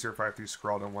numbers 8053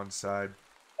 scrawled on one side.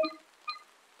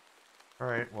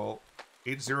 Alright, well,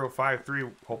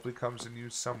 8053 hopefully comes in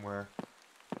use somewhere.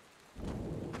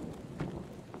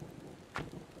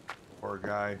 Poor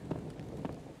guy.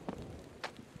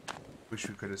 Wish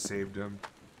we could have saved him.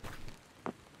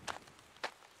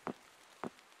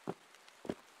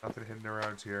 Nothing hidden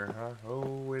around here, huh?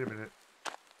 Oh, wait a minute.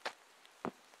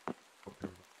 Oh,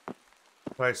 never mind.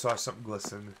 Thought I saw something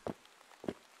glisten.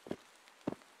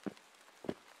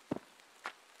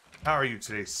 How are you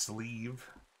today, Sleeve?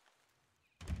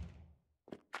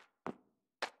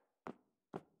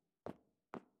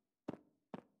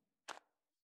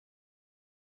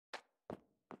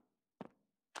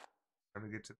 Trying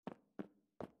to get to...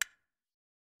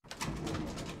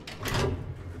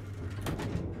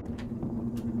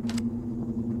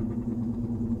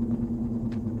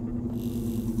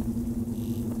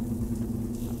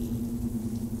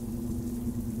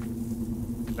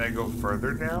 Can I go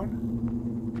further down?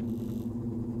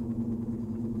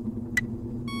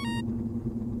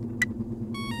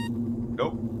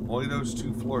 Nope. Only those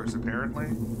 2 floors, apparently.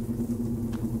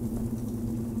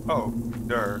 Oh,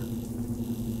 there.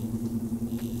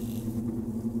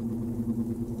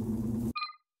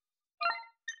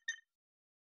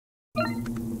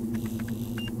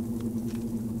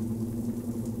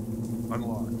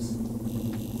 Unlocks.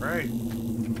 Right.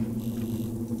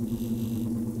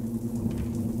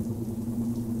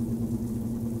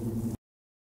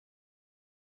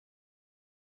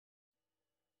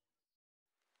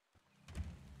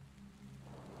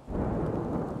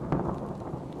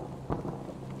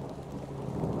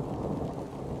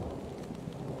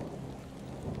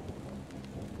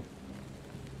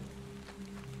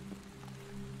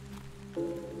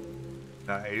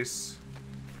 Nice.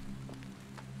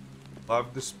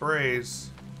 Love the sprays.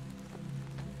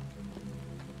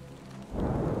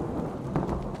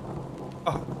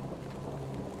 Oh.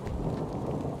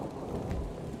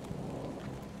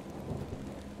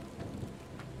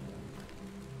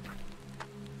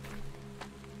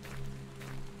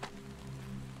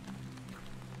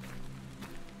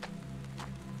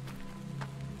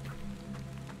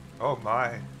 Oh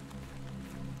my.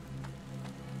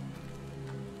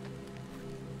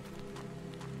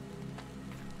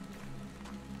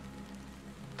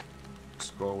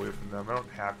 Just go away from them. I don't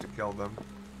have to kill them.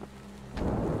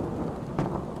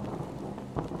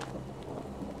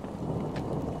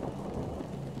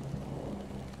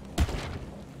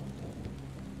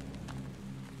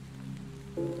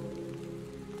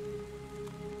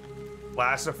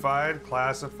 Classified,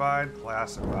 classified,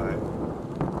 classified.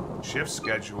 Shift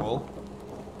schedule.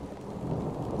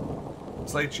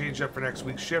 Slight change up for next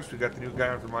week's shifts. We got the new guy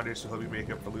on for Monday, so he'll be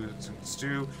making up for losing to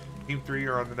Stu. Team 3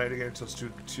 are on the night again until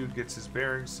Stu 2 gets his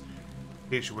bearings.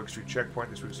 Location Wick Street checkpoint.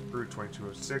 This week's crew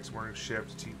 2206. Morning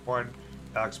shift Team 1.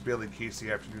 Alex Bailey,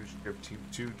 Casey. Afternoon shift Team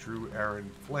 2. Drew, Aaron,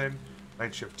 Flynn.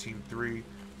 Night shift Team 3.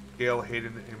 Gail,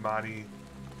 Hayden, Imani.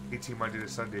 18 Monday to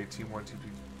Sunday. Team 1, Team 2,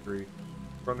 Team 3.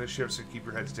 Run the shifts and keep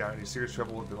your heads down. Any serious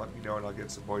trouble, then let me know and I'll get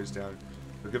some boys down.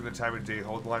 But give them the time of day.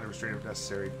 Hold the line of restraint if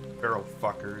necessary. Feral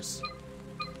fuckers.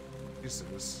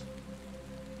 Jesus.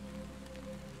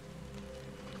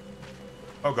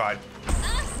 Oh god.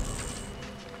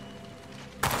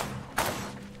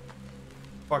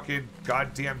 Fucking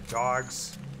goddamn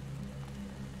dogs.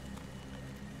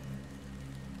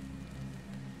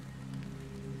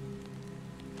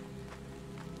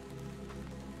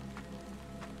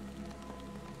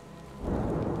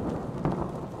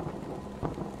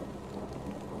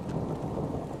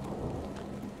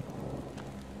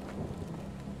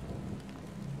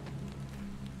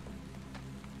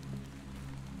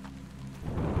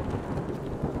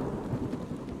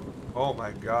 Oh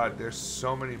my god, there's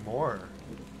so many more.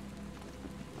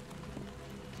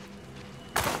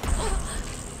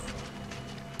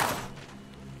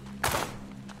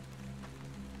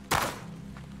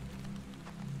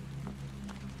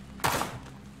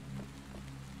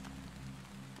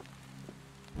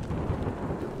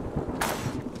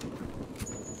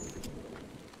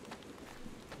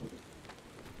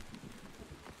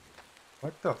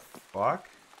 What the fuck?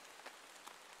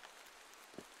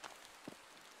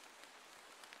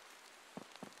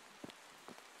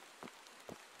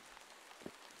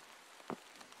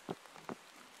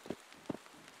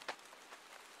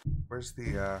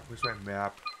 Where's my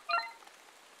map?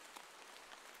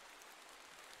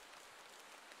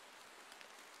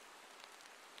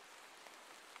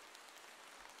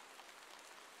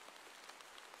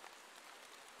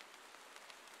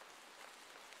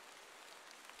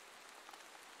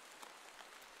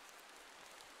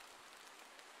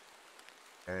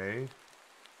 Okay.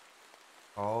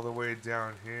 All the way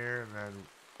down here, and then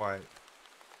what?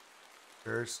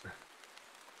 There's...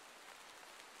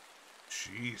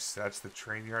 Jeez, that's the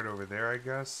train yard over there, I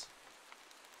guess.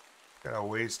 Got a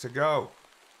ways to go.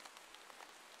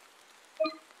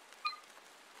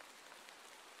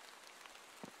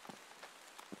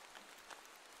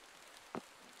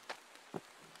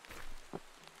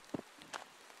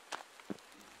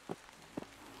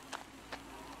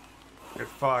 Get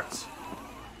fucked.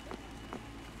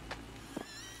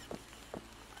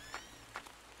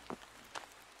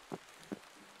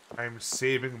 I'm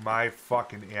saving my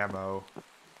fucking ammo.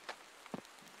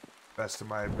 Best of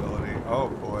my ability. Oh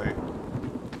boy.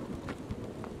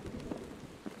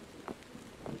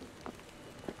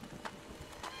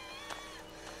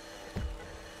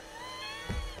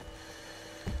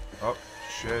 Oh,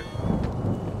 shit.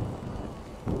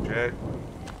 Shit.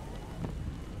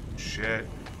 Shit.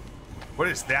 What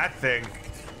is that thing?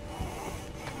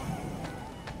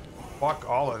 Fuck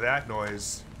all of that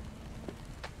noise.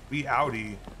 We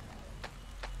outie.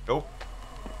 Nope.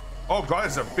 Oh god,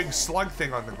 there's a big slug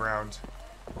thing on the ground.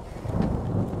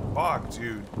 Fuck,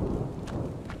 dude.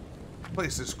 This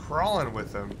place is crawling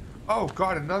with them. Oh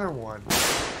god, another one.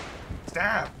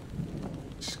 Stab.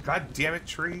 God damn it,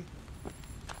 tree.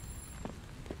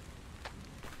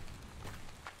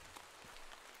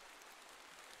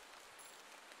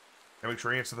 Now make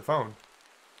sure you answer the phone.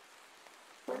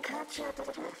 We'll catch up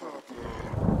with you.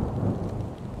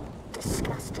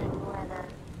 Disgusting weather.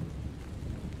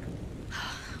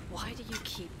 Why do you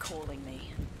keep calling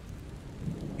me?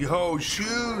 Yo,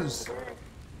 shoes!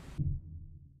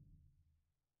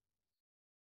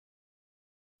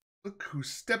 Look who's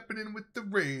stepping in with the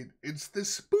raid. It's the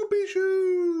Spoopy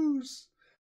Shoes!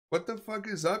 What the fuck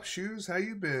is up, Shoes? How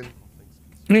you been?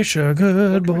 It's a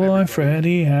good boy,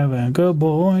 Freddy. Have a good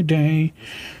boy day.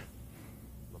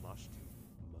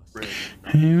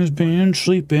 He was been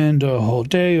sleeping the whole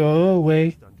day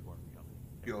away.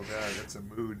 Feel that. That's a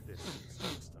mood.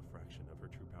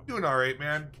 Doing alright,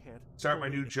 man. Start my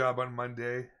new job on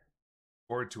Monday.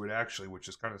 Forward to it, actually, which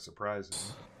is kind of surprising.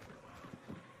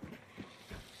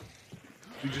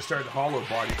 We just started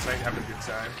Hollowbody tonight, having a good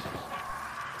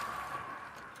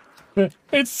time.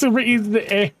 It's super easy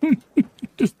to aim.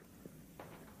 Just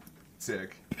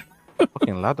sick.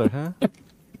 Fucking ladder here.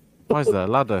 Why is there a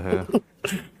ladder here?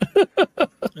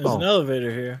 There's an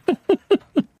elevator here.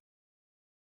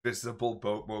 Visible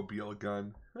boatmobile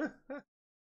gun.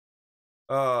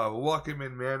 Welcome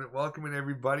in, man. Welcome in,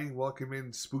 everybody. Welcome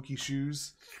in, Spooky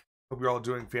Shoes. Hope you're all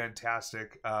doing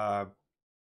fantastic.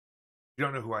 You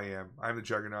don't know who I am. I'm the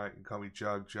Juggernaut. You can call me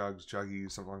Jugg, Juggs,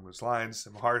 Juggies, something along those lines.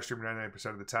 I'm a horror streamer 99%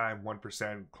 of the time,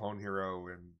 1% clone hero,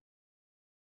 and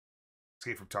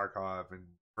Escape from Tarkov, and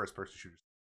first-person shooters.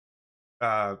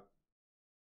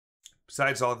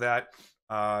 Besides all that,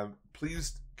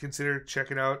 please consider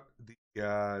checking out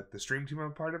the stream team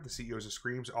I'm part of, the CEOs of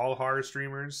Screams, all horror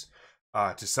streamers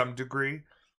to some degree.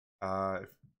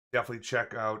 Definitely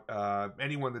check out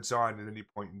anyone that's on at any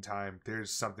point in time.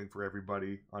 There's something for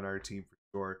everybody on our team for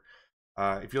sure.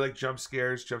 If you like jump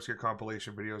scare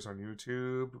compilation videos on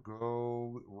YouTube,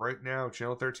 go right now.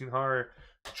 Channel 13 Horror,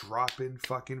 dropping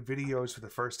fucking videos for the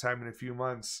first time in a few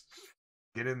months.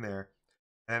 Get in there.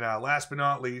 And last but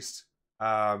not least,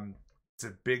 it's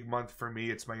a big month for me.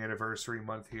 It's my anniversary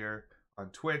month here on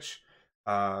Twitch.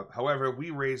 However,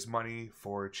 we raise money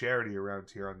for charity around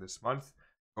here on this month.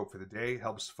 Hope for the Day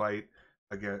helps fight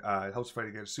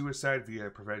against suicide via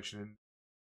prevention,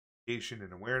 education,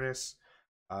 and awareness.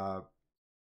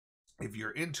 If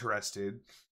you're interested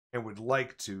and would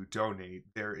like to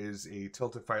donate, there is a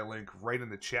Tiltify link right in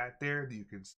the chat there that you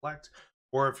can select.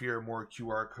 Or if you're a more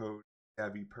QR code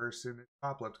savvy person,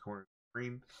 top left corner of the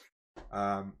screen.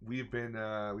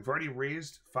 We've already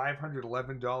raised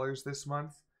 $511 this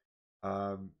month.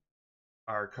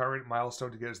 Our current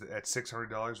milestone to get is at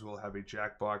 $600. We'll have a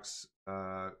Jackbox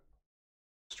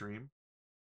stream.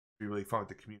 It'll be really fun with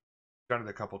the community. We've done it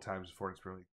a couple times before. And it's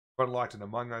really fun. Locked in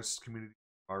Among Us community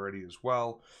already as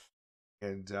well.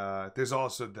 And there's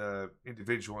also the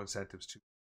individual incentives too.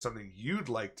 Something you'd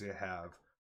like to have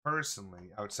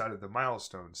personally outside of the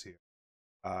milestones here.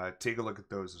 Take a look at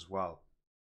those as well.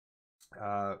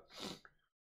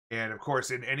 And of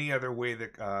course, in any other way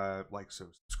that, like, so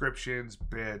subscriptions,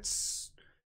 bits,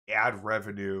 ad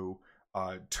revenue,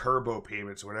 turbo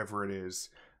payments, whatever it is,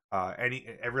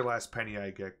 every last penny I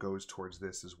get goes towards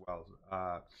this as well.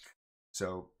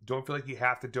 So don't feel like you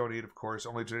have to donate. Of course,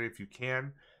 only donate if you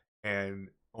can, and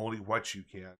only what you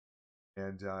can.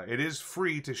 And it is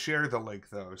free to share the link,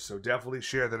 though, so definitely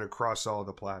share that across all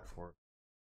the platforms.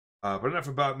 But enough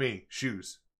about me.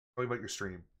 Shoes. Tell me about your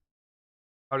stream.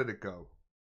 How did it go?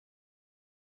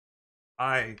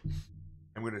 I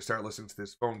am going to start listening to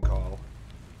this phone call.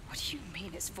 What do you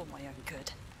mean it's for my own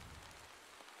good?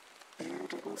 You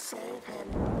didn't save him.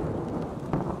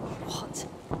 What?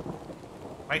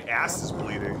 My ass is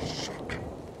bleeding. He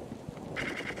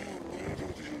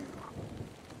needed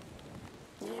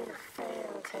you. You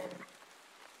failed him.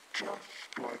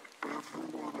 Just like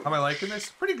everyone else. How am I liking this?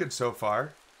 Pretty good so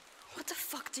far. What the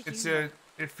fuck do you know?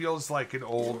 It feels like an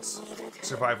old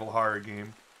survival horror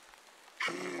game.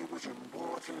 He was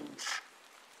important.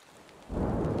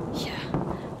 Yeah,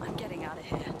 I'm getting out of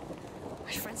here.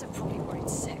 My friends are probably worried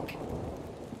sick.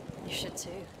 You should too,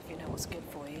 if you know what's good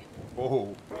for you.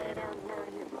 Whoa. They don't know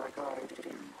you like I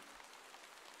do.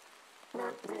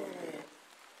 Not really.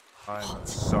 I'm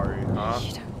sorry, huh?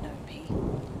 You don't know me.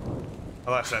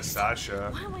 Unless that's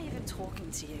Sasha. Why am I even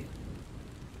talking to you?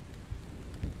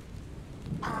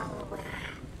 Holloway.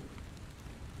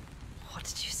 What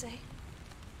did you say?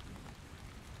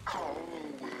 Holloway.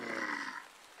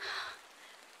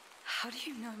 How do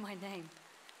you know my name?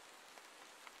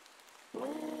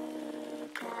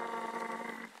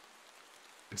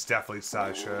 It's definitely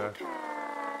Sasha.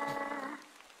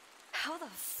 How the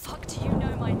fuck do you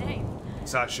know my name?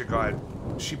 Sasha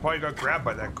she probably got grabbed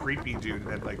by that creepy dude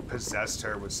and then, like, possessed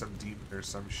her with some demon or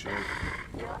some shit.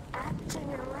 You're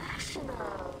acting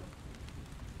irrational.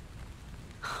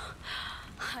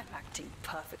 I'm acting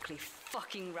perfectly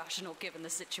fucking rational given the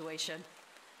situation.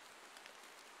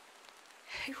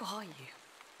 Who are you?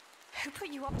 Who put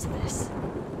you up to this?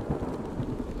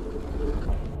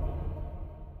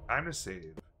 Time to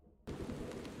save.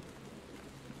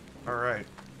 Alright.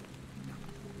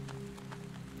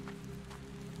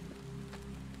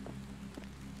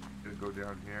 Gonna go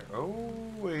down here. Oh,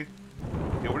 wait.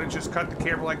 It wouldn't just cut the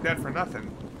camera like that for nothing.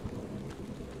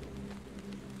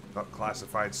 Oh,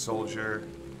 classified soldier.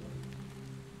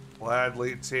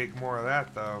 Gladly take more of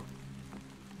that, though.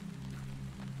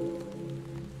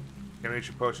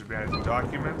 Animation posted banned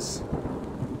documents.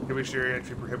 Commissionary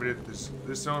entry prohibited. This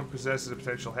zone possesses a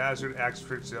potential hazard. Acts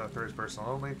for third person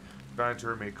only. Trying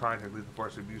to make contact. Lethal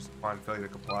force abuse upon failure to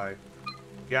comply.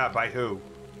 Yeah, by who?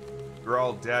 You're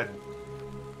all dead.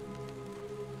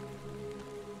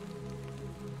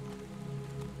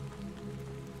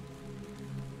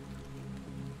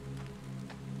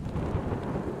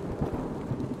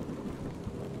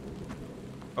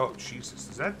 Oh, Jesus.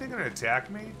 Is that thing gonna attack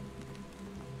me?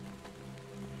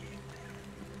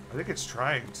 I think it's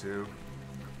trying to.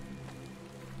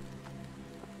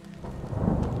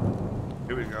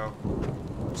 Here we go.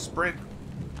 Sprint.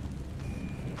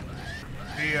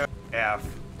 The F.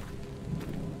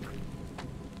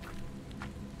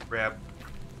 Grab.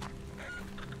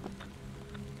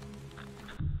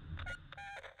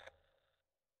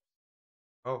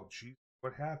 Oh, jeez.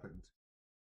 What happened?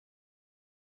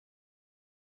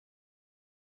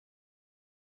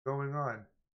 What's going on?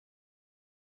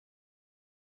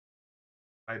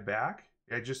 Am I back?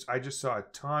 I just saw a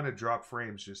ton of drop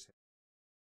frames just hit.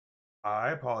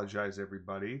 I apologize,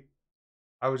 everybody.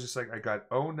 I was just like, I got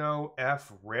oh no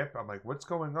F rip. I'm like, what's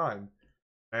going on?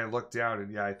 And I looked down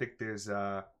and yeah, I think there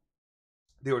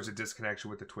was a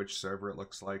disconnection with the Twitch server, it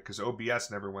looks like, because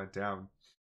OBS never went down.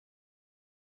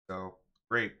 So,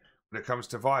 great. When it comes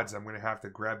to VODs, I'm going to have to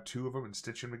grab 2 of them and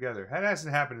stitch them together. That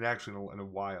hasn't happened actually in a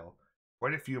while.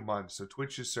 Quite a few months. So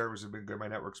Twitch's servers have been good. My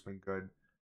network's been good.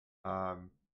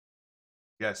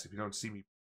 Yes, if you don't see me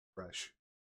fresh.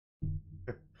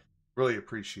 Really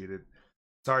appreciate it.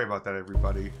 Sorry about that,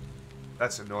 everybody.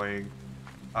 That's annoying.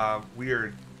 We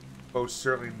are most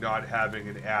certainly not having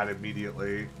an ad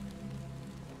immediately.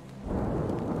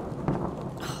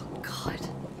 Oh, God.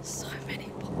 So many.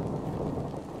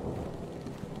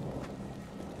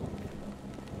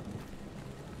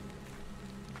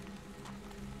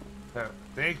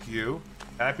 Thank you.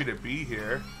 Happy to be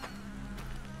here.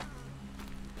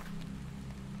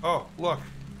 Oh, look.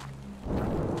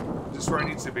 Is this where I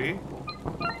need to be?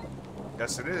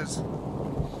 Yes, it is.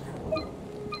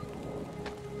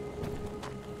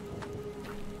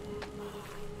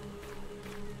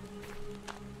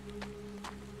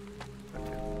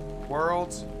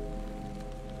 World.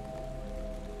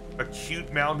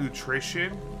 Acute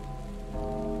malnutrition.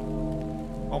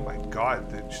 Oh my god,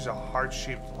 she's a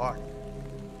heart-shaped lock.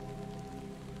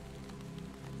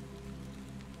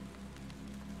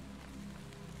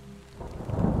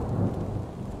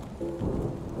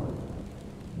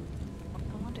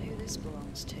 I wonder who this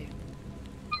belongs to.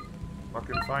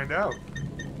 Fucking find out.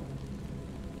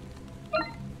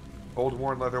 Old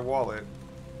worn leather wallet.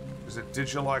 There's a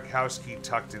Digilock house key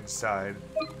tucked inside.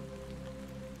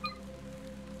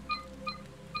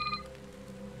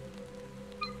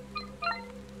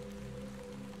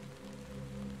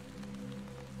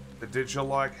 The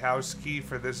Digilock house key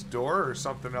for this door or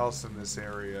something else in this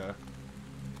area?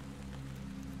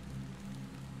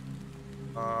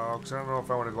 Because I don't know if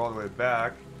I want to go all the way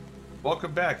back.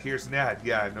 Welcome back. Here's Nat.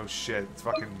 Yeah, no shit.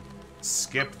 Fucking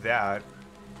skip that.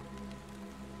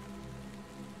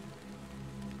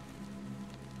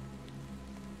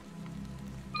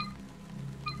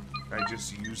 Can I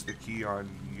just use the key on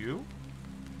you?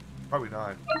 Probably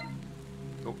not.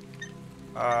 Nope.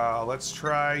 Let's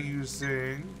try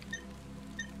using...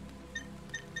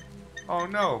 Oh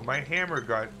no, my hammer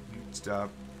got used up.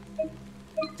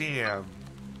 Damn.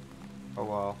 Oh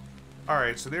well.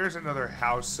 Alright, so there's another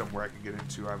house somewhere I can get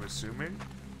into, I'm assuming.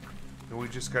 And we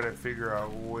just gotta figure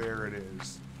out where it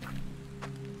is.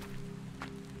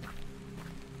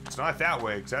 It's not that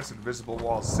way, because that's Invisible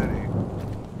Wall City.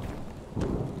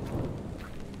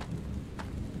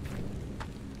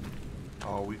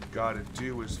 All we gotta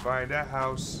do is find a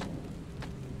house.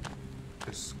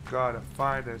 Just gotta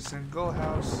find a single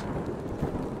house.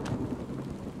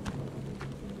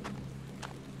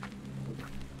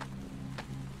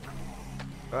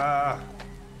 Ah.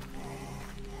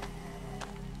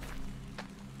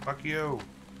 Fuck you.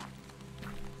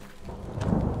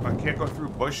 I can't go through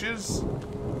bushes?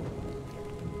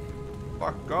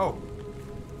 Fuck, go.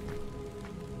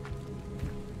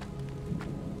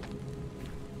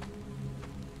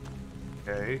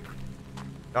 Okay.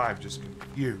 Now I'm just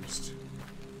confused.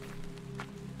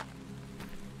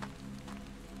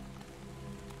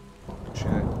 Shit.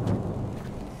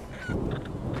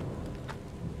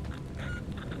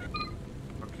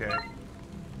 Okay.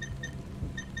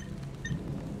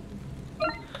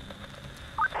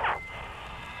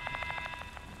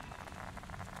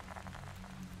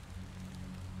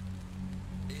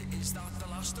 Is that the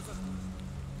last of it?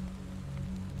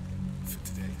 For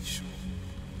today, sure.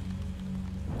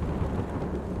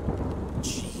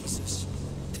 Jesus.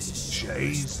 This is so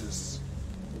Jesus.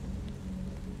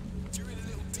 You're in a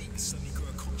little deep, suddenly got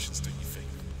a conscience, don't you think?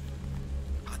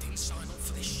 I didn't sign up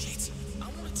for this shit. I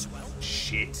wanted to help.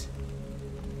 Shit.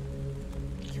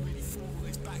 You really thought all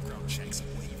these background checks and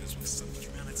waivers with some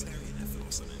humanitarian effort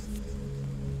or something?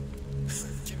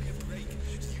 Give me a break.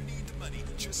 You need the money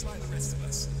just like the rest of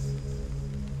us.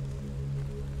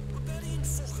 We're burying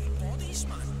fucking bodies,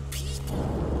 man. People.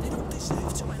 They don't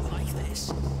deserve to end like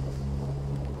this.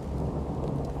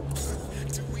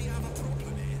 Do we have a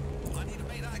problem here? I need to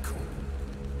make that call.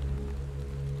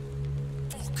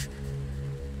 Fuck.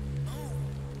 No.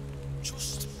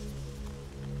 Just...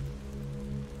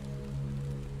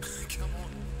 Come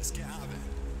on, let's get out of it.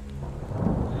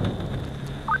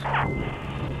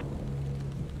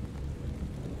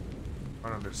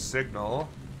 Another signal.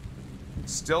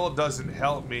 Still doesn't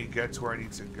help me get to where I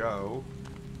need to go.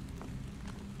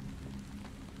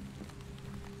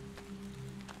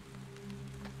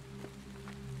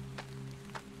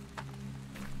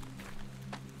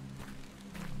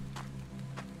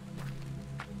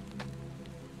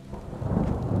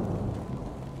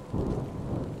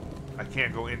 I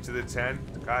can't go into the tent.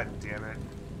 God damn it.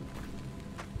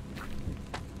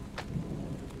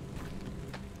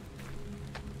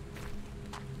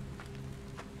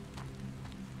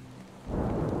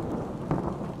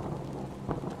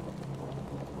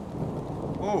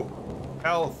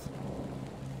 Health.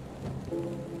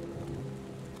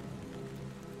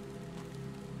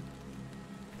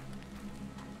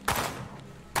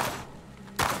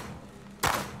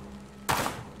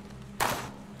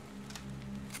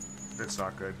 That's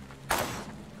not good.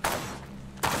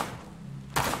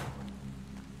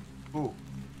 Ooh.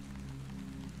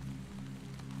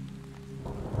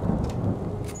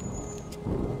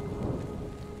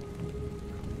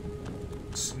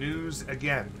 Snooze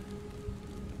again.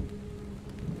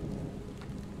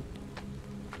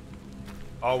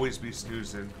 Always be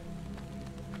snoozing.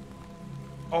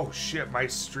 Oh shit, my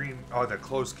stream, oh, the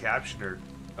closed captioner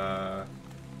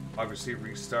obviously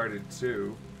restarted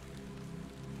too.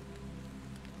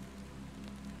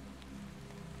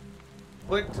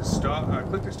 Click to stop,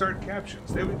 click to start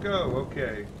captions. There we go,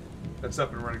 okay. That's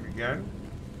up and running again.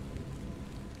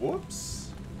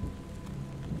 Whoops.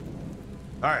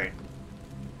 Alright.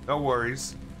 No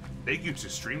worries. Thank you to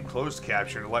Stream Closed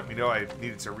Caption to let me know I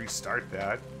needed to restart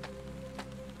that.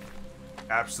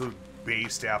 Absolute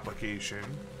based application.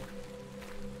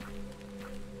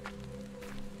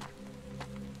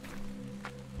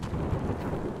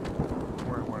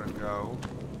 Where I want to go.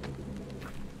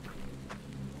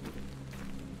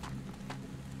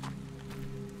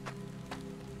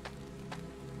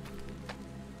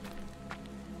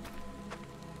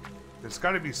 There's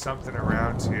got to be something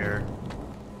around here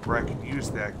where I can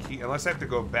use that key, unless I have to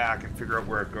go back and figure out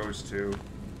where it goes to.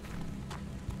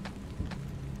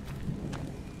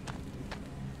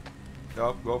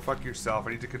 Nope, go fuck yourself.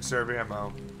 I need to conserve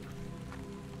ammo.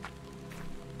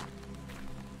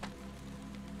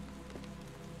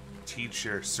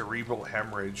 Teacher, cerebral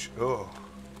hemorrhage. Ugh.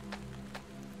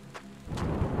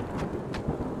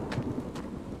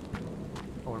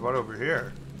 Oh, what about over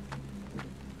here?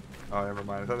 Oh, never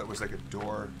mind. I thought that was like a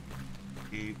door.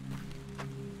 Key.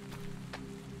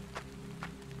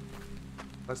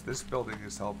 Unless this building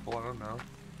is helpful, I don't know.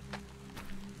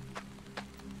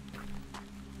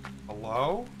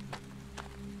 Hello?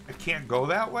 I can't go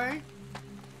that way?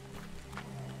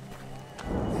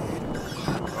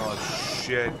 Oh,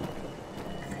 shit.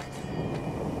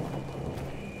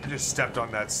 I just stepped on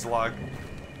that slug.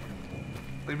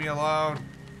 Leave me alone.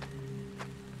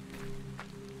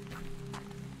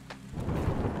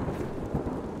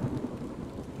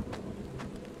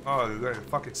 Oh, you got a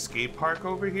fucking skate park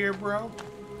over here, bro?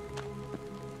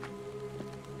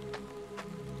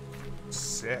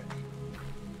 Sick.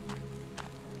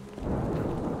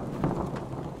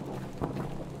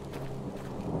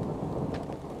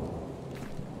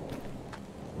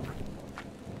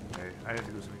 Okay, I didn't think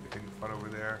there was anything fun over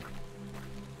there.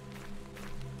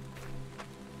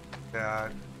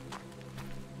 That.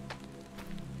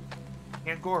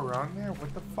 Can't go around there?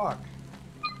 What the fuck?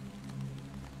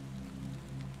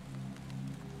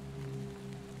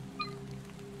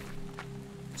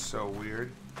 So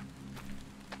weird.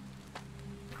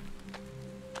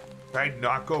 Can I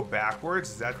not go backwards?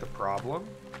 Is that the problem?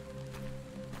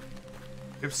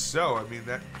 If so, I mean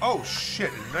that... Oh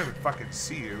shit, I didn't even fucking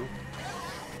see you.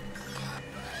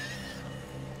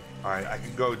 Alright, I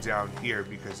can go down here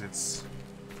because it's...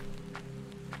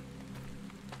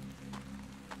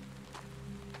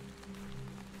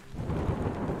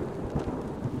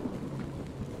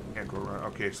 Can't go around.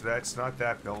 Okay, so that's not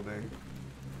that building.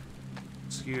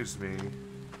 Excuse me.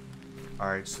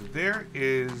 Alright, so there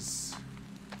is...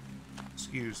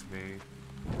 Excuse me.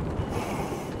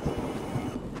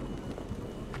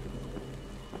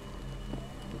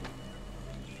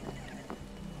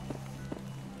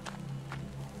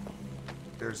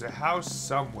 There's a house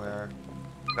somewhere.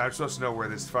 And I'm supposed to know where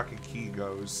this fucking key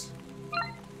goes.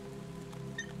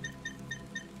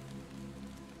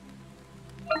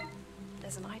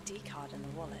 There's an ID card in the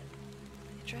wallet.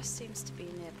 The address seems to be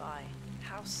nearby.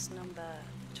 House number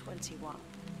 21.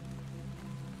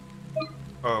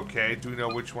 Okay, do we know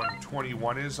which one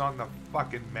 21 is on the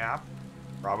fucking map?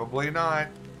 Probably not.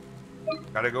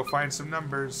 Gotta go find some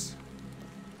numbers.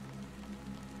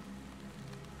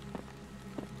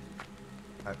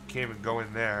 I can't even go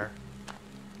in there.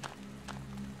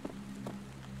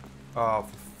 Oh,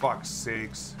 for fuck's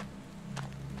sakes.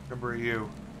 Number are you?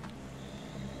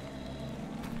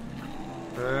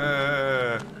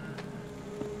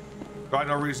 Got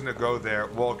no reason to go there.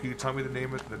 Well, can you tell me the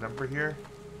name of the number here?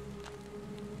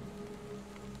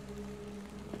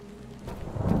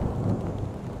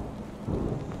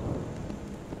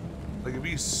 Like, it'd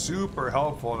be super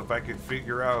helpful if I could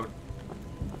figure out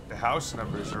the house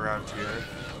numbers around here.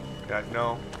 Yeah,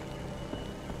 no.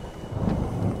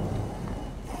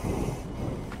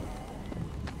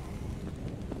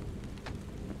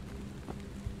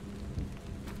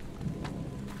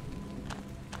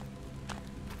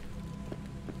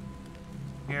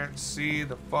 Can't see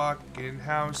the fucking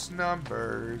house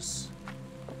numbers.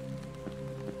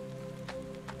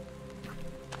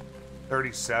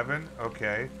 37?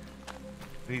 Okay.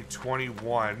 Need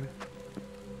 21.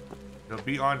 It'll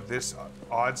be on this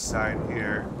odd side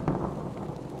here.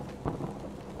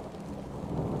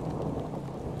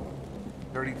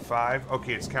 35?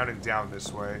 Okay, it's counting down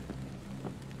this way.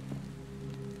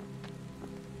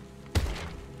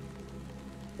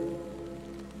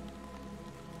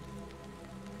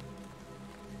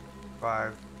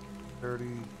 Five,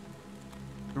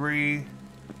 33.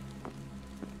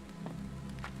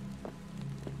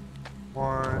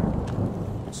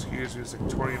 1. Excuse me, it's like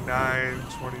 29,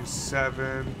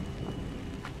 27.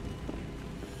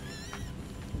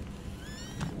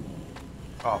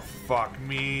 Oh, fuck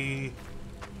me.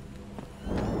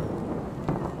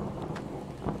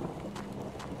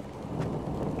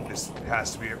 This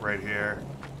has to be it right here.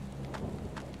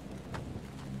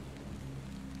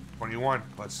 21.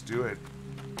 Let's do it.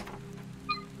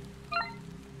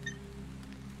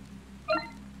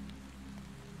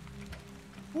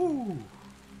 Woo.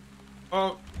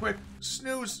 Oh, quick.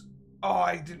 Snooze. Oh,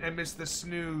 I missed the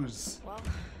snooze. Well,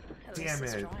 at damn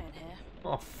least it. it's drying here.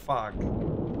 Oh, fuck.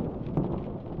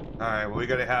 Alright, well, we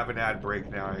gotta have an ad break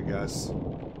now, I guess.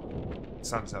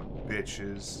 Sons of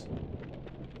bitches.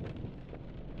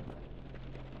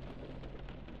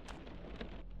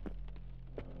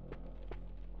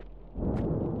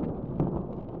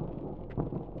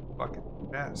 Fucking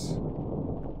mess.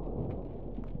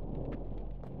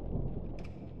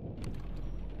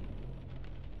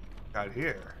 Got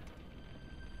here.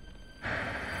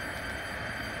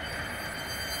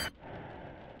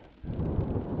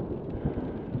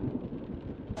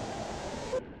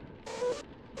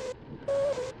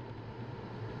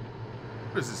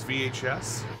 What is this,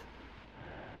 VHS?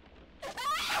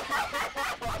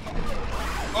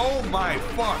 Oh my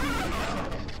fuck!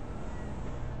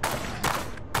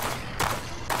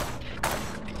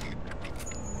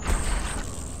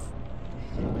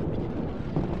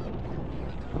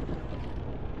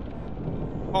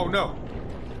 Oh no!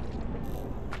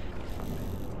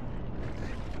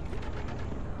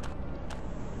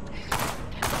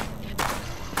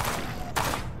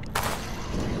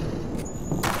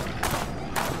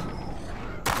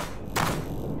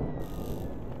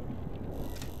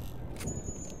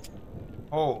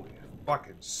 Holy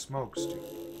fucking smokes, dude.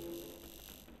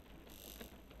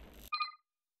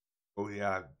 Oh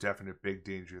yeah, definite big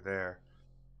danger there.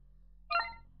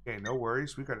 Okay, no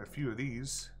worries. We got a few of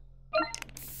these.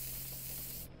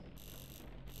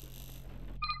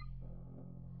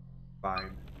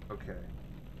 Fine. Okay.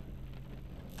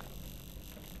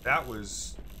 That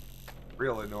was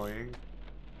real annoying.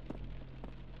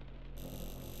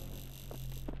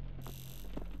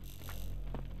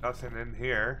 Nothing in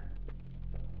here.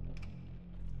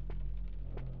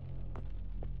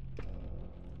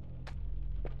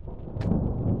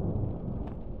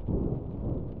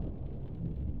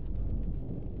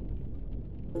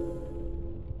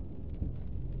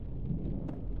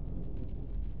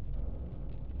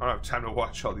 I don't have time to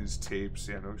watch all these tapes.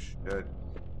 Yeah, no shit.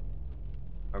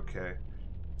 Okay.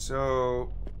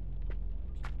 So...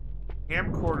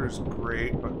 camcorder's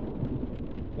great, but...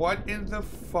 what in the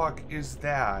fuck is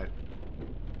that?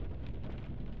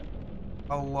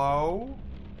 Hello?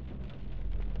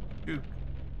 Dude.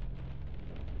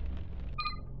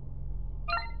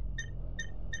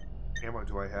 Ammo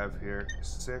do I have here?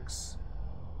 6.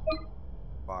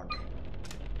 Fuck.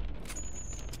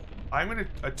 I'm gonna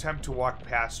attempt to walk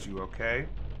past you, okay?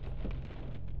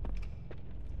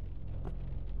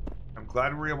 I'm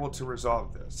glad we're able to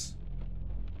resolve this.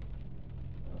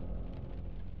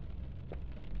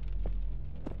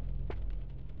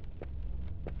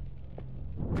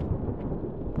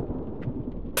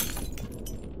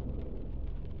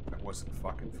 That wasn't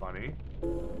fucking funny.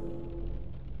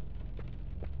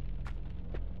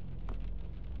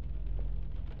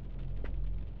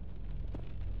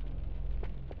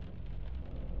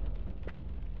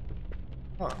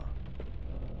 Huh.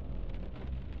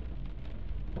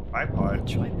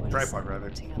 Tripod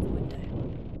rather.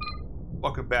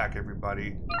 Welcome back,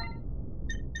 everybody.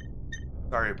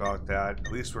 Sorry about that.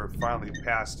 At least we're finally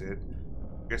past it.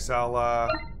 Guess I'll, I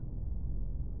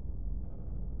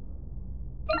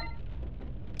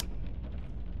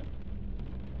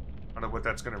don't know what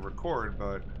that's gonna record,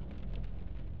 but...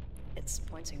 It's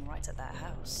pointing right at that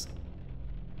house.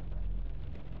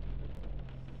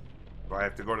 Do I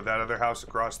have to go to that other house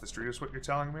across the street is what you're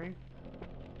telling me?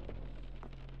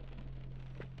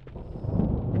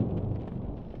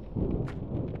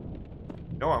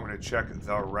 No, I'm gonna check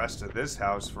the rest of this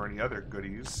house for any other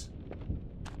goodies.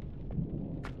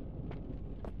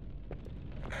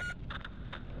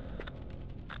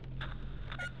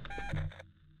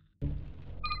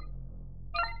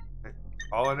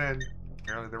 Call it in.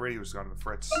 Apparently the radio's gone to the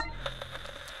fritz.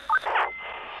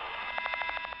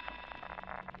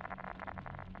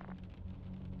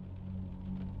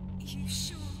 You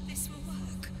sure this will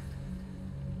work?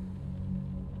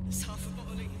 It's half a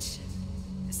bottle each.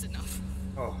 It's enough.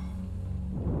 Oh.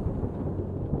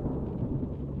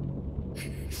 I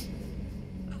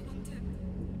wonder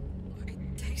what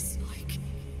it tastes like.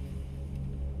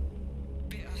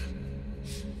 Bitter.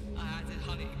 I added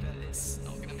honey, but it's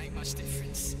not going to make much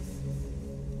difference.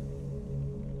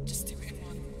 Just do it in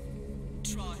one.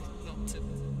 Try not to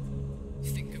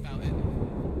think about it.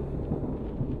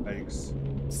 Thanks.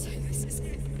 So this is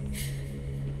it.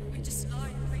 We just lie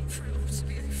and wait for it all to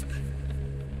be over.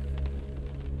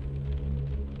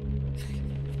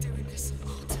 We're doing this on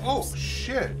our terms. Oh,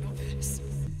 shit. Not this.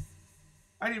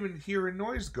 I didn't even hear a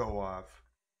noise go off.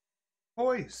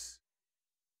 Voice.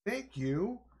 Thank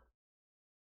you.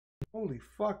 Holy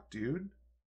fuck, dude.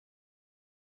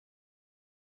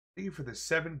 Thank you for the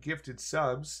 7 gifted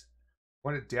subs.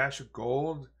 Want a dash of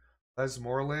gold. Les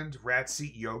Moreland.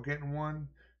 Ratseat Yo getting one.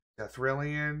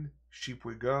 Deathrillian. Sheep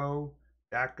We Go.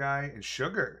 That guy. And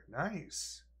Sugar.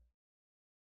 Nice.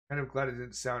 Kind of glad it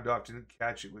didn't sound off. Didn't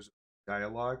catch it was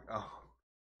dialogue. Oh.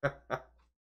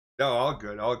 No, all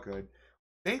good. All good.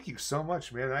 Thank you so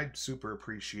much, man. I super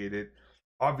appreciate it.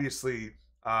 Obviously,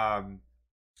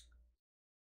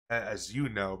 as you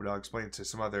know, but I'll explain to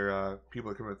some other people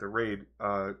that come with the raid.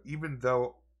 Even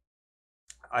though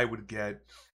I would get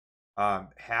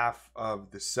half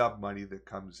of the sub money that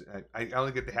comes, I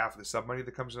only get the half of the sub money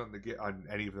that comes on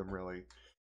any of them really.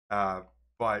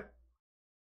 But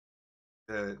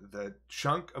the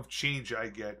chunk of change I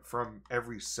get from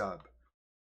every sub,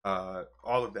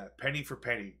 all of that penny for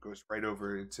penny goes right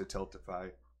over into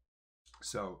Tiltify.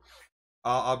 So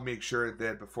I'll make sure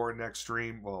that before next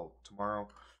stream, well, tomorrow,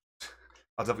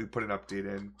 I'll definitely put an update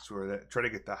in so that try to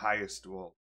get the highest,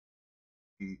 well,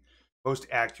 the most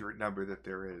accurate number that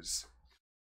there is.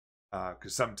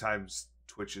 Because sometimes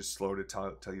Twitch is slow to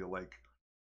tell you like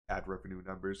ad revenue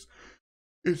numbers.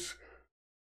 It's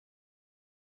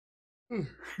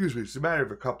excuse me, it's a matter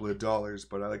of a couple of dollars,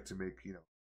 but I like to make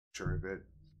sure of it.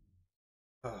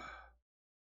 All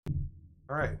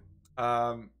right.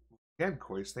 Again,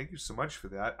 Kois, thank you so much for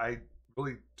that. I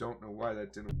really don't know why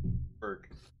that didn't work.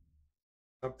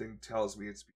 Something tells me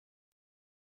it's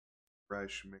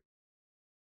fresh.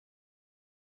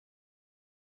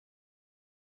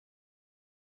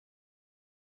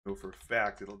 Know for a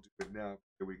fact it'll do it now.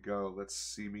 Here we go. Let's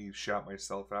see me shout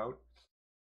myself out.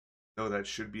 No, that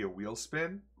should be a wheel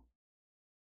spin.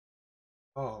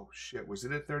 Oh shit, was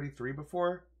it at 33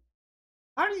 before?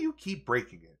 How do you keep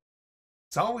breaking it?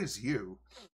 It's always you.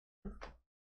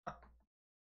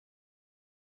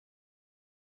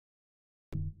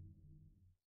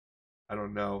 I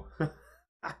don't know.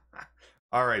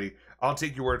 Alrighty, I'll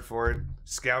take your word for it.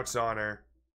 Scout's honor.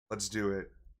 Let's do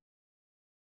it.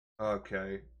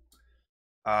 Okay.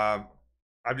 I'm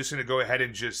just gonna go ahead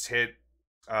and just hit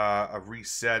a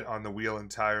reset on the wheel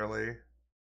entirely.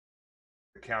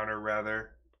 The counter,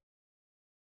 rather.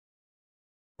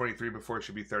 23 before it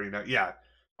should be 30 now. Yeah.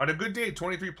 On a good day,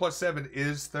 23 plus 7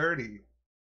 is 30.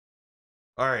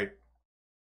 Alright.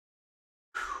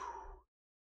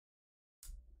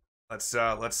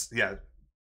 Let's yeah.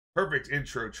 Perfect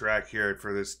intro track here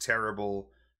for this terrible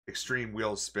extreme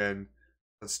wheel spin.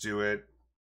 Let's do it.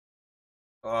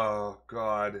 Oh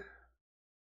god.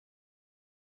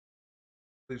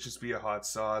 Please just be a hot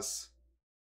sauce.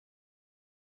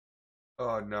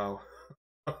 Oh no.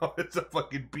 Oh, it's a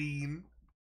fucking bean.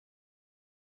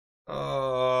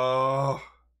 Oh.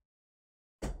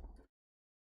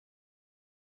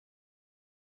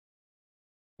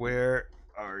 Where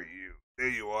are you? There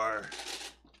you are.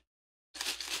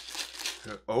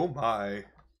 Oh my.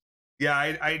 Yeah,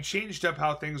 I changed up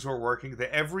how things were working.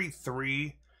 The every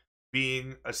 3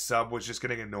 being a sub was just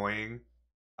getting annoying.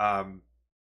 So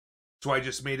I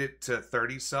just made it to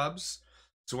 30 subs.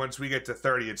 So once we get to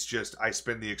 30, it's just I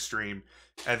spin the extreme,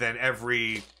 and then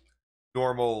every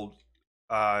normal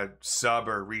sub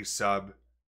or resub,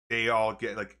 they all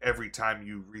get, like, every time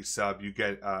you resub, you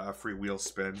get a free wheel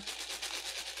spin.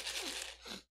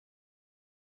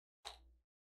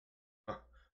 Oh,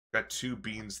 got 2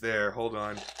 beans there. Hold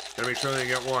on. Gotta make sure they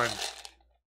get 1.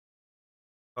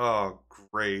 Oh,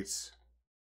 great.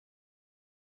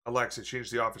 Alexa, change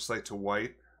the office light to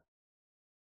white.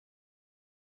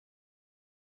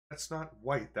 That's not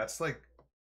white. That's like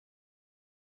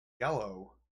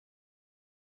yellow.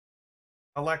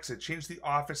 Alexa, change the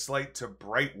office light to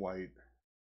bright white.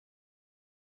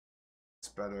 It's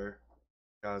better.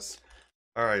 Yes.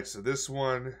 Alright, so this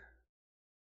one.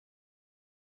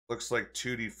 Looks like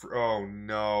Tutti Frutti. Oh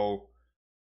no.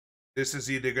 This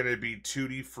is either going to be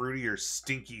Tutti Frutti or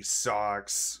Stinky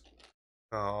Socks.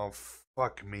 Oh,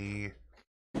 fuck me.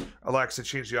 Alexa,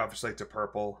 change the office light to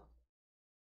purple.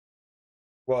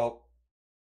 Well,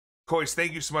 Kois,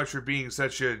 thank you so much for being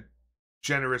such a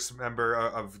generous member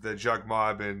of the Jug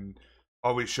Mob and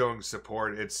always showing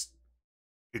support. It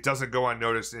doesn't go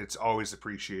unnoticed, and it's always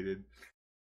appreciated.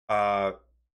 Thank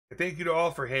you to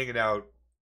all for hanging out.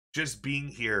 Just being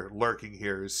here, lurking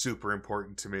here is super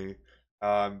important to me.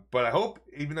 But I hope,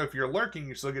 even though if you're lurking,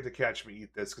 you still get to catch me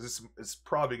eat this, because it's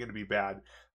probably going to be bad.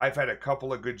 I've had a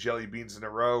couple of good jelly beans in a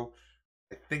row.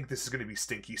 I think this is going to be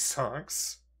Stinky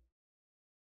Socks.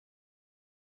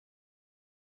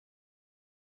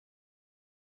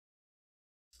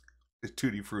 It's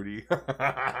Tutti Frutti.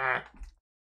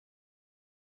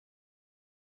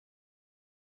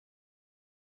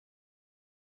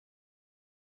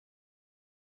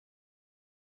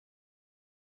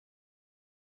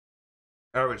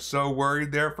 I was so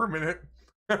worried there for a minute.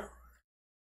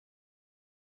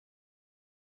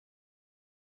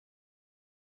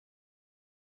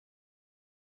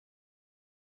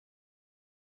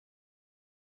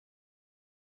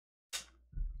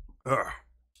 Ugh.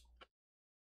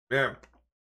 Man.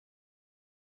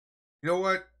 You know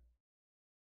what?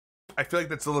 I feel like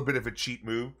that's a little bit of a cheat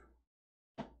move.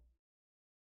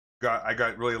 I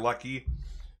got really lucky.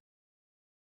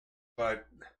 But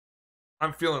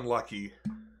I'm feeling lucky.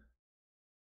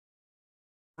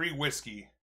 Free whiskey.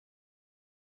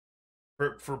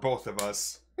 For both of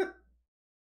us.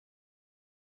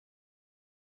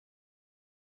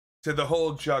 To the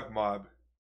whole Jug Mob.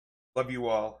 Love you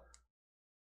all.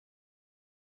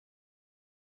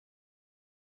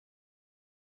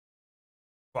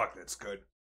 Fuck, that's good.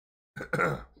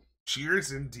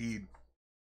 Cheers indeed.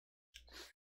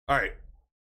 Alright.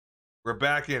 We're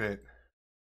back in it.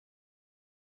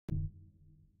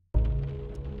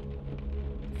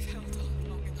 We've held on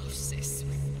long enough, sis.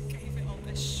 We gave it our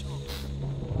best shot.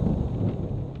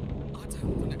 I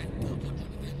don't want to end up like one of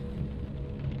them.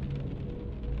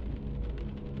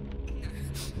 No.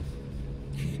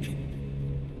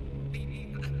 Me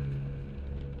neither.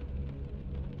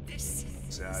 This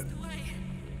Sad. is the way.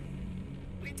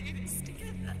 We do this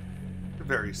together. A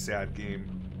very sad game.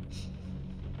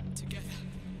 Together.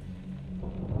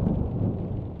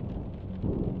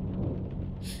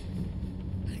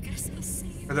 I guess I'll see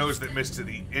you. For those that missed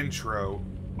the intro,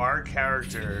 our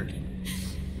character,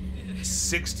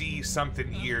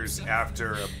 60-something years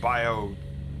after a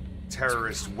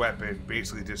bio-terrorist weapon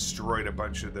basically destroyed a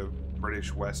bunch of the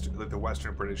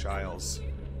Western British Isles.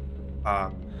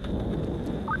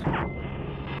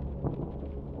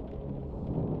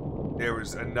 There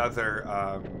was another,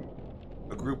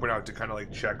 a group went out to kind of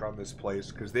like check on this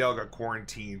place because they all got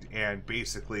quarantined, and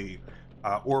basically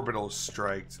orbital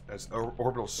struck,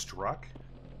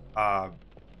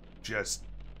 just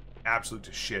absolute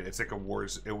to shit. It's like it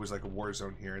was like a war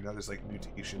zone here, and now there's like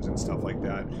mutations and stuff like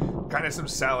that. Kind of some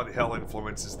Silent Hill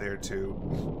influences there too.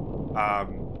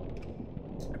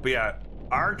 But yeah,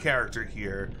 our character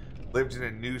here lived in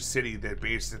a new city that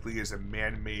basically is a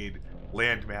man-made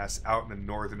landmass out in the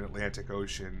northern Atlantic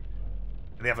Ocean,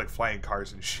 and they have like flying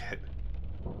cars and shit.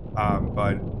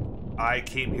 But I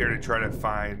came here to try to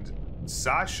find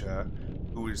Sasha,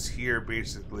 who is here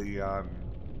basically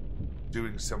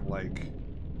doing some like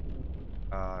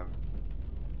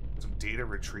some data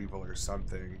retrieval or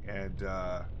something, and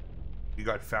he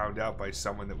got found out by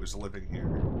someone that was living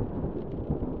here.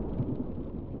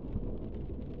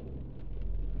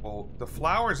 Well, the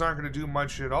flowers aren't going to do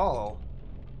much at all.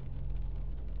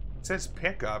 It says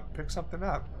pick up. Pick something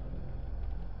up.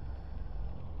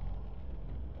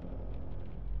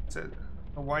 It says, I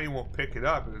don't know why you won't pick it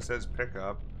up. It says pick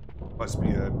up. Must be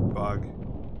a bug.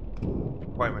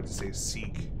 Why I meant to say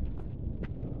seek.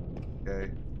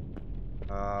 Okay.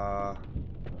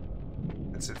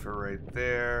 That's it for right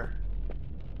there.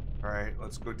 Alright,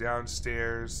 let's go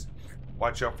downstairs.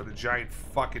 Watch out for the giant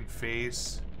fucking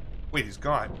face. Wait, he's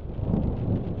gone.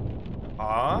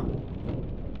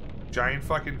 Giant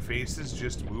fucking faces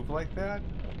just move like that?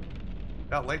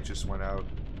 That light just went out.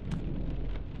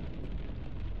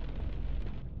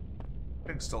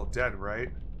 Thing's still dead, right?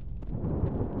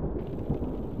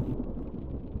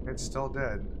 It's still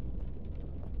dead.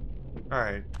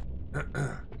 Alright.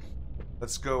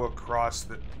 Let's go across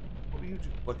the... What were you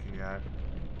looking at?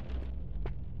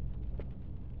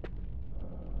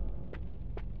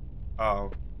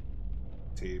 Oh.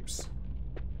 Tapes.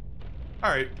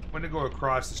 Alright, I'm gonna go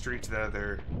across the street to the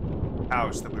other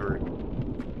house that we were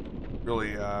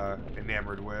really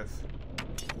enamored with.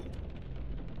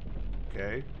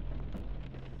 Okay.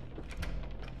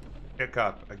 pick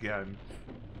up again.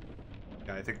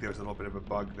 Yeah, I think there was a little bit of a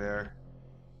bug there.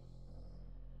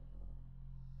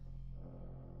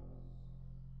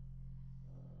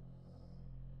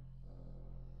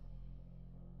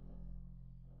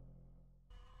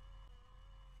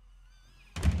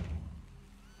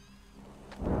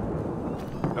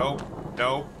 Nope.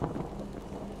 Nope.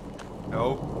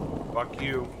 Nope. Fuck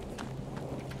you.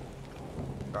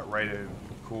 Got right in.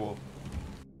 Cool.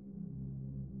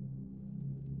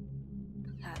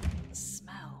 That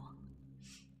smell.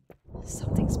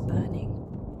 Something's burning.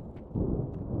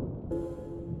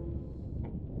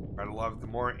 Gotta love the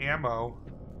more ammo.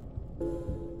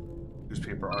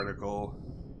 Newspaper article.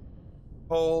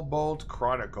 Pole Bolt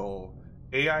Chronicle.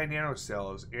 AI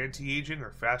nanocells, anti-aging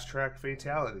or fast-track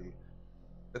fatality.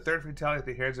 The third fatality at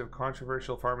the hands of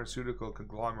controversial pharmaceutical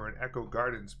conglomerate Echo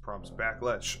Gardens prompts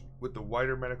backlash with the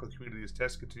wider medical community as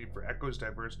tests continue for Echo's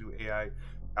diverse new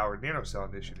AI-powered nanocell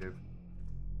initiative.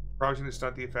 Promising to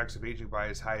stunt the effects of aging by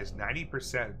as high as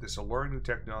 90%, this alluring new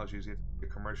technology is yet to be a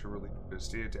commercial release, but is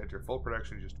stated to enter full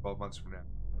production in just 12 months from now.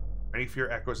 Many fear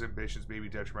Echo's ambitions may be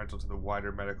detrimental to the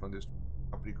wider medical industry.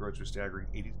 The company grows to a staggering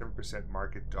 87%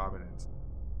 market dominance,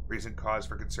 raising cause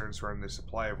for concerns surrounding the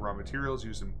supply of raw materials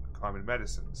used in common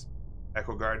medicines.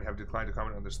 Echo Garden have declined to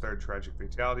comment on this third tragic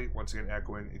fatality, once again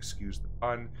echoing, excuse the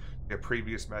pun, their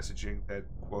previous messaging that,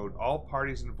 quote, all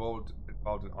parties involved in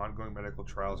ongoing medical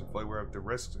trials are fully aware of the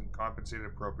risks and compensated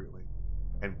appropriately,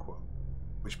 end quote.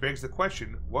 Which begs the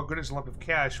question, what good is a lump of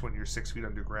cash when you're 6 feet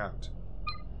underground?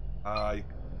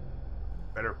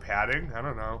 Better padding? I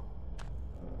don't know.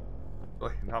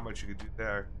 Really, not much you could do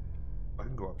there. I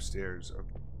can go upstairs.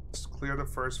 Okay. Let's clear the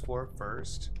first floor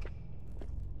first.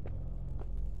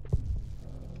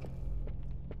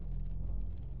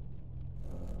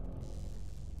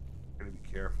 Gotta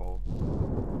be careful.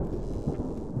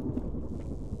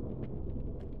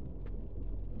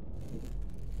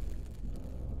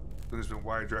 There's been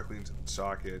wired directly into the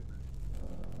socket.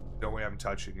 No way I'm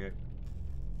touching it.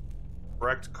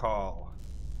 Correct call.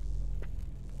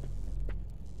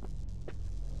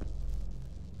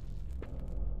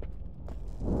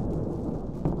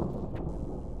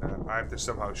 I have to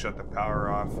somehow shut the power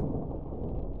off.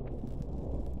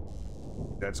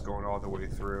 That's going all the way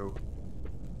through.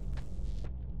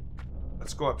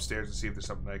 Let's go upstairs and see if there's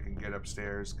something I can get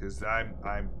upstairs, because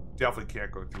I'm definitely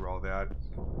can't go through all that.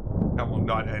 That will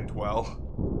not end well.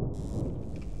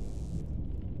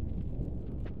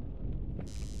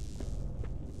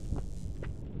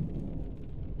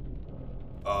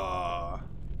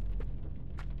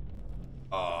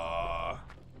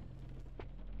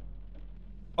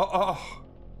 Oh!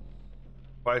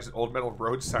 Why is an old metal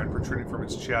road sign protruding from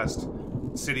its chest?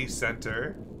 City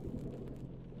center.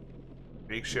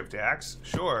 Makeshift axe?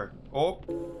 Sure. Oh!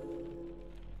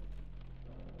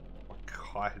 Oh,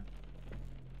 God.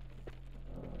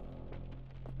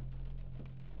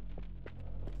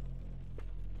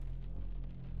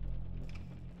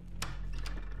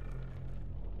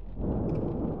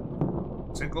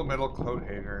 Single metal coat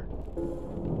hanger.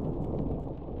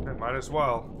 Might as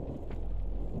well.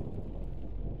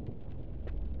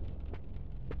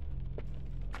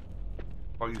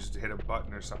 I'll use it to hit a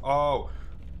button or something. Oh,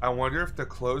 I wonder if the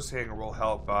clothes hanger will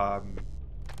help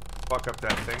fuck up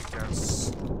that thing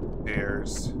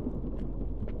downstairs.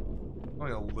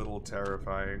 Only a little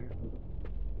terrifying.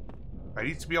 I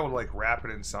need to be able to like wrap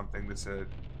it in something that's a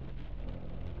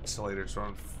insulator so I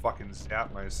don't fucking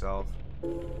zap myself.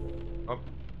 Oh,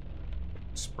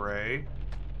 spray.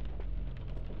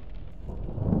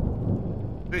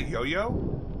 Is it a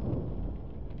yo-yo?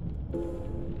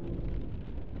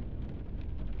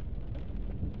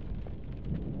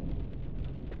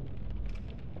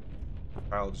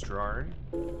 Child's drawing.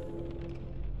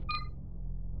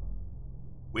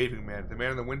 Waving man. The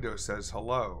man in the window says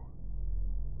hello.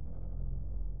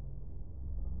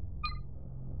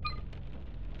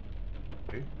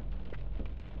 Okay.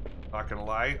 Not gonna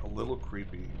lie, a little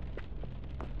creepy.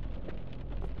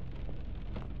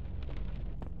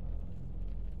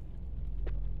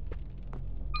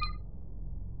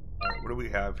 Alright, what do we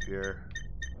have here?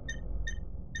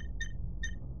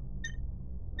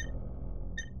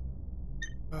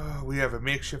 We have a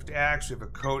makeshift axe, we have a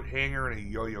coat hanger, and a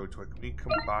yo-yo toy. Can we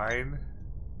combine?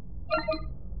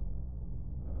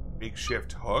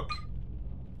 Makeshift hook?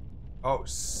 Oh,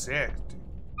 sick, dude.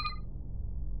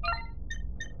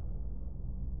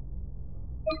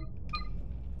 I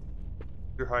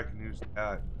wonder how I can use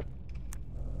that.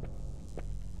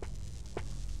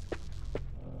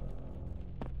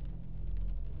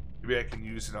 Maybe I can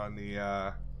use it on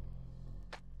the,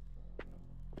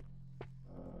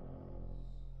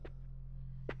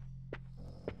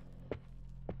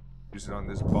 use it on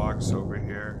this box over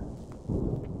here.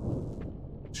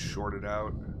 Short it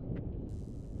out.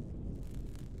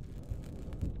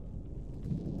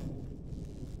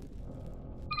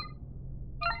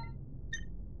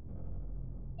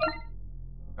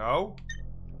 No?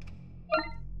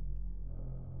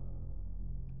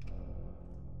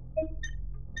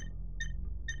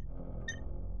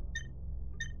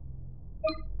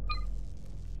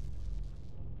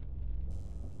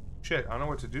 Shit, I don't know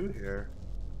what to do here.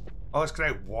 Oh, can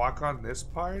I walk on this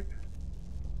part?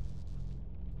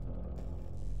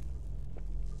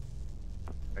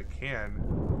 I can.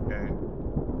 Okay.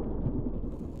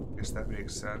 Guess that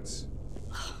makes sense.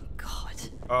 Oh, God.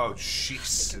 Oh,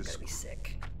 Jesus. I'm gonna be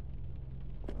sick.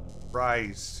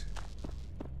 Christ.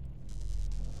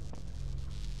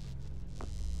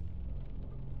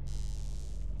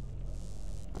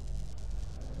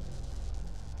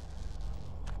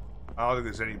 I don't think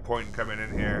there's any point in coming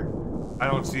in here. I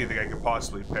don't see anything I could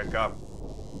possibly pick up.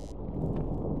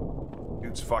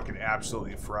 Dude's fucking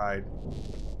absolutely fried.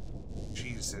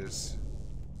 Jesus.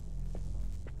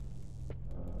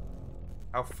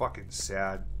 How fucking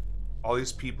sad. All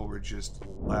these people were just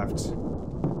left.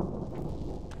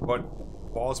 What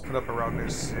walls put up around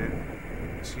this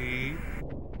city?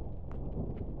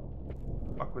 What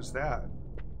the fuck was that?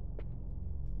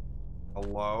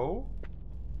 Hello?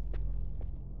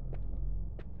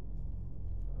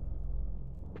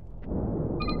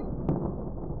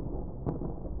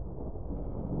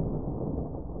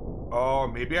 Oh,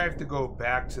 maybe I have to go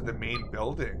back to the main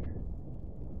building.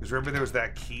 Because remember there was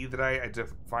that key that I had to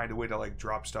find a way to like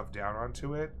drop stuff down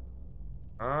onto it?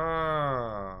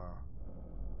 Ah.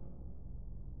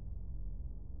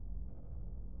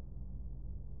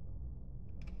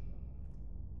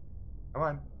 Come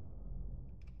on.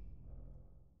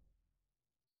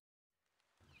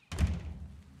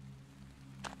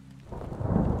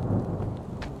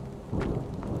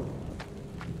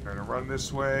 Trying to run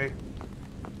this way.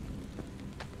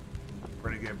 We're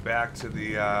gonna get back to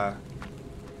the, I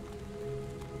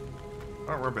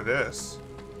don't remember this.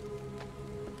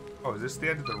 Oh, is this the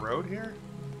end of the road here?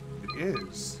 It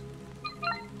is.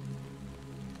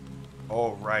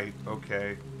 Oh, right.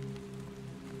 Okay.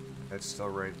 That's still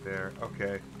right there.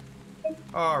 Okay.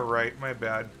 Alright, my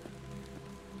bad.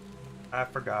 I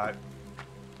forgot.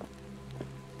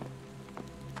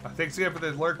 Thanks again for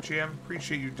the lurk, Jam.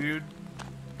 Appreciate you, dude.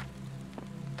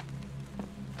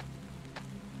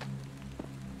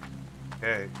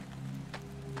 Okay.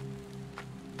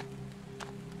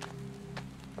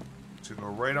 So go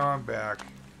right on back.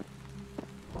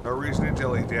 No reason to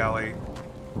dilly-dally.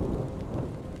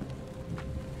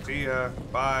 See ya.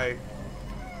 Bye.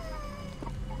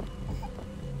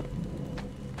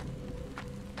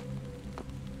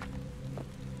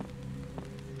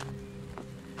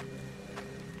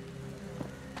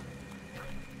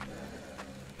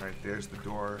 Alright, there's the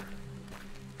door.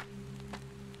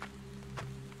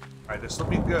 Alright, this will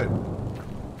be good.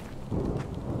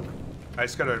 I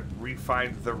just gotta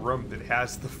re-find the room that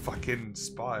has the fucking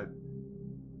spot.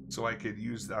 So I could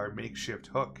use our makeshift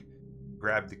hook.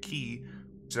 Grab the key.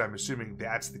 Which I'm assuming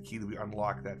that's the key that we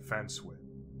unlock that fence with.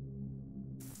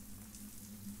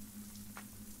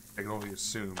 I can only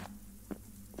assume.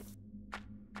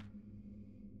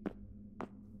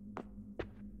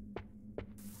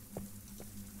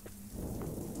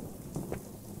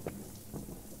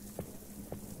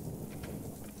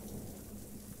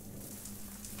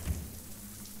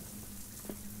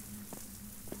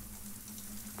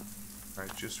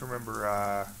 Alright, just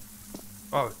remember,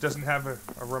 oh, it doesn't have a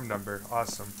room number.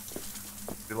 Awesome.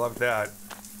 We love that.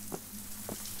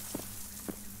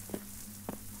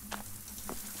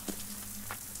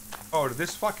 Oh, did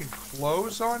this fucking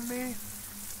close on me?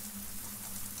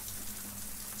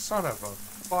 Son of a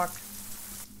fuck.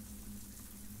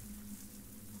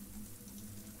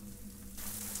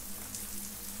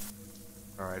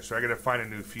 Alright, so I gotta find a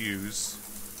new fuse.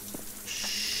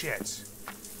 Shit.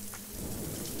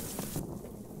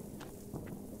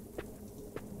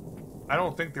 I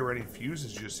don't think there were any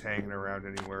fuses just hanging around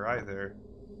anywhere either.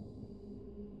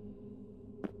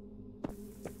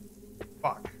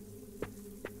 Fuck.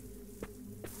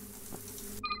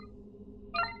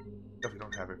 Definitely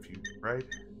don't have a fuse, right?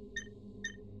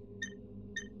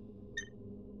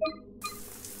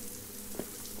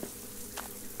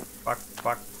 Fuck,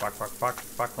 fuck, fuck, fuck, fuck,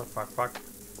 fuck, fuck, fuck, fuck.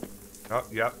 Oh,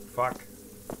 yep, fuck.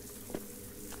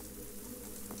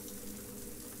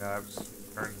 Yeah, I've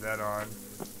just turned that on.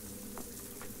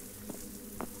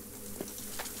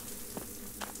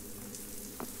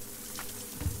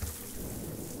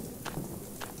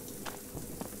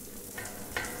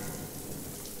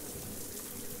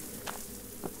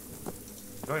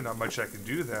 Really not much I can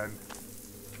do then.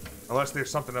 Unless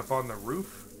there's something up on the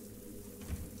roof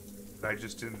that I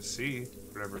just didn't see.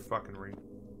 Whatever fucking reason.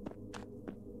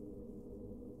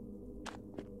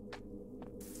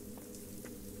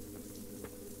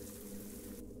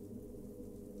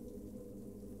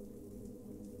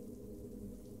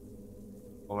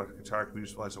 Electric guitar can be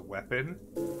useful as a weapon.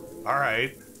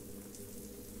 Alright.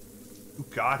 Who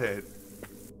got it?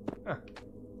 Huh.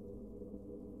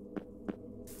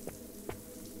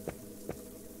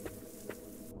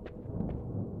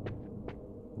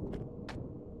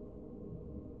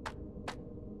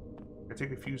 Can I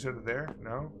take a fuse out of there?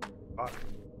 No? Fuck.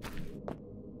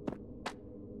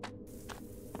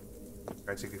 Can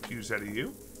I take a fuse out of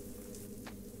you?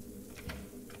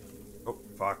 Oh,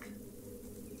 fuck.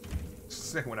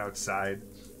 I went outside.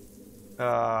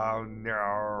 Oh,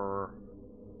 no.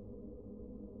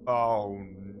 Oh,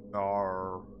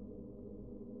 no.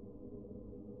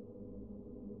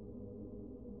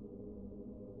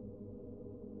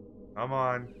 Come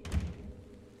on.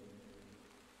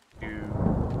 You.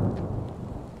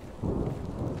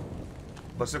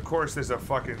 Plus, of course, there's a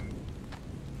fucking...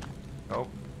 Nope.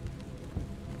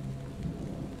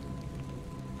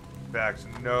 In fact,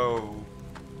 no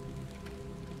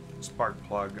spark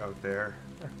plug out there.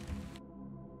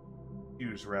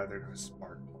 Fuse, rather, than a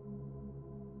spark plug.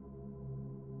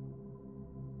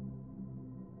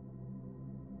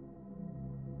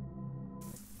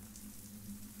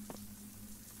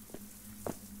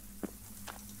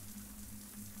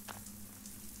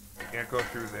 Can't go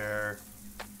through there.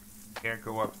 Can't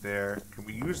go up there. Can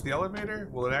we use the elevator?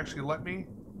 Will it actually let me?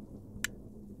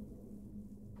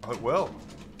 Oh, it will.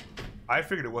 I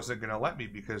figured it wasn't gonna let me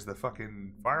because the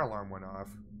fucking fire alarm went off.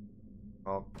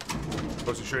 Well,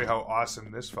 supposed to show you how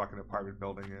awesome this fucking apartment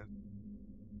building is.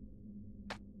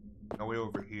 No way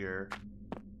over here.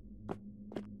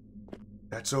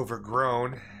 That's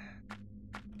overgrown.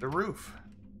 The roof.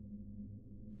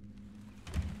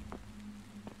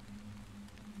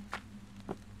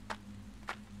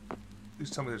 Please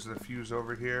tell me there's a fuse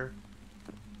over here.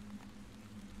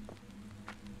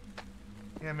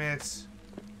 Damn it.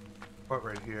 What,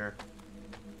 right here?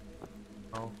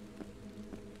 Oh.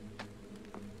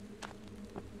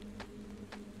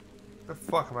 The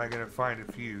fuck am I gonna find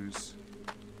a fuse?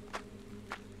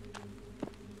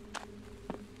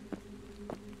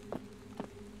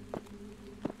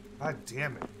 God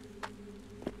damn it.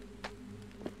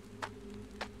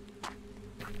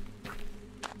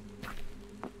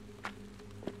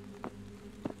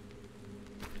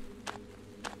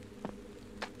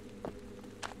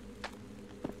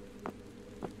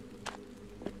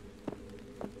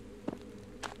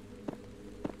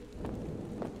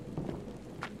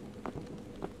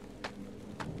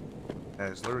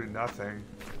 There's literally nothing.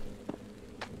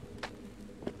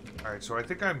 Alright, so I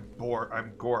think I'm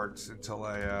gorked until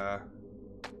I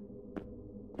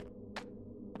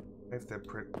have to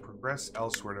progress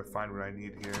elsewhere to find what I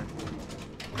need here.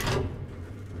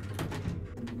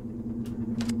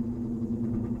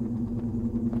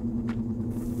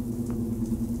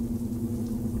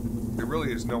 There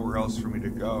really is nowhere else for me to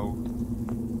go.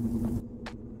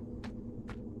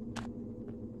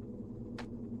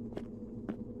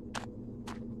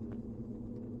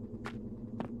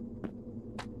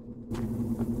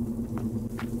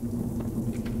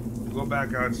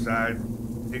 Back outside,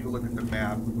 take a look at the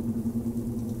map.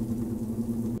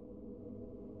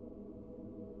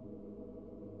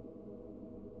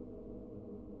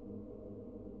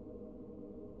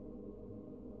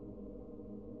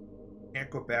 Can't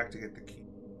go back to get the key.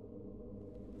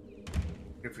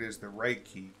 If it is the right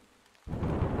key.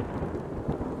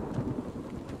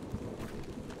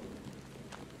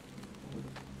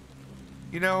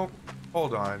 You know,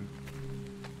 hold on.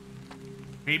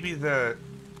 Maybe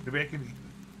I can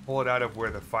pull it out of where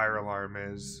the fire alarm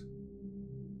is.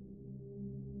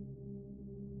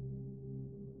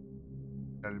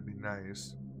 That'd be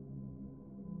nice.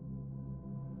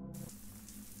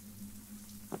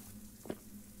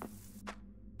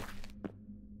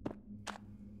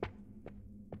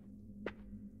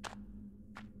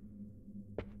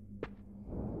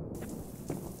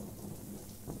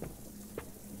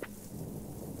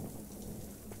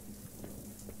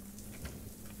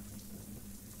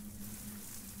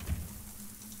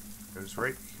 It's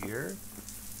right here.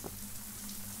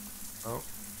 Oh.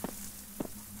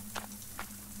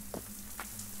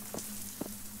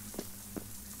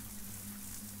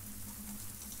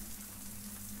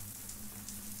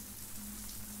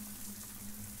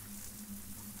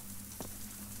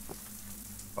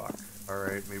 Fuck.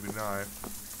 Alright, maybe not.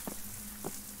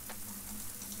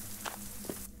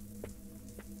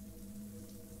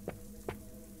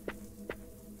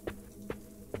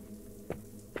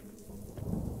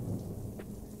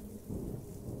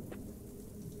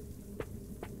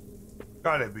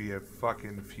 Gotta be a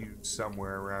fucking fuse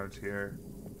somewhere around here.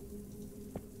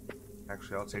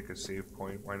 Actually, I'll take a save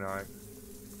point. Why not?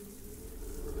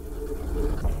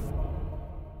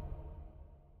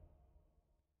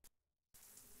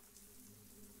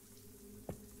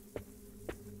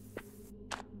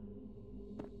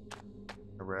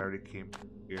 I already came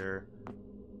here.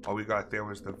 All we got there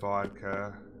was the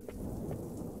vodka.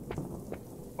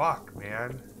 Fuck,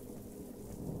 man.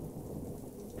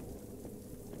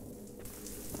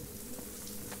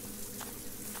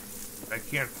 I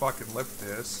can't fucking lift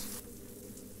this.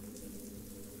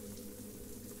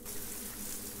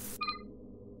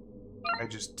 I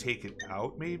just take it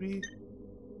out, maybe?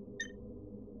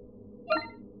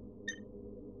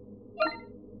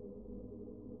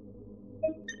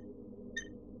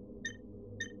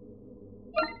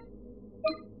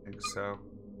 I think so.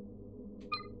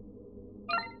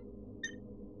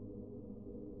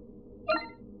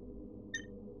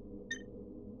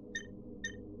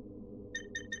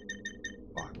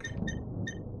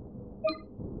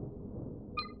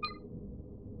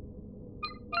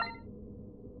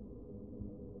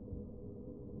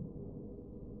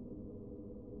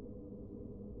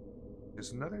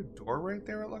 There's another door right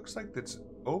there, it looks like, that's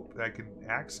open, that I can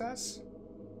access?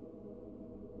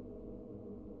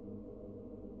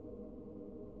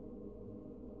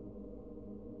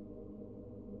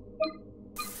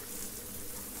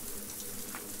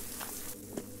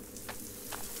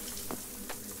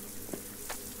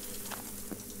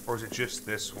 Or is it just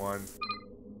this one?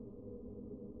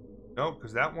 No,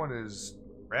 because that one is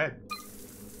red.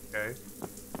 Okay.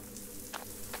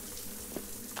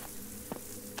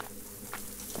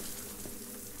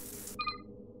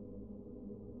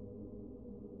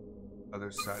 Other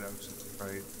side out to the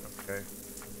right. Okay.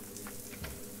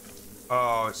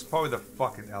 Oh, it's probably the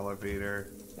fucking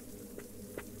elevator.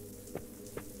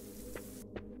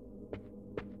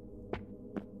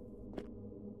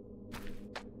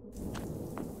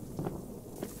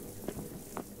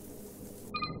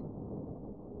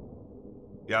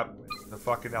 Yep, it's the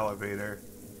fucking elevator.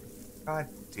 God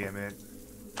damn it.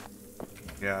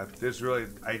 Yeah, there's really,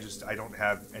 I don't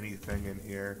have anything in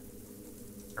here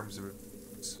in terms of,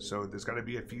 so there's got to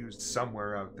be a fuse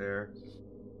somewhere out there.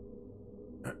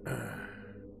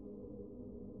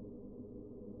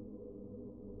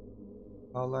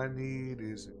 All I need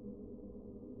is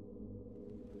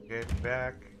get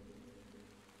back,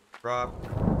 drop,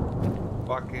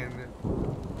 fucking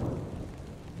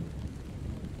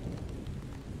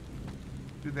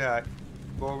do that,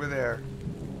 go over there.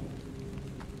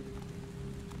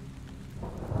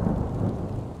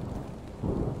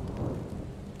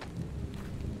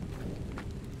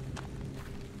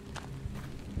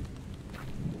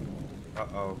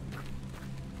 Uh-oh.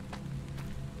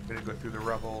 Gonna go through the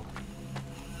rubble.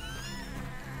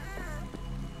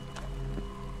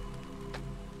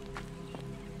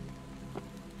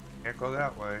 Can't go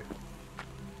that way.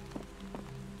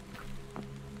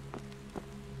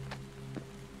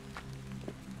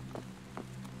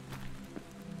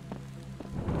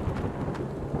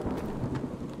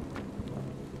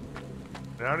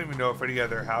 And I don't even know if any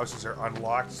other houses are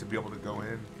unlocked to be able to go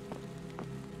in.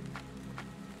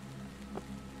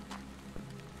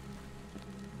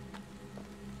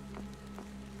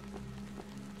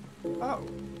 Oh.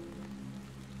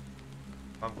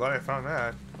 I'm glad I found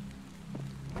that.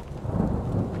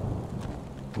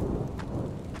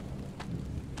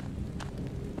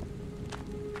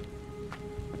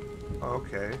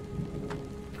 Okay.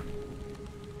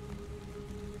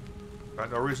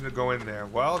 Got no reason to go in there.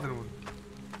 Well, then...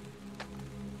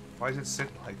 Why is it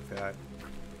sitting like that?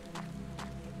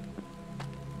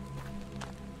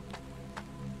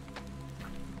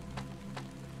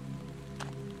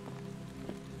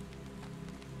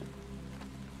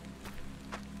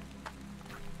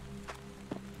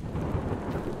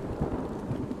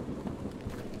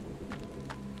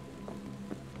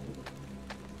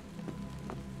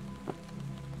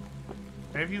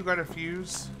 Have you got a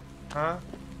fuse? Huh?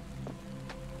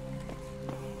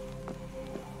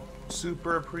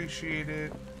 Super appreciate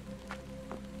it.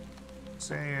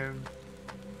 Saying.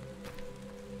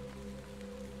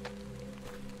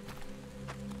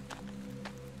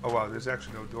 Oh wow, there's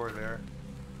actually no door there.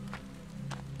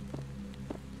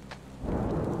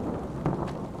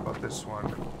 How about this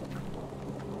one?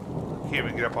 Can't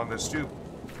even get up on the stoop.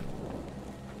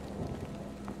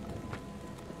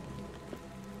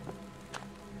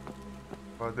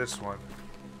 How about this one?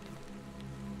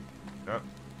 Yep.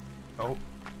 Oh.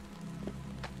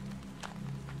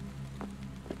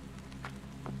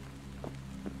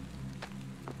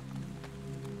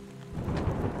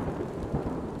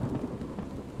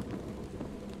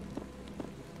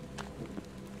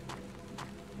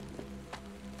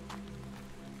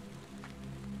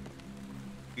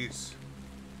 Jeez.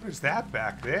 What is that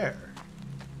back there?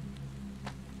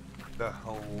 The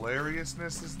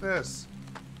hilariousness is this?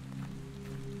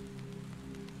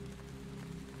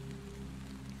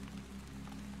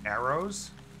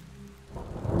 Arrows?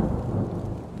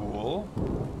 Cool.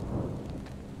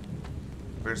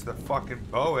 Where's the fucking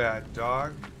bow at,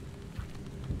 dog?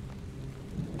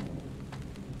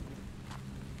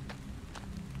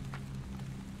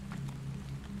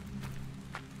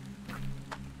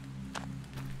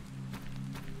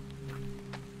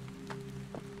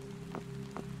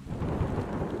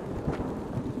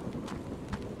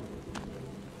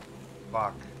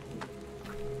 Fuck.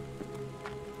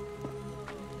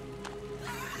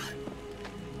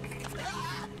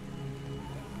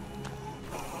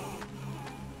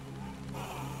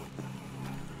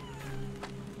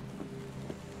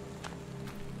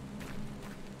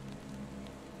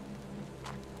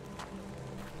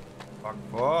 Fuck,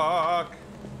 fuck.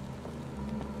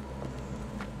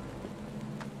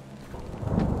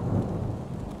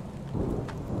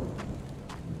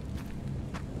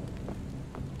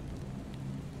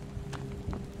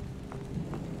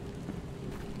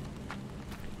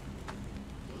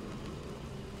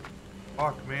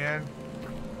 Fuck, man.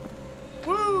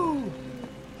 Woo!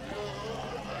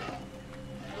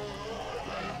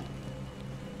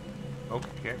 Nope,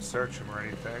 can't search him or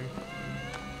anything.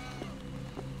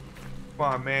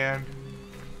 Come on, man.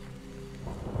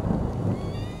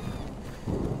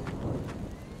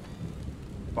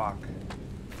 Fuck.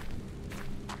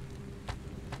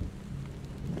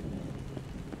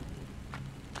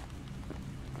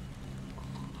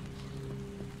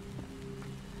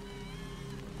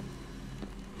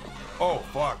 Oh,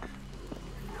 fuck.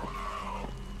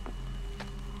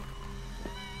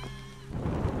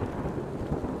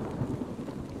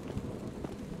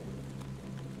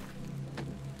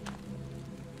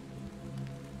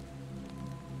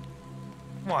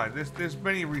 Come on, there's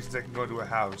many reasons I can go to a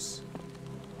house.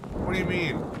 What do you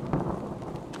mean?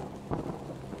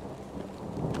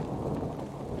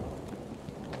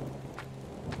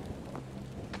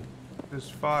 This is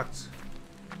fucked.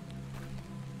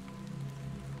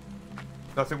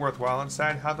 Nothing worthwhile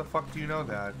inside? How the fuck do you know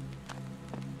that?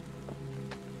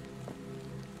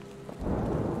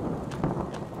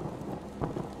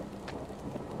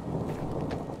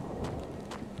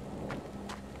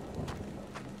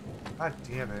 God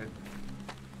damn it.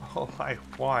 All I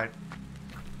want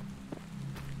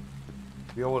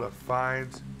to be able to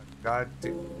find God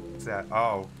damn what's that?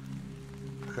 Oh.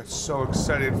 I got so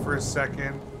excited for a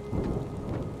second.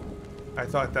 I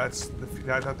thought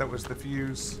that was the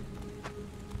fuse.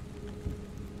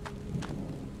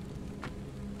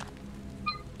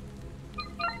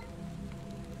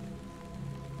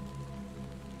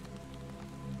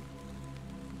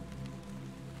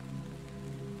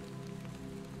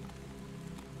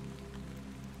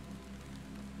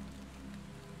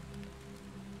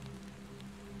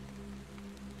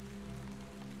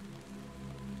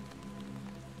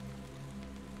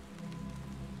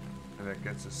 That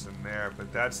gets us in there,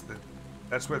 but that's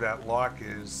where that lock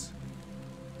is.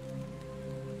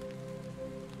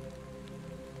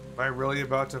 Am I really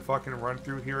about to fucking run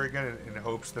through here again in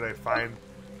hopes that I find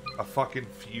a fucking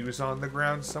fuse on the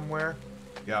ground somewhere?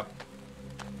 Yep.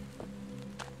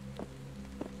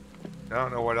 I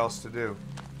don't know what else to do.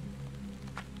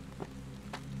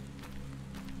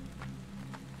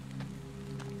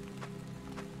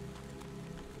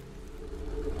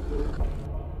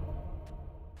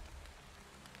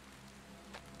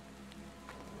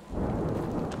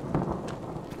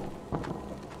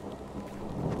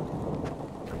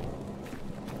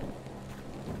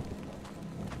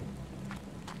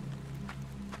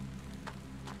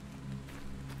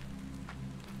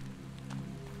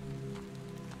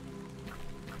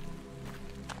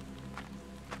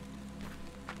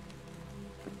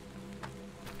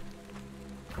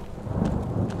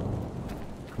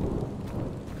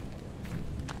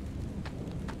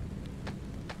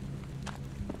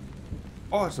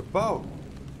 Oh, it's a boat.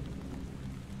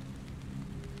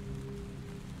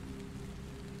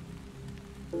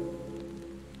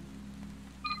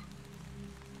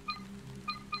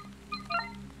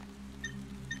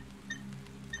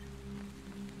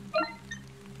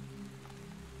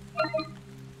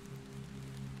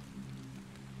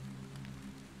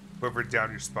 Quiver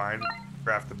down your spine,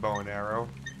 craft the bow and arrow.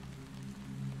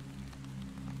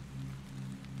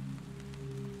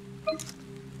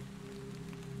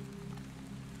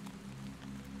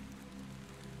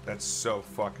 That's so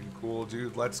fucking cool,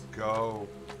 dude. Let's go.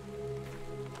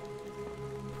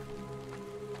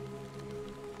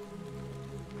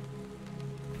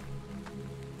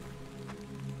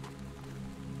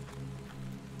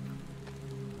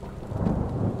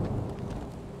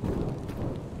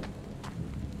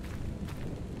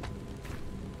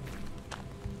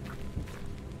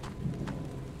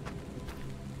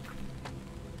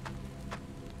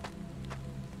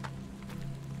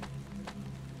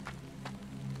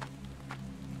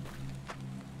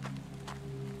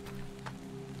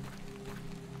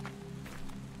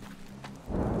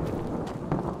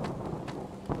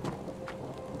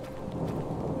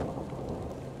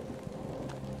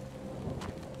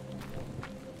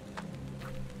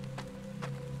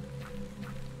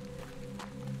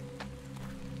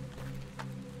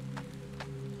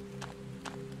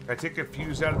 Can I take a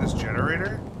fuse out of this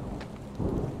generator?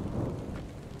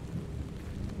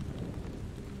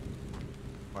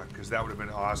 Because that would have been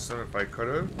awesome if I could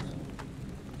have.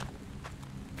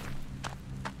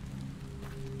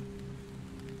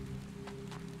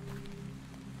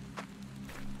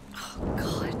 Oh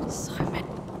god, so many.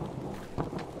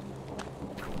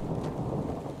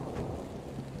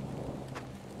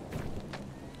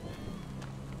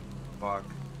 Fuck.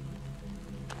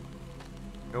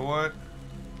 You know what?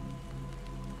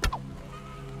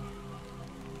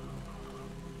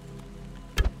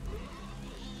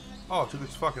 Oh, it took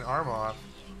its fucking arm off.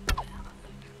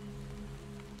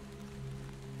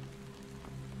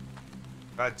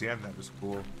 God damn, that was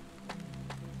cool.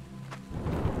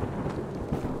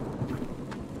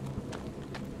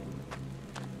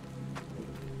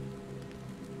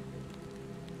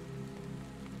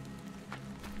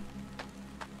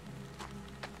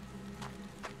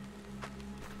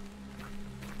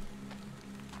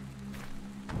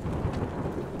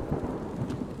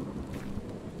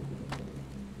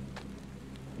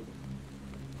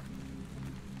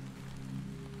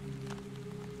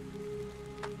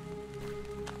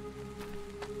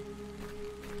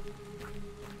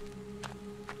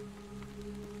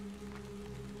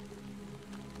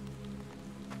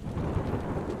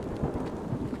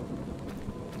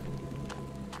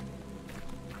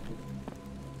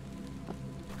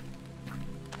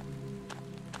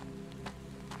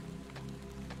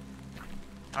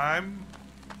 I'm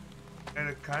at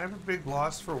a kind of a big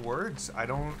loss for words. I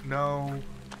don't know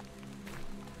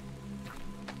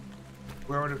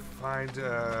where to find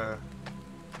a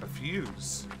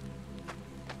fuse.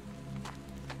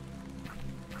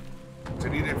 I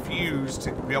need a fuse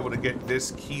to be able to get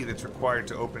this key that's required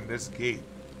to open this gate.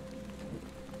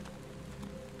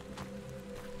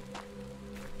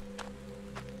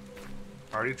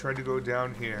 I already tried to go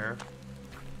down here.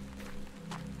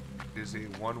 Is a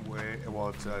one-way. Well,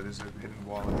 it's there's a hidden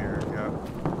wall here. Yeah.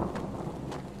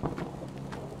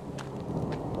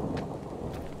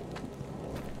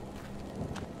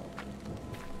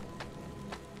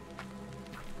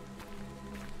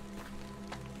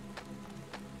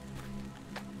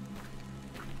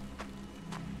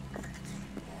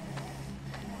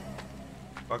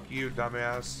 Fuck you,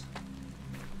 dumbass.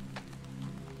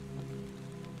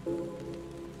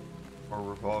 More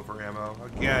revolver ammo.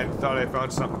 Again, thought I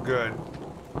found something good.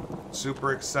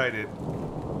 Super excited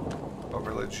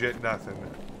over legit nothing.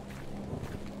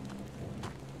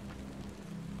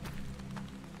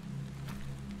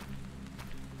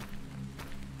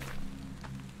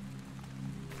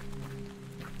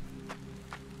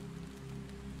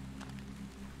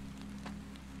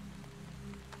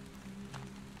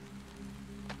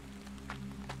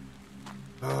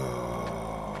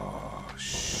 Oh,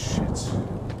 shit.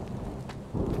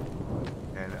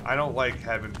 And I don't like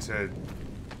having to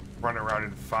run around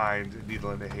and find a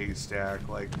needle in a haystack.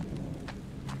 Like,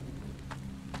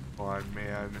 come on,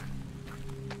 man.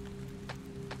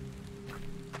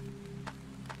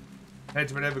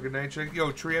 Hedgeman, have a good night, Jugg.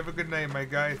 Yo, Tree, have a good night, my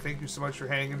guy. Thank you so much for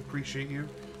hanging. Appreciate you.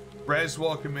 Rez,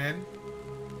 welcome in.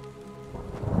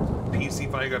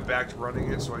 PC finally got back to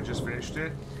running it, so I just finished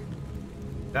it.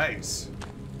 Nice.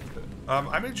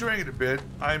 I'm enjoying it a bit.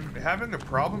 I'm having a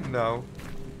problem, though.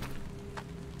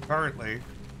 Currently.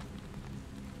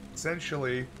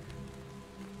 Essentially,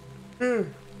 I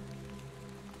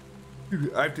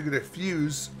have to get a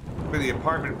fuse for the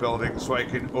apartment building so I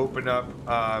can open up,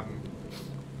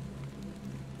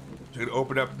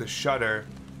 the shutter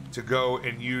to go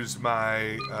and use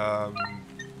my,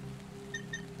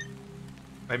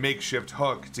 my makeshift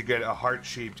hook to get a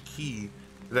heart-shaped key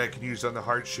that I can use on the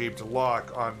heart-shaped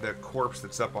lock on the corpse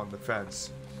that's up on the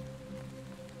fence.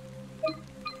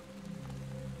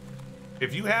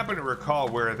 If you happen to recall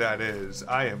where that is,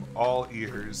 I am all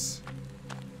ears.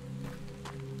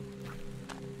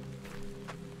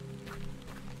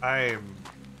 I'm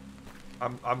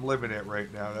living it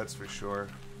right now, that's for sure.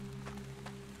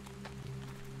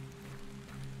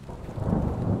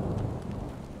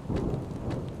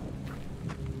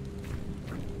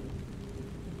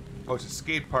 Oh, it's a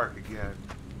skate park again.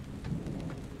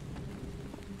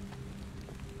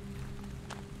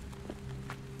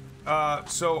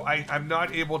 So I'm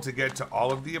not able to get to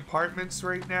all of the apartments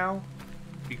right now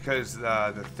because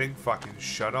the thing fucking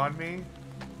shut on me.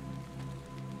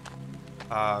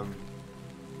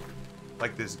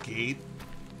 Like this gate.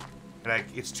 And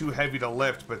it's too heavy to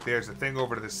lift, but there's a thing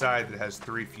over to the side that has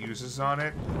 3 fuses on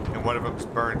it, and one of them's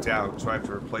burnt out, so I have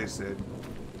to replace it.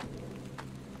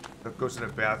 That goes in a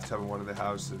bathtub in one of the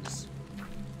houses.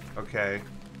 Okay.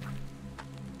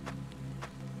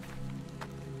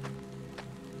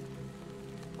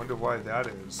 Wonder why that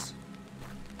is.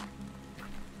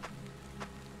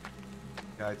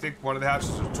 Yeah, I think one of the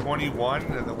houses was 21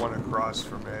 and the one across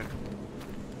from it.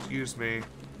 Excuse me.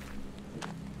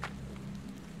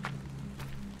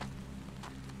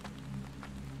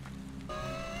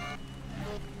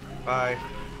 Bye.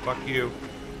 Fuck you.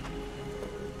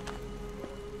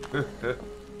 Maybe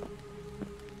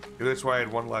that's why I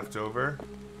had one left over.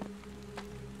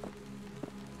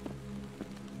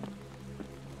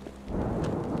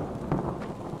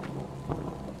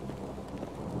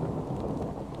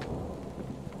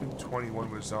 I think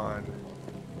 21 was on.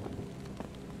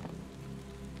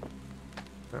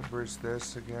 Where's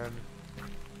this again?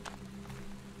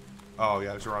 Oh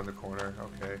yeah, it's around the corner.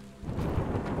 Okay.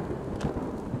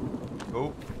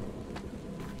 Oh.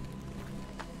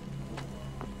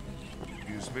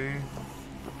 Excuse me.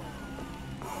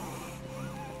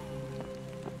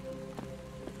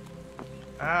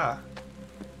 Ah.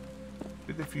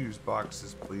 Do the fuse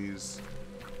boxes, please.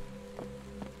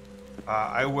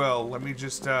 I will. Let me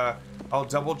just, I'll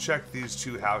double check these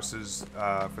two houses,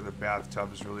 for the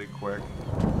bathtubs really quick.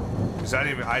 Because I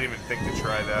didn't even think to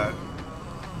try that.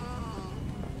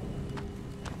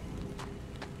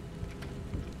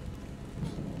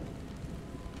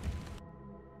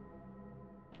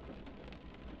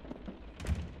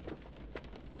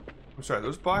 I'm sorry,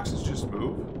 those boxes just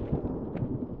move?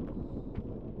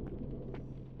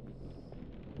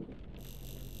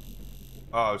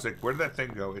 Oh, I was like, where did that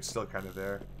thing go? It's still kind of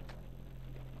there.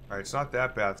 Alright, it's not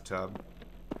that bathtub.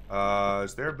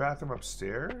 Is there a bathroom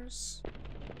upstairs?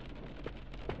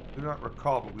 Do not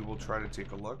recall, but we will try to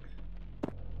take a look.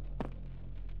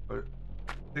 But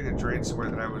I think it drained somewhere,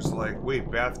 then I was like,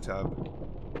 wait, bathtub.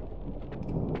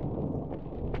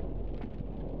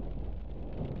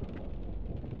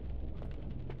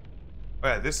 Oh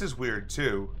yeah, this is weird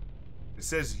too. It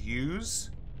says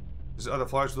use. There's other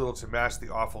flowers little to mask the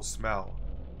awful smell.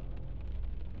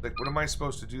 Like, what am I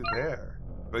supposed to do there?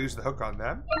 Do I use the hook on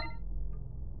them?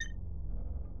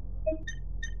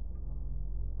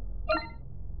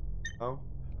 No.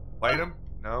 Light them?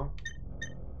 No.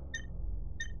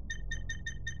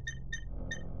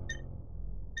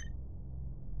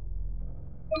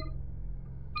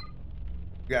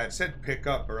 Yeah, it said pick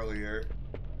up earlier.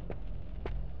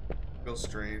 Feels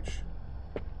strange.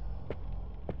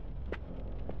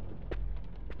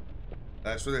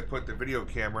 That's where they put the video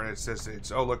camera, and it says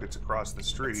it's, oh look, it's across the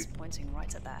street. It's pointing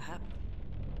right at that hat.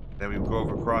 Then we go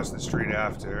over across the street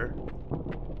after.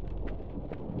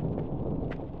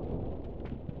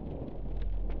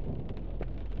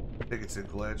 I think it's a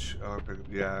glitch. Oh,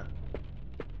 yeah.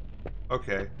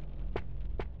 Okay.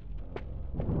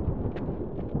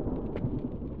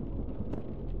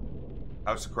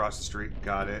 House across the street.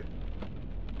 Got it.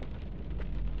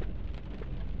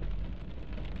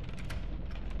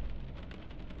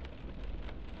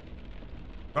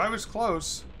 I was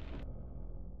close.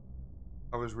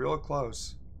 I was real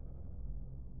close.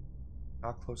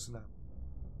 Not close enough.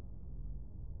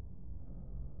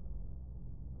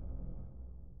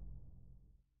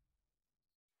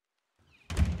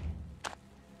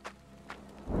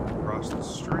 Across the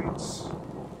streets.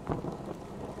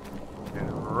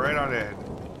 And right on in.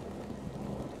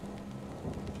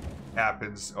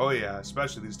 Happens. Oh yeah,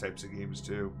 especially these types of games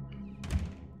too.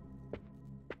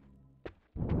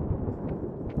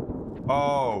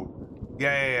 Oh,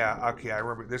 yeah. Okay, I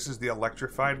remember. This is the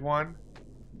electrified one.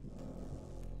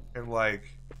 And, like,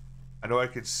 I know I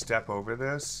could step over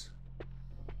this.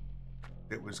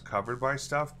 It was covered by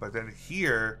stuff, but then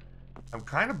here, I'm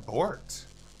kind of bored.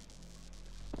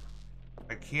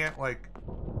 I can't, like...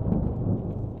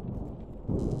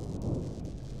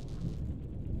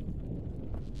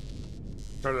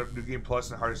 Start up New Game Plus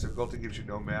and hardest difficulty gives you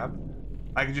no map.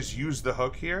 I can just use the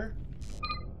hook here.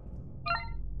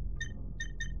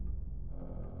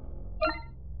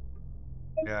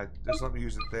 Yeah, just let me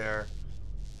use it there.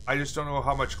 I just don't know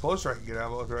how much closer I can get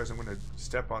out, otherwise I'm gonna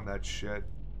step on that shit.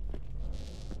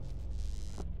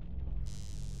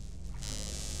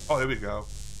 Oh, there we go.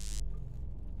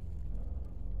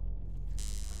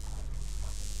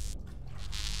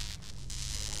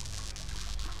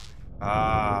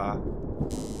 Ah.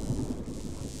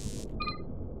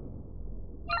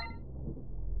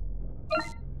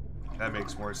 That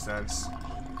makes more sense.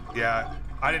 Yeah,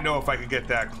 I didn't know if I could get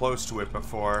that close to it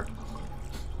before.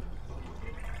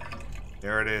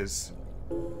 There it is.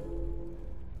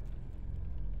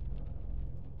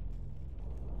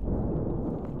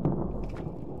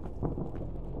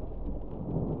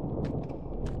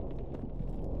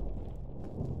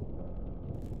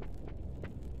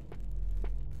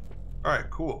 Alright,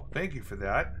 cool. Thank you for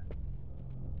that.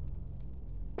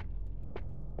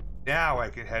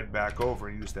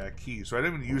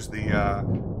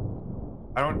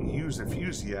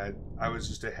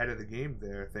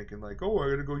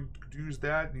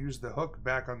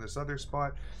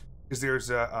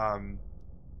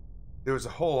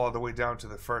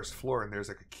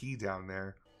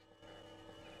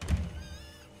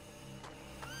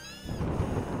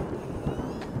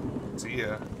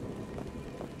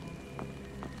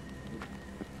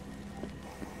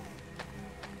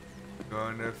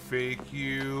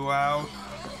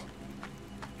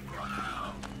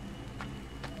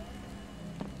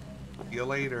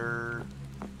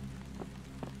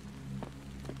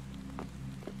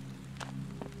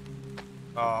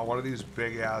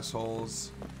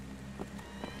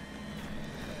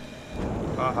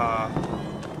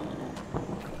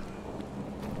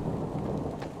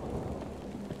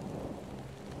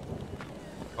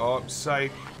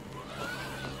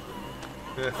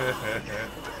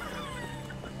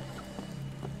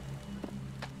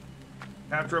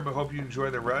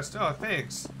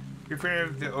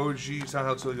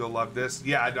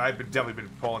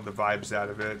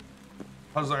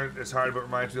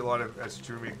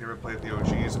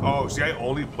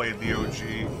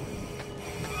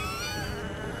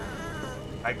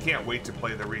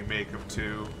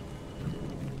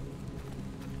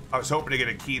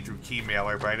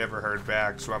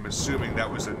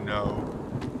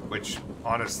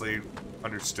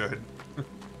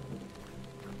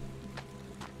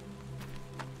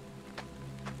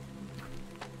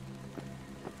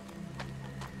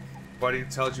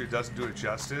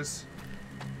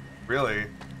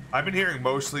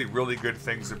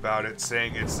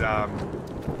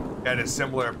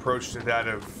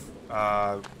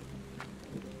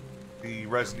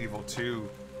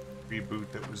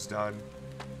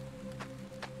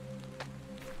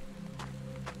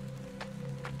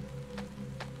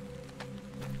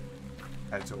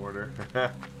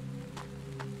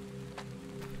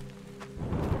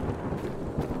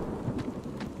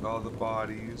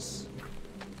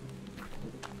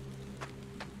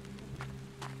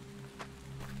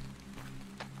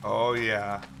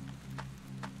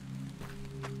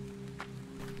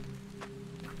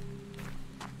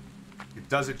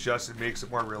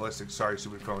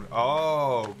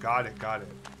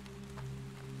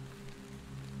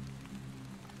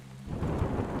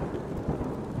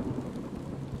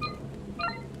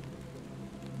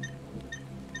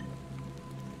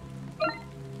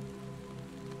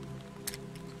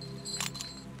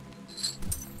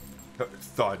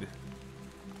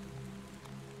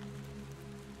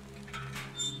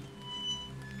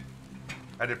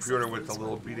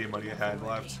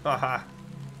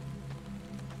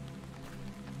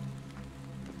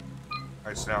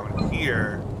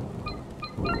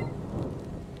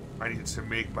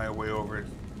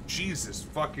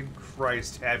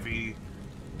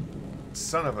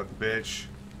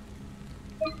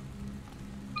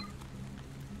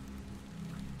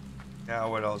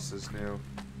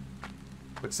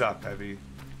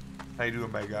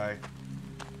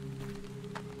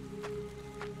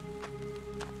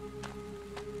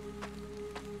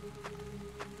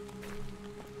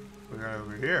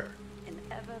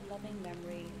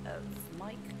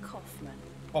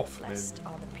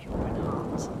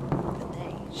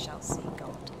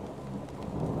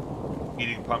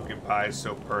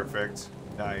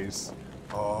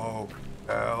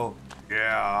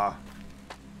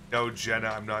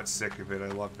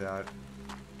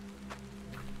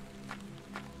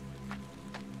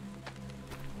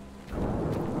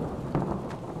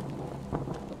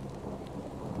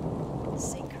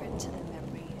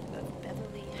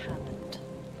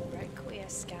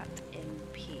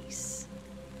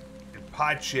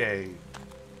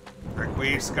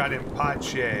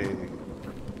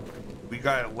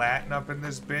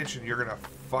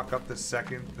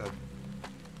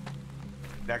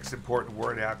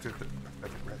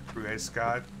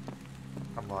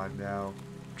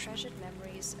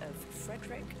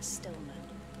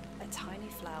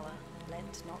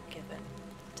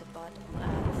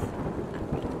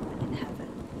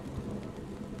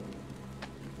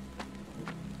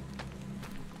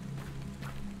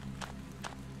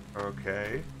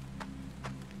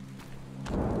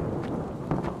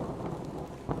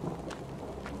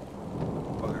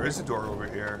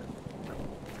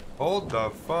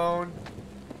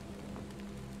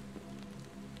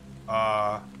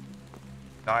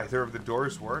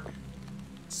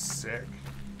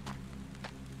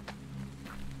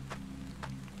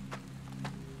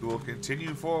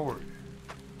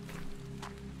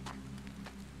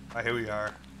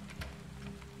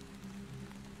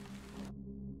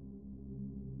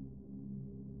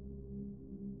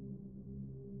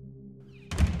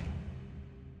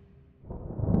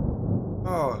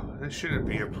 This shouldn't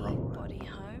be a problem. Body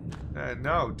home?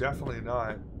 No, definitely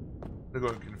not. I'm gonna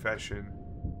go in confession.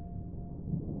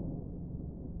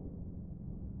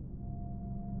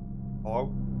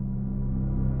 Hello?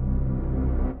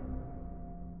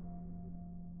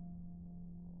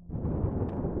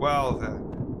 Well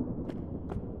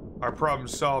then. Our problem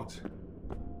solved.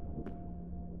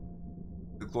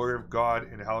 The glory of God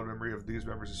and hallowed memory of these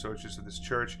members and associates of this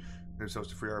church themselves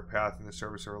to free our path in the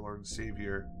service of our Lord and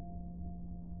Savior.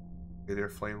 May their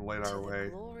flame light our way. The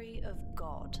glory of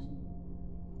God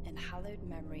and hallowed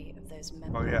memory of those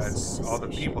members. Oh yeah, it's all the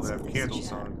people that have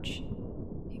candles on.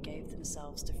 Who gave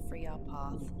themselves to free our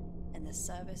path in the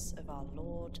service of our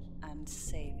Lord and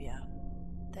Savior.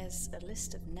 There's a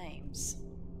list of names.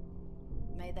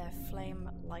 May their flame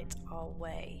light our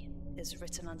way is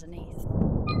written underneath.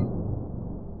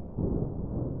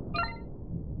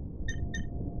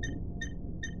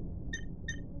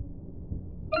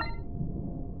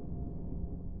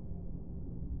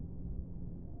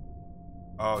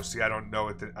 Oh, see, I don't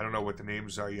know what the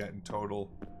names are yet in total.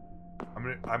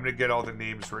 I'm gonna get all the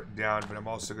names written down, but I'm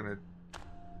also gonna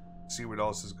see what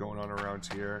else is going on around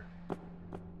here.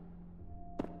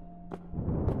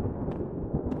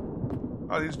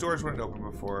 Oh, these doors weren't open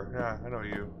before. Yeah, I know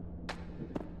you.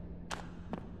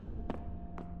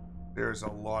 There's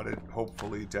a lot of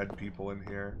hopefully dead people in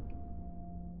here.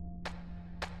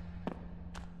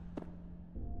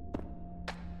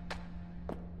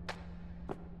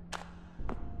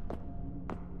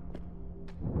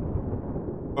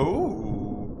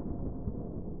 Oh.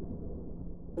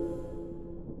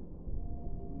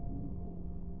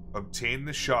 Obtain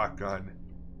the shotgun.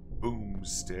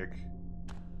 Boomstick.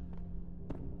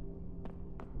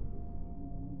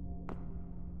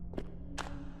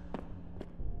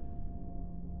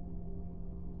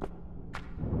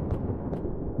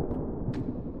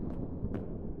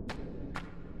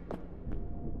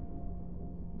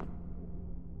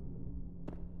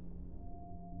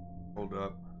 Hold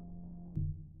up.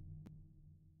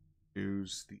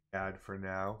 Use the ad for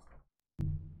now.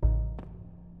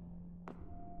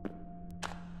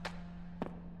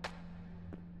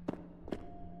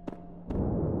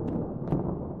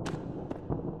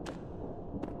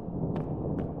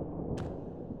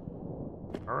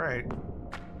 All right.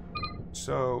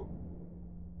 So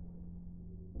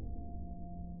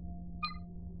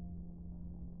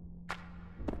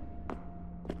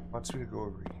wants me to go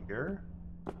over here.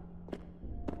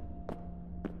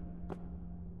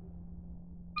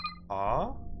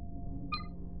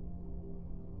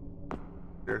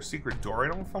 Is there a secret door I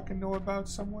don't fucking know about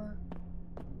somewhere?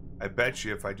 I bet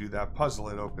you if I do that puzzle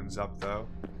it opens up though.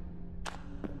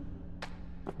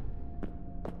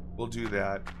 We'll do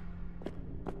that.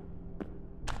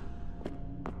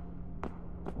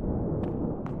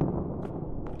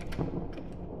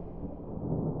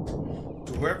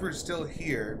 Whoever's still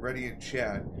here, ready in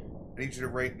chat, I need you to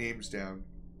write names down.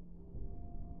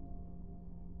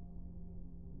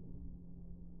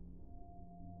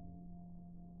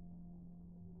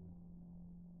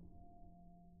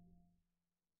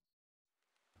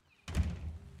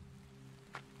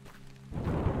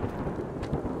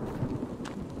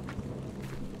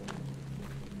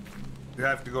 You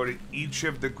have to go to each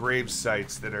of the grave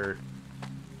sites that are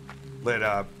lit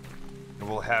up, and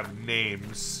we'll have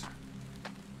names.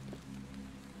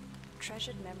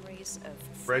 Treasured memories of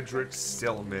Frederick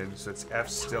Stillman, so it's F.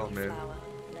 Stillman. Flower,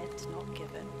 lent not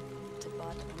given, to bud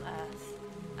on earth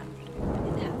and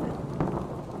bloom in heaven.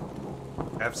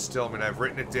 F. Stillman, I've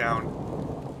written it down.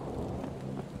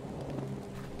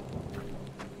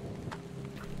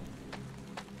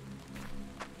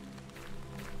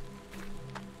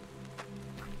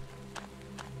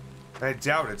 I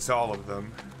doubt it's all of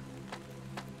them.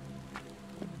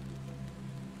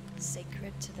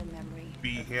 Sacred to the memory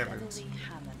B. of Hammond. Beverly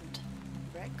Hammond.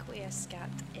 Requiescat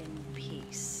in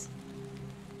peace.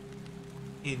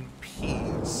 In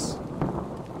peace.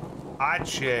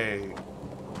 Ache.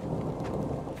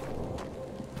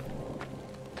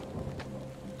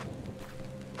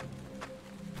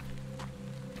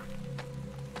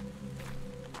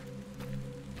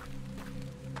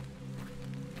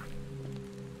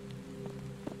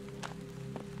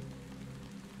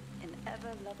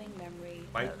 Ever-loving memory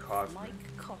Mike of Kaufman.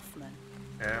 Mike Kaufman.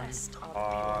 M. Blessed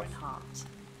are the pure in heart,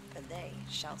 for they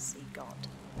shall see God.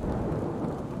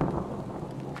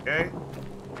 Okay.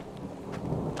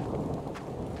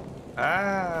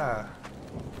 Ah.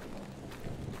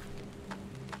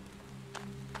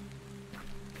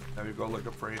 Now we go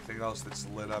looking for anything else that's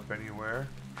lit up anywhere.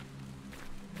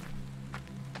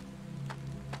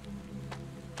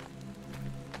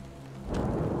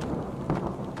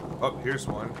 Oh, here's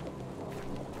one.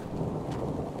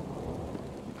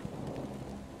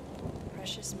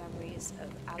 precious memories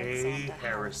of A. Alexander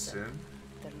Harrison.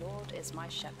 The Lord is my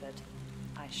shepherd,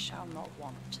 I shall not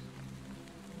want.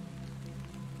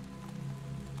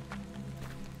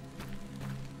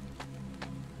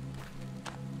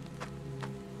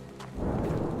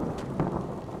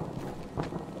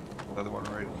 Another one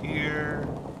right here.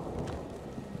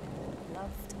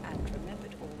 Loved and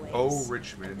remembered always. Oh,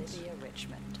 Richmond. Olivia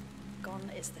Richmond.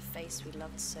 Gone is the face we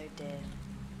loved so dear.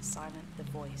 Silent the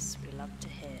voice we loved to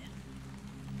hear.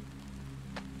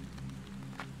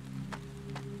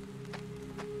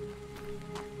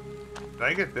 Did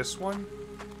I get this one?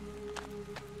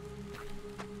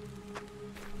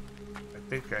 I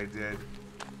think I did.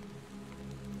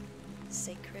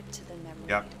 Sacred to the memory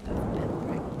Yep. of Ben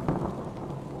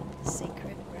Brick.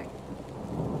 Sacred Brick.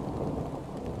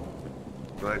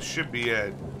 So that should be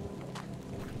it.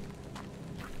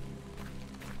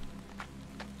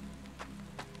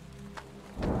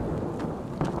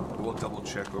 We'll double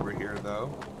check over here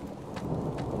though.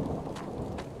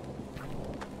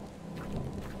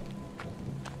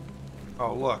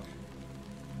 Oh look,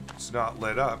 it's not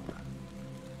lit up.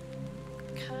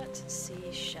 Kurt C.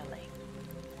 Shelley.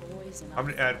 Always in I'm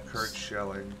our gonna add thoughts, Kurt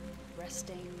Schelling,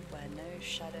 resting where no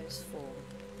shadows fall.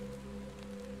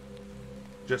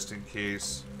 just in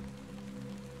case.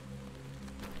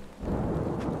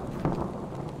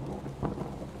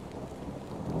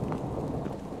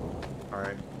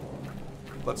 Alright.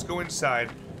 Let's go inside.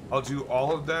 I'll do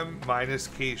all of them minus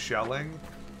K Shelling.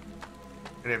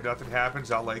 And if nothing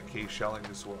happens, I'll like K Shelling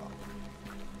as well.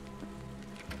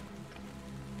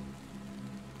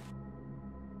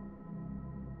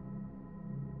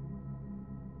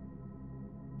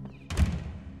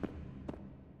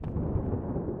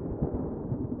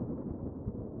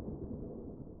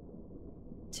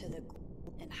 To the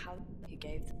and how you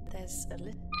gave them. There's a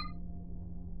little.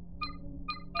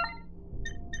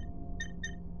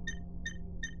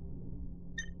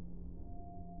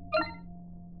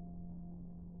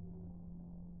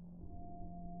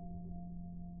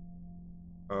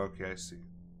 Okay, I see.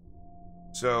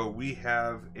 So we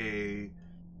have a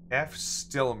F.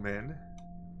 Stillman.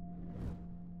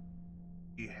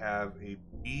 We have a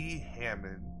B.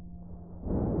 Hammond.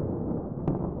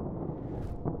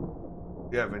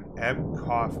 We have an M.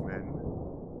 Kaufman.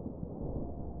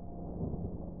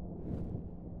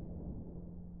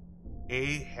 A.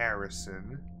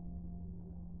 Harrison.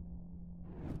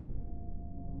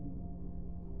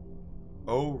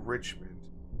 O. Richmond.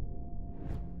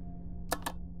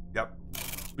 Yep.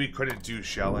 We couldn't do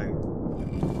Shelling.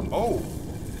 Oh!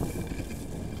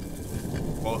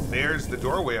 Well, there's the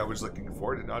doorway I was looking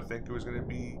for. Did not think it was going to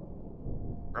be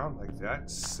around like that.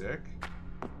 Sick.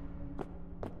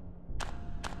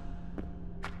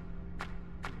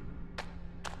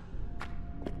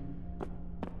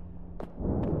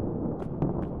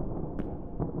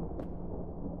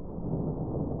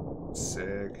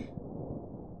 Sick.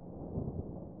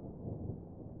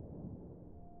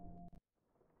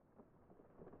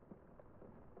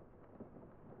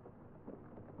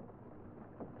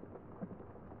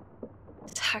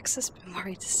 Tax has been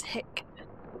worried sick.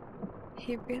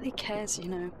 He really cares, you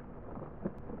know.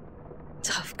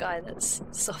 Tough guy that's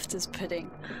soft as pudding.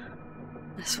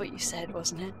 That's what you said,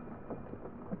 wasn't it?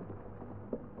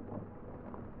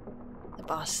 The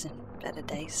boss in better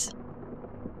days.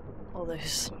 All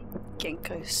those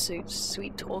Ginkgo suits,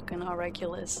 sweet talking our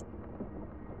regulars.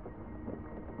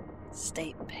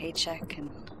 State paycheck and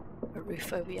a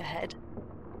roof over your head.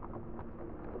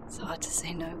 It's hard to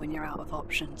say no when you're out of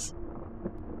options.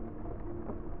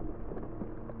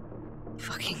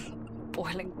 Fucking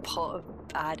boiling pot of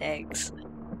bad eggs.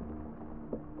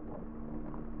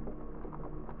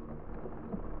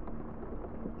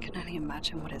 I can only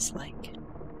imagine what it's like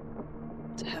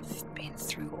to have been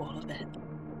through all of it.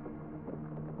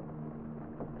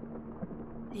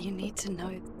 You need to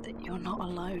know that you're not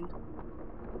alone.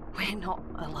 We're not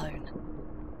alone.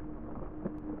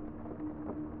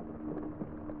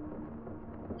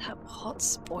 That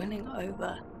pot's boiling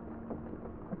over.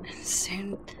 And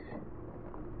soon,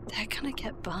 they're gonna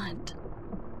get burned.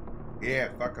 Yeah,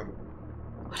 fuck them.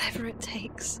 Whatever it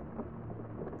takes.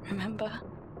 Remember?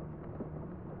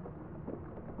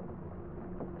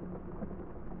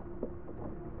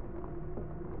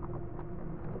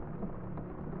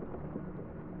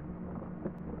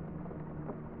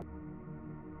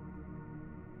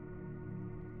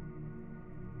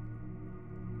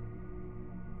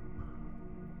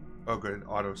 Oh, good. An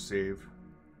autosave.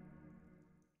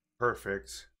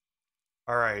 Perfect.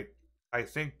 Alright. I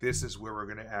think this is where we're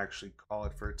going to actually call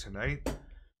it for tonight.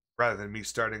 Rather than me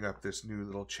starting up this new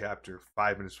little chapter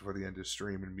 5 minutes before the end of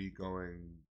stream and me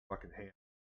going fucking ham.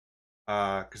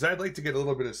 Because I'd like to get a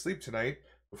little bit of sleep tonight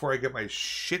before I get my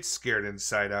shit scared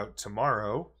inside out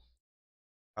tomorrow.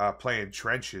 Playing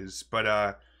Trenches.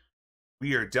 But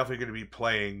we are definitely going to be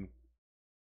playing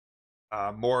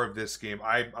more of this game.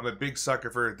 I'm a big sucker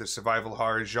for the survival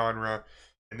horror genre,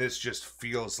 and this just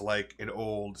feels like an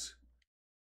old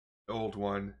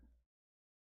one.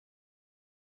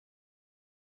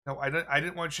 No, I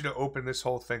didn't want you to open this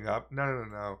whole thing up.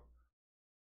 No.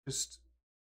 Just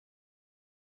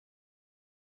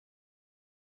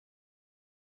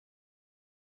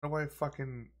how do I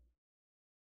fucking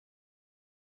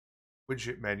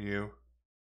widget menu?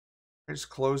 I just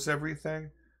close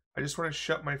everything. I just want to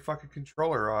shut my fucking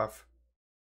controller off.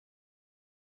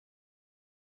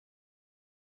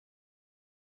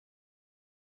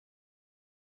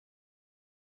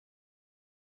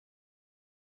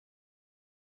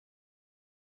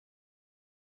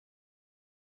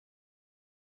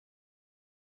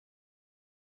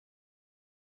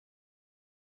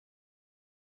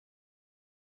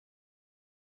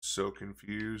 So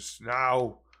confused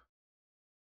now.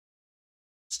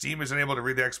 Steam is unable to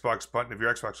read the Xbox button of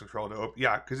your Xbox controller to open.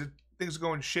 Yeah, because things are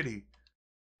going shitty.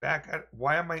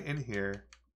 Why am I in here?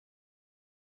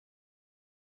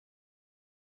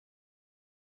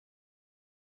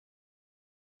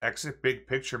 Exit big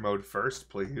picture mode first,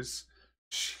 please.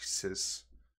 Jesus.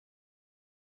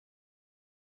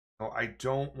 No, I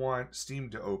don't want Steam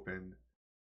to open.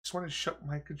 I just want to shut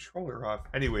my controller off.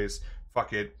 Anyways,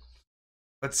 fuck it.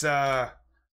 Let's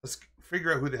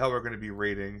figure out who the hell we're going to be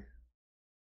raiding.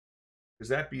 Does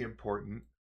that be important?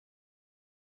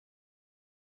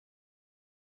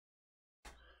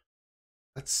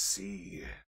 Let's see.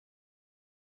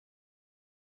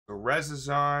 So Rez is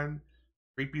on.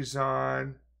 Creepy's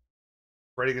on.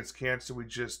 Freddy Against Cancer, we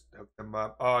just hooked them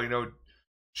up. Oh, you know,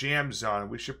 Jam's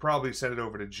on. We should probably send it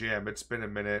over to Jam. It's been a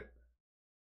minute.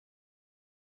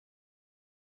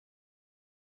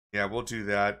 Yeah, we'll do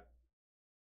that.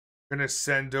 Gonna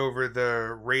send over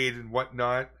the raid and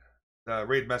whatnot. The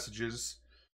raid messages.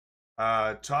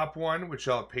 Top one, which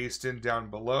I'll paste in down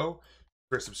below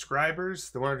for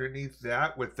subscribers. The one underneath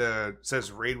that with the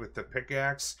says raid with the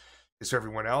pickaxe is for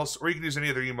everyone else. Or you can use any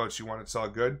other emotes you want. It's all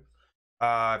good.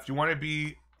 If you want to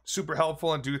be super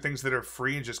helpful and do things that are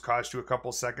free and just cost you a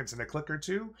couple seconds and a click or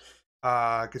two,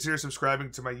 consider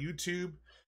subscribing to my YouTube.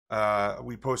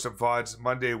 We post up VODs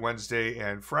Monday, Wednesday,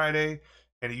 and Friday,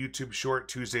 and a YouTube short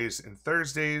Tuesdays and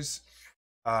Thursdays.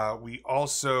 We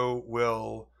also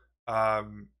will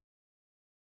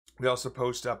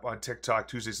post up on TikTok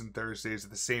Tuesdays and Thursdays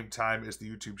at the same time as the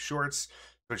YouTube shorts.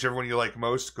 Whichever one you like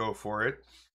most, go for it.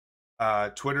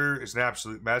 Twitter is an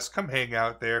absolute mess. Come hang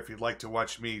out there if you'd like to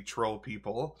watch me troll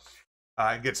people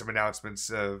and get some announcements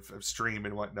of stream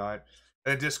and whatnot.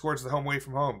 And Discord's the home away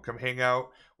from home. Come hang out.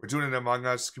 We're doing an Among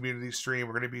Us community stream.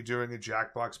 We're going to be doing a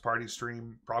Jackbox party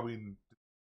stream probably,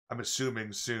 I'm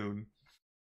assuming, soon.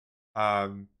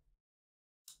 You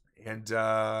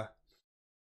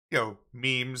know,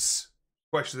 memes,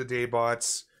 question of the day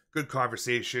bots, good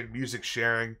conversation, music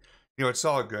sharing. You know, it's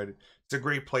all good. It's a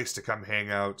great place to come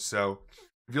hang out. So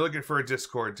if you're looking for a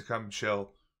Discord to come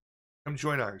chill, come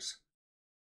join ours.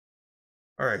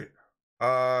 All right.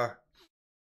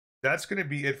 That's going to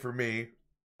be it for me.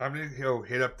 I'm going to go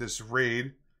hit up this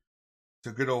raid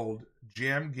to good old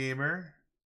Jam Gamer,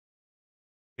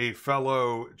 a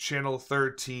fellow Channel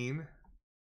 13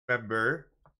 member.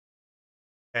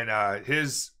 And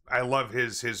I love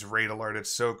his raid alert. It's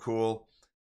so cool.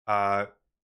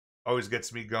 Always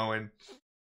gets me going.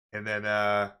 And then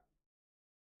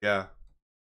yeah.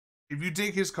 If you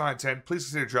dig his content, please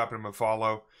consider dropping him a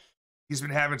follow. He's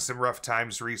been having some rough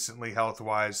times recently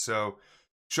health-wise, so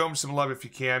show him some love if you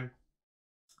can.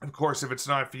 Of course, if it's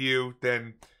not for you,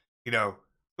 then, you know,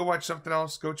 go watch something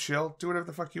else, go chill, do whatever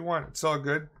the fuck you want. It's all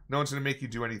good. No one's gonna make you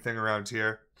do anything around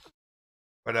here.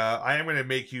 But I am going to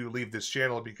make you leave this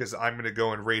channel because I'm going to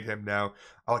go and raid him now.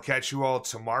 I'll catch you all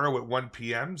tomorrow at 1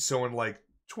 p.m. So in like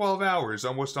 12 hours,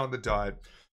 almost on the dot.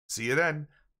 See you then.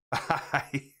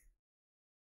 Bye.